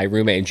my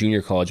roommate in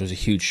junior college was a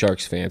huge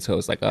Sharks fan, so it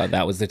was like, oh,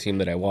 that was the team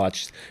that I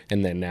watched,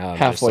 and then now I'm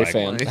halfway just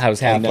fan. I was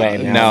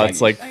halfway. Now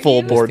it's like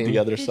full board the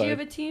other side. Did you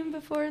have a team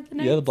before the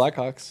Knights? Yeah, the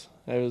Blackhawks.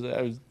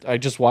 I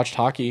just watched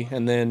hockey,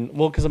 and then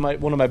because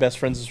one of my best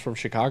friends is from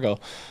Chicago,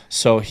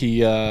 so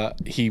he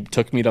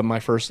took me to my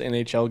first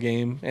NHL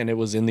game, and it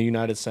was in the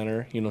United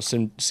Center.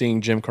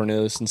 Seeing Jim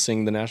Cornelius and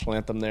singing the national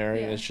anthem there,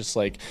 and it's just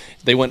like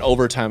they went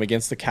overtime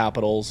against the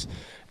Capitals,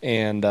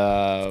 and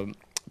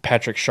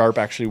Patrick Sharp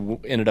actually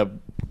ended up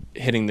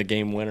hitting the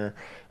game winner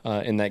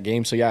in that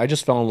game. So I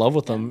just fell in love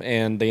with them,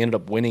 and they ended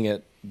up winning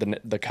it.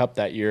 The cup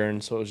that year,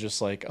 and so it was just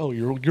like, oh,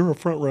 you're a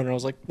front runner. I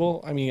was like,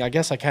 well, I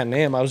guess I kind of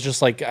am. I was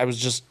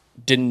just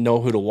didn't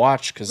know who to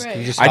watch because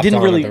I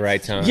didn't really at the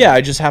right time. Yeah, I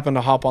just happened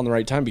to hop on the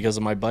right time because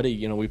of my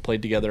buddy. We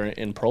played together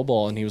in Pro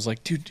Bowl, and he was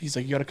like, dude, he's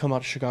like, you got to come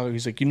out to Chicago.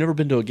 He's like, you never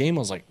been to a game?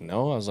 I was like,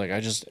 no. I was like, I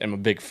just am a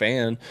big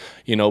fan,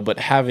 but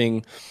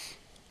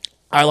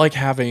I like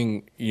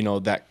having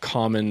that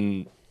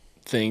common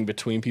thing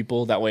between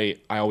people. That way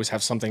I always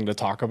have something to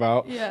talk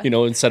about,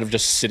 instead of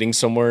just sitting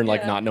somewhere and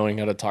like not knowing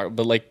how to talk,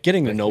 but like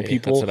getting to know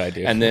people. That's what I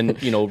do. And then,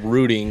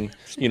 rooting,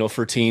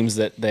 for teams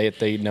that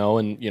they know.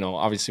 And,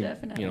 obviously,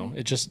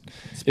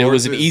 it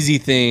was an easy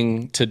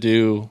thing to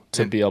do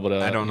to be able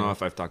to. I don't know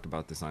if I've talked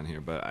about this on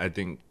here, but I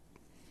think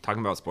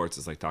talking about sports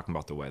is like talking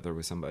about the weather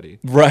with somebody.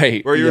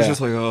 Right. Where you're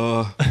just like,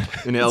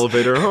 in the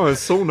elevator,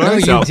 it's so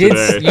nice out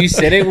today. You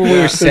said it when we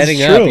were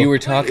setting up. You were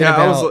talking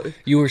about,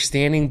 you were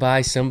standing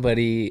by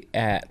somebody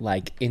at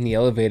like in the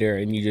elevator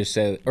and you just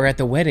said, or at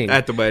the wedding.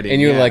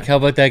 And you're like, how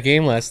about that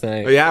game last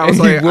night? Yeah, I was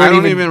like, I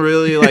don't even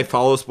really like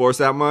follow sports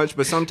that much,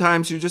 but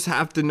sometimes you just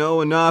have to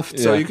know enough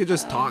so you could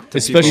just talk to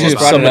people. Especially if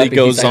somebody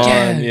goes on,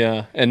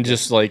 and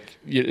just like,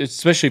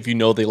 especially if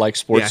they like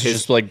sports,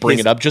 just like bring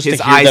it up just to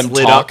hear them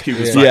talk. He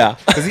was like,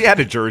 because he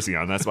had a jersey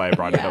on. That's why I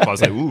brought it up. I was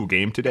like, ooh,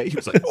 game today? He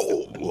was like,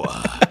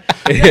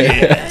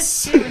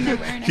 yes.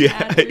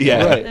 Right.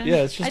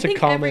 It's just a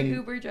common. Every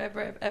Uber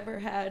driver I've ever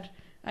had,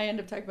 I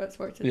end up talking about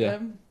sports with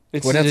them.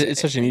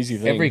 It's such an easy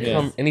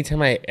thing.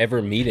 Anytime I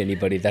ever meet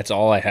anybody, that's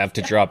all I have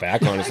to draw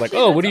back on. It's like,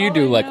 what do you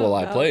do? Like, well,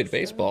 I played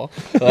baseball.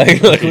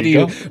 Like what do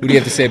you have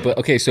to say? But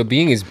okay, so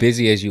being as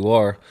busy as you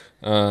are,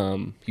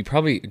 do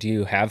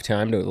you have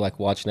time to like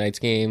watch Knights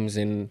games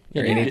and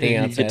or anything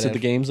outside? You get to the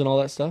games and all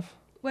that stuff?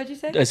 What'd you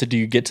say? I said, do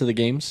you get to the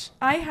games?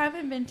 I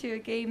haven't been to a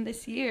game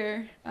this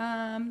year.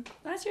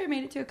 Last year I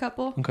made it to a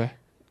couple. Okay.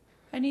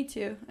 I need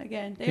to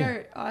again. They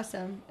are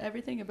awesome.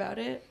 Everything about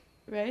it,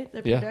 right?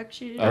 The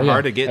production. They're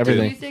hard to get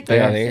everything. to.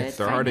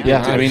 They're hard to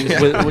get to. I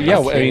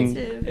mean,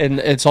 and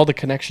it's all the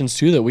connections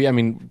too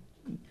that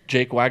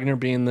Jake Wagner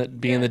being the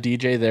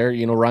DJ there,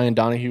 Ryan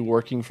Donahue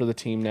working for the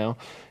team now,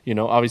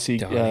 obviously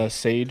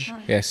Sage.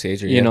 Yeah,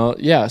 Sage.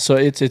 So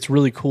it's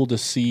really cool to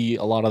see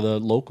a lot of the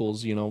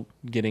locals,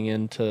 getting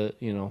into,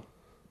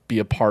 be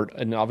a part.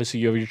 And obviously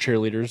you have your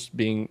cheerleaders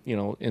being,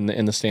 in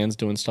the stands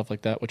doing stuff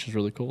like that, which is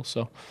really cool.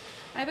 So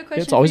I have a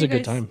question. It's always for a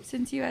good time.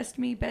 Since you asked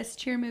me best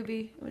cheer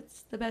movie,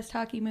 what's the best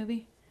hockey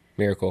movie?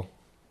 Miracle.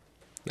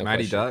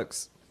 Mighty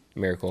Ducks.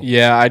 Miracle.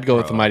 Yeah, I'd go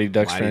with the Mighty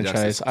Ducks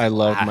franchise. I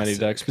love Mighty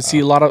Ducks, but see,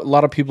 a lot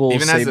of people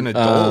even say, as an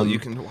adult, you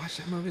can watch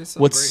that movie. It's so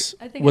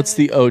what's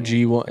the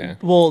OG one? Yeah.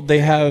 Well,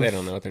 they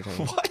don't know what they're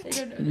talking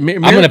about.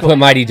 I'm gonna put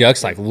Mighty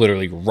Ducks like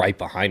literally right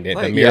behind it.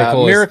 Like,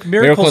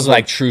 Miracle is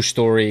like true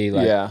story,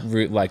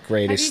 like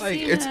greatest. Like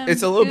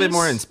it's a little bit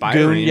more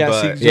inspiring.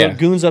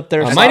 Goon's up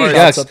there. Mighty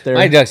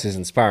Ducks is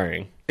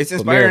inspiring. It's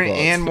inspiring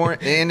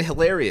and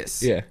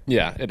hilarious. Yeah,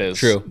 it is.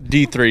 True.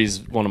 D3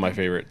 is one of my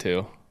favorite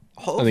too.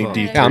 I think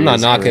D3. I'm not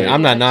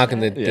knocking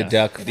the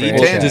Duck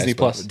D10 Disney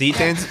Plus.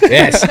 D10.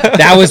 Yes,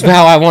 that was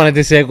how I wanted to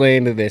segue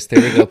into this. There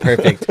we go,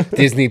 perfect.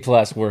 Disney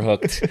Plus, we're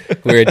hooked.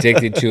 We're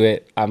addicted to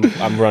it. I'm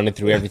running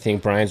through everything.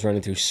 Brian's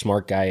running through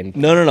Smart Guy and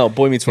no.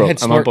 Boy Meets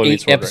World. I'm on Boy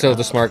Meets World.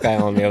 Episodes of Smart Guy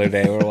on the other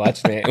day. We're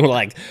watching it. And we're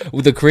like,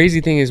 the crazy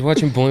thing is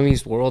watching Boy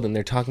Meets World, and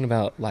they're talking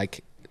about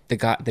like the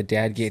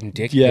dad getting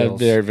dick pills.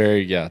 They're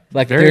very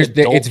like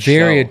it's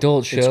very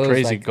adult shows. It's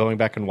crazy going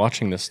back and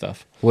watching this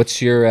stuff.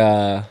 What's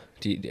your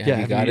have you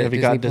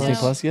got Disney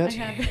Plus yet?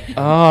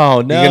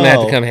 Oh no! You're gonna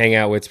have to come hang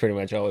out with. It's pretty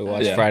much all we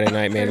watch. Friday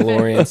night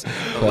Mandalorians.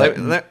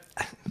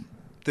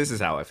 This is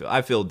how I feel.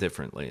 I feel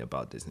differently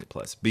about Disney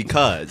Plus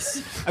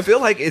because I feel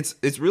like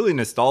it's really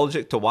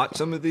nostalgic to watch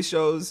some of these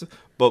shows,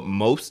 but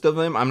most of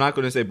them, I'm not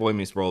going to say Boy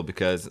Meets World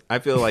because I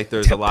feel like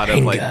there's a lot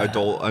of like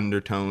adult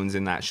undertones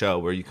in that show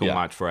where you can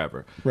watch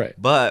forever. Right.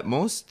 But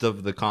most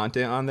of the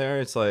content on there,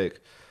 it's like,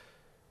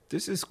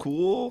 this is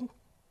cool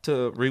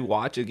to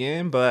rewatch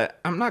again, but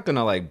I'm not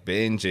gonna like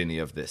binge any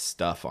of this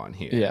stuff on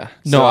here. Yeah.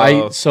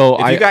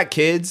 If you got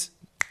kids,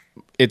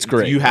 it's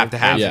great. You have to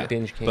have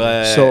it.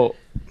 But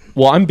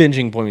I'm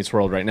binging Boy Meets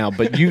World right now,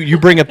 but you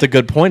bring up the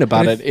good point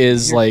about it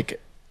is like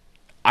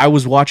I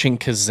was watching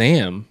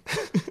Kazam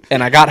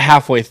and I got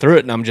halfway through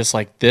it and I'm just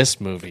like,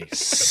 this movie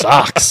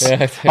sucks.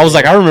 I was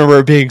like, I remember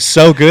it being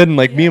so good, and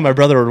like me and my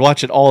brother would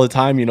watch it all the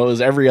time, it was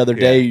every other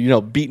day,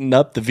 beating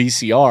up the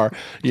VCR,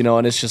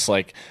 and it's just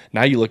like,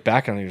 now you look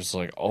back and you're just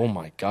like, oh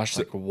my gosh,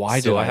 like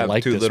why do I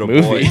like this movie?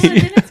 Well, and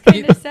then it's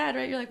kind of sad,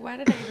 right? You're like, why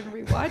did I even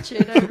rewatch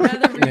it? I'd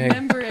rather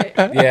remember it.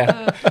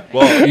 Yeah.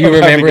 Well, you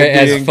remember it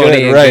as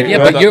funny, good, right? Yeah,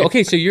 but you're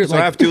okay. So you're like,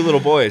 I have two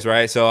little boys,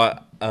 right? So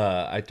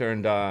I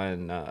turned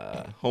on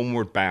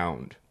Homeward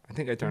Bound. I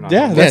think I turned on.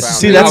 Yeah,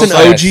 that's an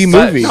OG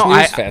movie. No,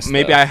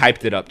 maybe I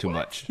hyped it up too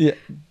much. Yeah.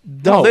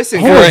 No, listen,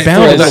 Homeward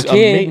Bound is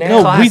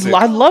amazing.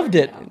 I loved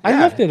it. I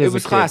loved it. It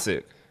was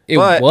classic.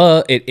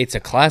 It's a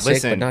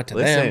classic, but not to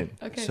them.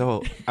 Okay.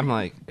 So I'm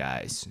like,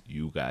 guys,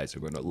 you guys are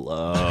gonna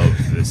love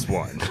this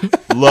one.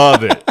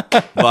 Love it.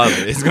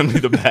 It's gonna be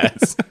the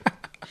best.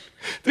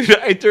 Dude,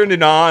 I turned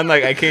it on.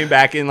 Like I came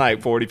back in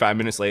like 45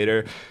 minutes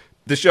later.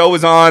 The show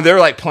was on. They were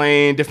like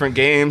playing different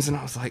games, and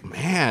I was like,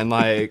 man,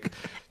 like,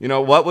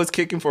 what was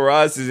kicking for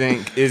us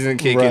isn't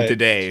kicking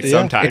today. Yeah.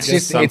 Sometimes,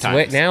 it's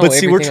wet now. But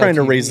see, we're trying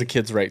to raise the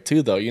kids right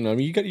too, though.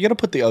 You got to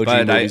put the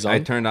OG movies on. I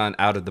turned on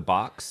Out of the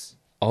Box.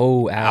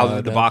 Oh, Out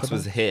of the Box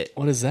was a hit.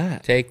 What is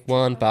that? Take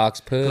one box,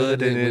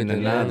 put it in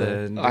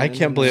another. I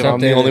can't believe I'm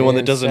the only one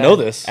that doesn't know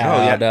this.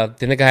 Didn't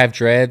the guy have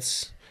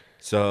dreads?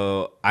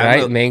 So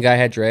main guy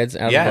had dreads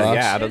out of the box.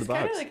 Yeah, out of the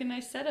box. It's kind of like a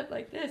nice setup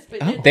like this,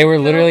 but they were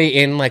literally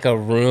in like a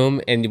room,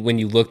 and when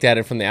you looked at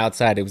it from the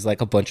outside, it was like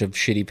a bunch of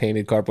shitty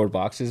painted cardboard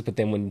boxes. But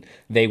then when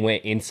they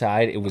went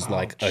inside, it was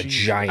like a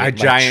giant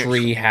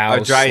tree house,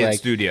 a giant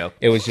studio.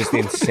 It was just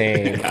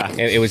insane.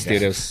 It was,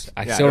 dude. It was.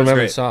 I still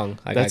remember the song.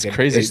 That's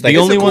crazy. The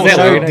only one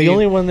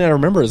that I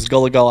remember is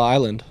Gullah Gullah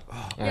Island.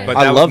 But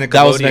I love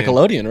that was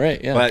Nickelodeon, right?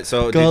 Yeah. But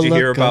so did you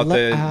hear about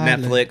the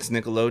Netflix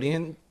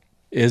Nickelodeon?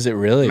 Is it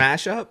really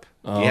mashup?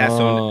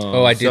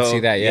 Oh. I did see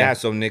that. Yeah.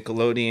 So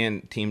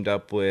Nickelodeon teamed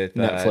up with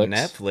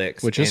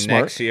Netflix, which is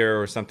smart. Next year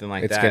or something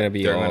like that. It's gonna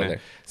be all there.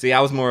 See, I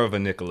was more of a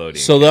Nickelodeon.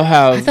 So they'll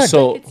have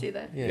So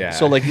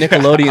like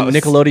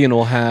Nickelodeon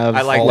will have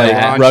I like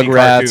Rugrats,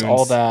 cartoons.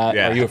 all that.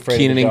 Yeah. Are You Afraid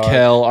Keenan of the and Dark?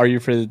 Kel, Are You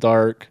Afraid of the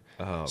Dark?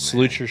 Oh,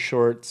 Salute Your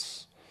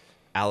Shorts.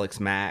 Alex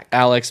Mack.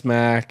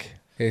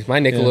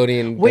 My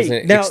Nickelodeon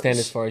doesn't extend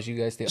as far as you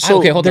guys do. So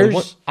okay, hold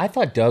on. I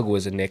thought Doug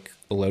was a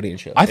Nickelodeon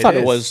show. I thought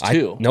it was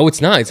too. No,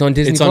 it's not. It's on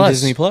Disney+. It's on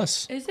Disney+.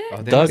 Plus. Is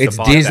it? Doug. It's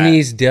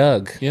Disney's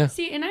Doug. Yeah.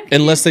 See, and I'm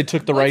Unless they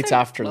took the rights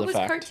after the What was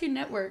fact. Cartoon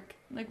Network?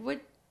 Like what?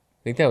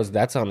 I think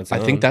that's on its own.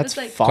 I think that's It's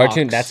like Fox.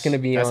 Cartoon. That's going to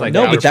be on. like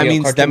No, but that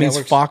means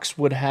Network's- Fox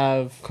would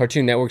have.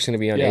 Cartoon Network's going to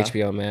be on Yeah.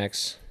 HBO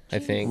Max. I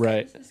think.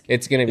 Right.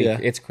 It's going to be. Yeah.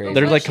 It's crazy.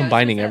 They're What like shows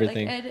combining was that?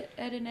 everything. Like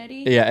Ed and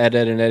Eddie. Yeah, Ed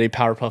and Eddie,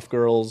 Powerpuff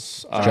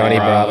Girls,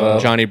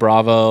 Johnny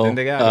Bravo. Then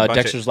they got a bunch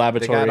Dexter's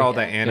Laboratory. They got all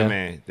the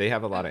anime. They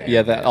have a lot of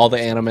anime. Yeah, all the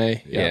anime.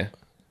 Yeah.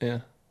 Yeah.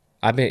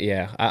 I bet.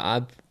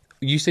 Yeah.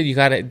 You said you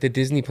got the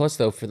Disney Plus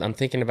though. I'm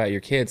thinking about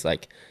your kids.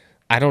 Like,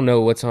 I don't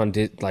know what's on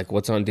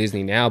what's on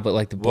Disney now, but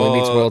like the Boy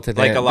Meets World to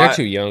them, they're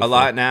too young. A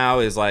lot now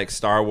is like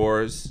Star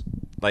Wars.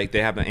 Like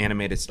they have an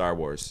animated Star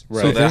Wars.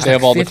 Right. So they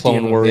have all the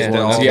Clone Wars Yeah.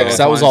 ones. Yeah, because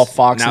that was all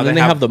Fox. Now And then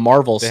they have the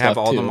Marvel They stuff have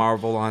all too. the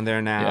Marvel on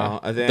there now.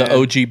 Yeah. And then The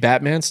OG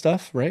Batman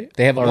stuff, right?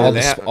 They have all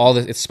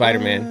the. It's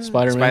Spider-Man.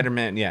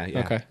 Spider-Man. Yeah.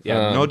 Okay.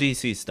 Yeah. No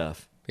DC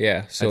stuff.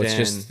 Yeah. So And it's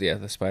just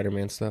then- the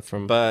Spider-Man stuff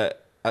from.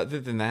 But other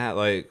than that,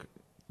 like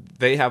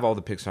they have all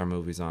the Pixar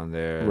movies on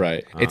there.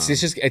 Right.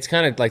 It's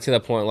kind of like to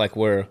the point like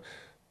where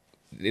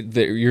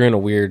you're in a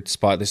weird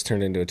spot. This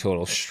turned into a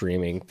total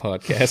streaming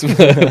podcast,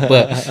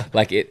 but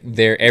like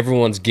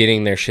everyone's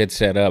getting their shit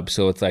set up,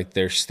 so it's like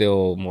there's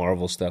still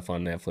Marvel stuff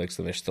on Netflix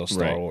and there's still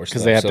Star Wars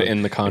because stuff. they have So to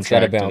end the it's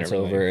contract. got to bounce and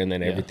over, and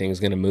then everything's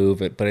gonna move.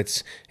 But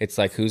it's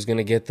like who's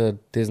gonna get the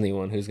Disney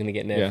one? Who's gonna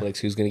get Netflix?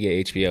 Who's gonna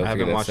get HBO? I haven't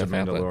Figure that watched The stuff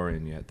out, but-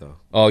 Mandalorian yet, though.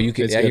 Oh, you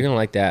could. It's Yeah, good. you're gonna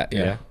like that.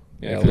 Yeah.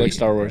 Yeah. If you like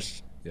Star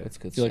Wars. Yeah. That's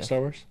good. You like stuff. Star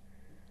Wars?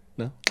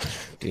 No.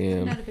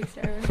 Damn. Not a big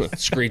Star Wars.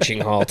 Screeching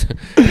halt.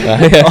 All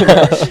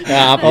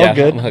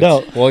good. I'm hooked.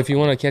 No. Well, if you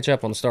want to catch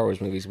up on the Star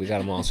Wars movies, we got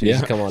them all. So you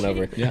just come on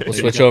over. Yeah. We'll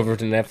switch over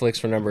to Netflix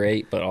for number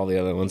 8, but all the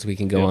other ones we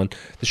can go on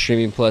the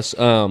streaming plus.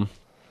 Do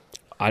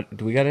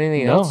we got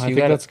anything No, else? I think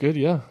that's good.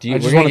 Yeah. Do you- I we're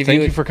just gonna want to give thank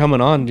you you for coming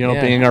on. Yeah.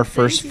 Being our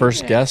Thank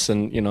first you. guest,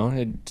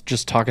 and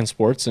just talking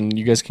sports. And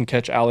you guys can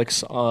catch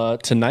Alex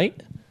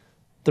tonight,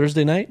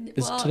 Thursday night.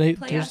 Is today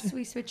playoffs, Thursday?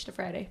 we switched to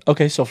Friday.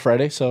 Okay, so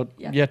Friday. So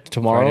Yeah.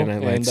 tomorrow, Friday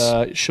Night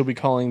and she'll be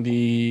calling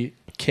the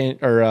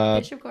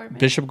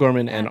Bishop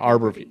Gorman and At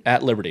Arbor Liberty.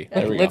 at Liberty.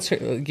 There we go. Let's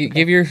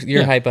give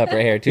your hype up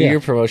right here. Do your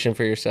promotion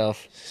for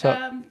yourself.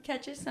 So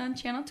Catch us on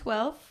Channel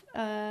 12,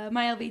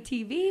 MyLV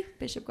TV,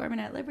 Bishop Gorman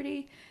at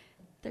Liberty,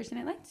 Thursday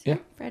Night Lights. Yeah.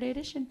 Friday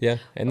edition. Yeah,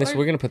 and Or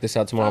we're gonna put this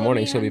out tomorrow Follow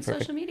morning, me so it'll be on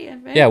perfect. Social media,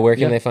 right? Yeah, where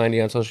can Yeah. they find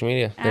you on social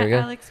media? There At you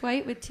go. Alex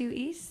White with 2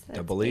 E's.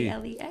 That's believe.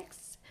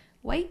 ALEX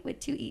White with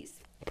 2 E's.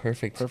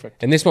 Perfect.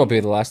 And this won't be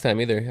the last time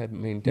either. I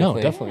mean,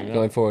 definitely. not.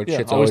 Going forward, yeah,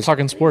 shit's always always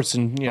talking sports,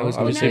 and always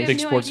good. obviously Now a big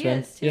you have sports new fan.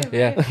 ideas, too,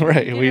 Yeah, right?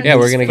 right.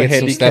 we're gonna get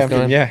some stuff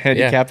going. Yeah,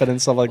 handicap it and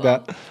stuff like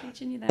that.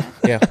 Teaching you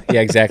that.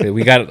 Yeah, exactly.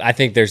 I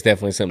think there's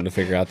definitely something to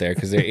figure out there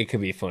because it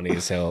could be funny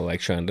as hell,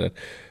 like trying to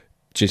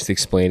just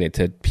explain it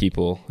to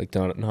people, like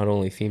not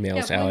only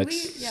females. when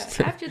Alex.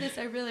 after this,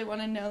 I really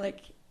want to know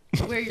like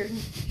where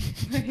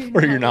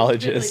your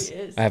knowledge really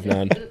is. I have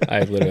none. I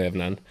literally have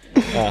none.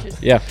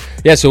 Just- Yeah.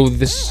 So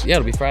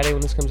it'll be Friday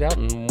when this comes out,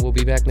 and we'll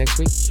be back next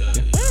week. Smell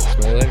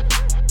you later.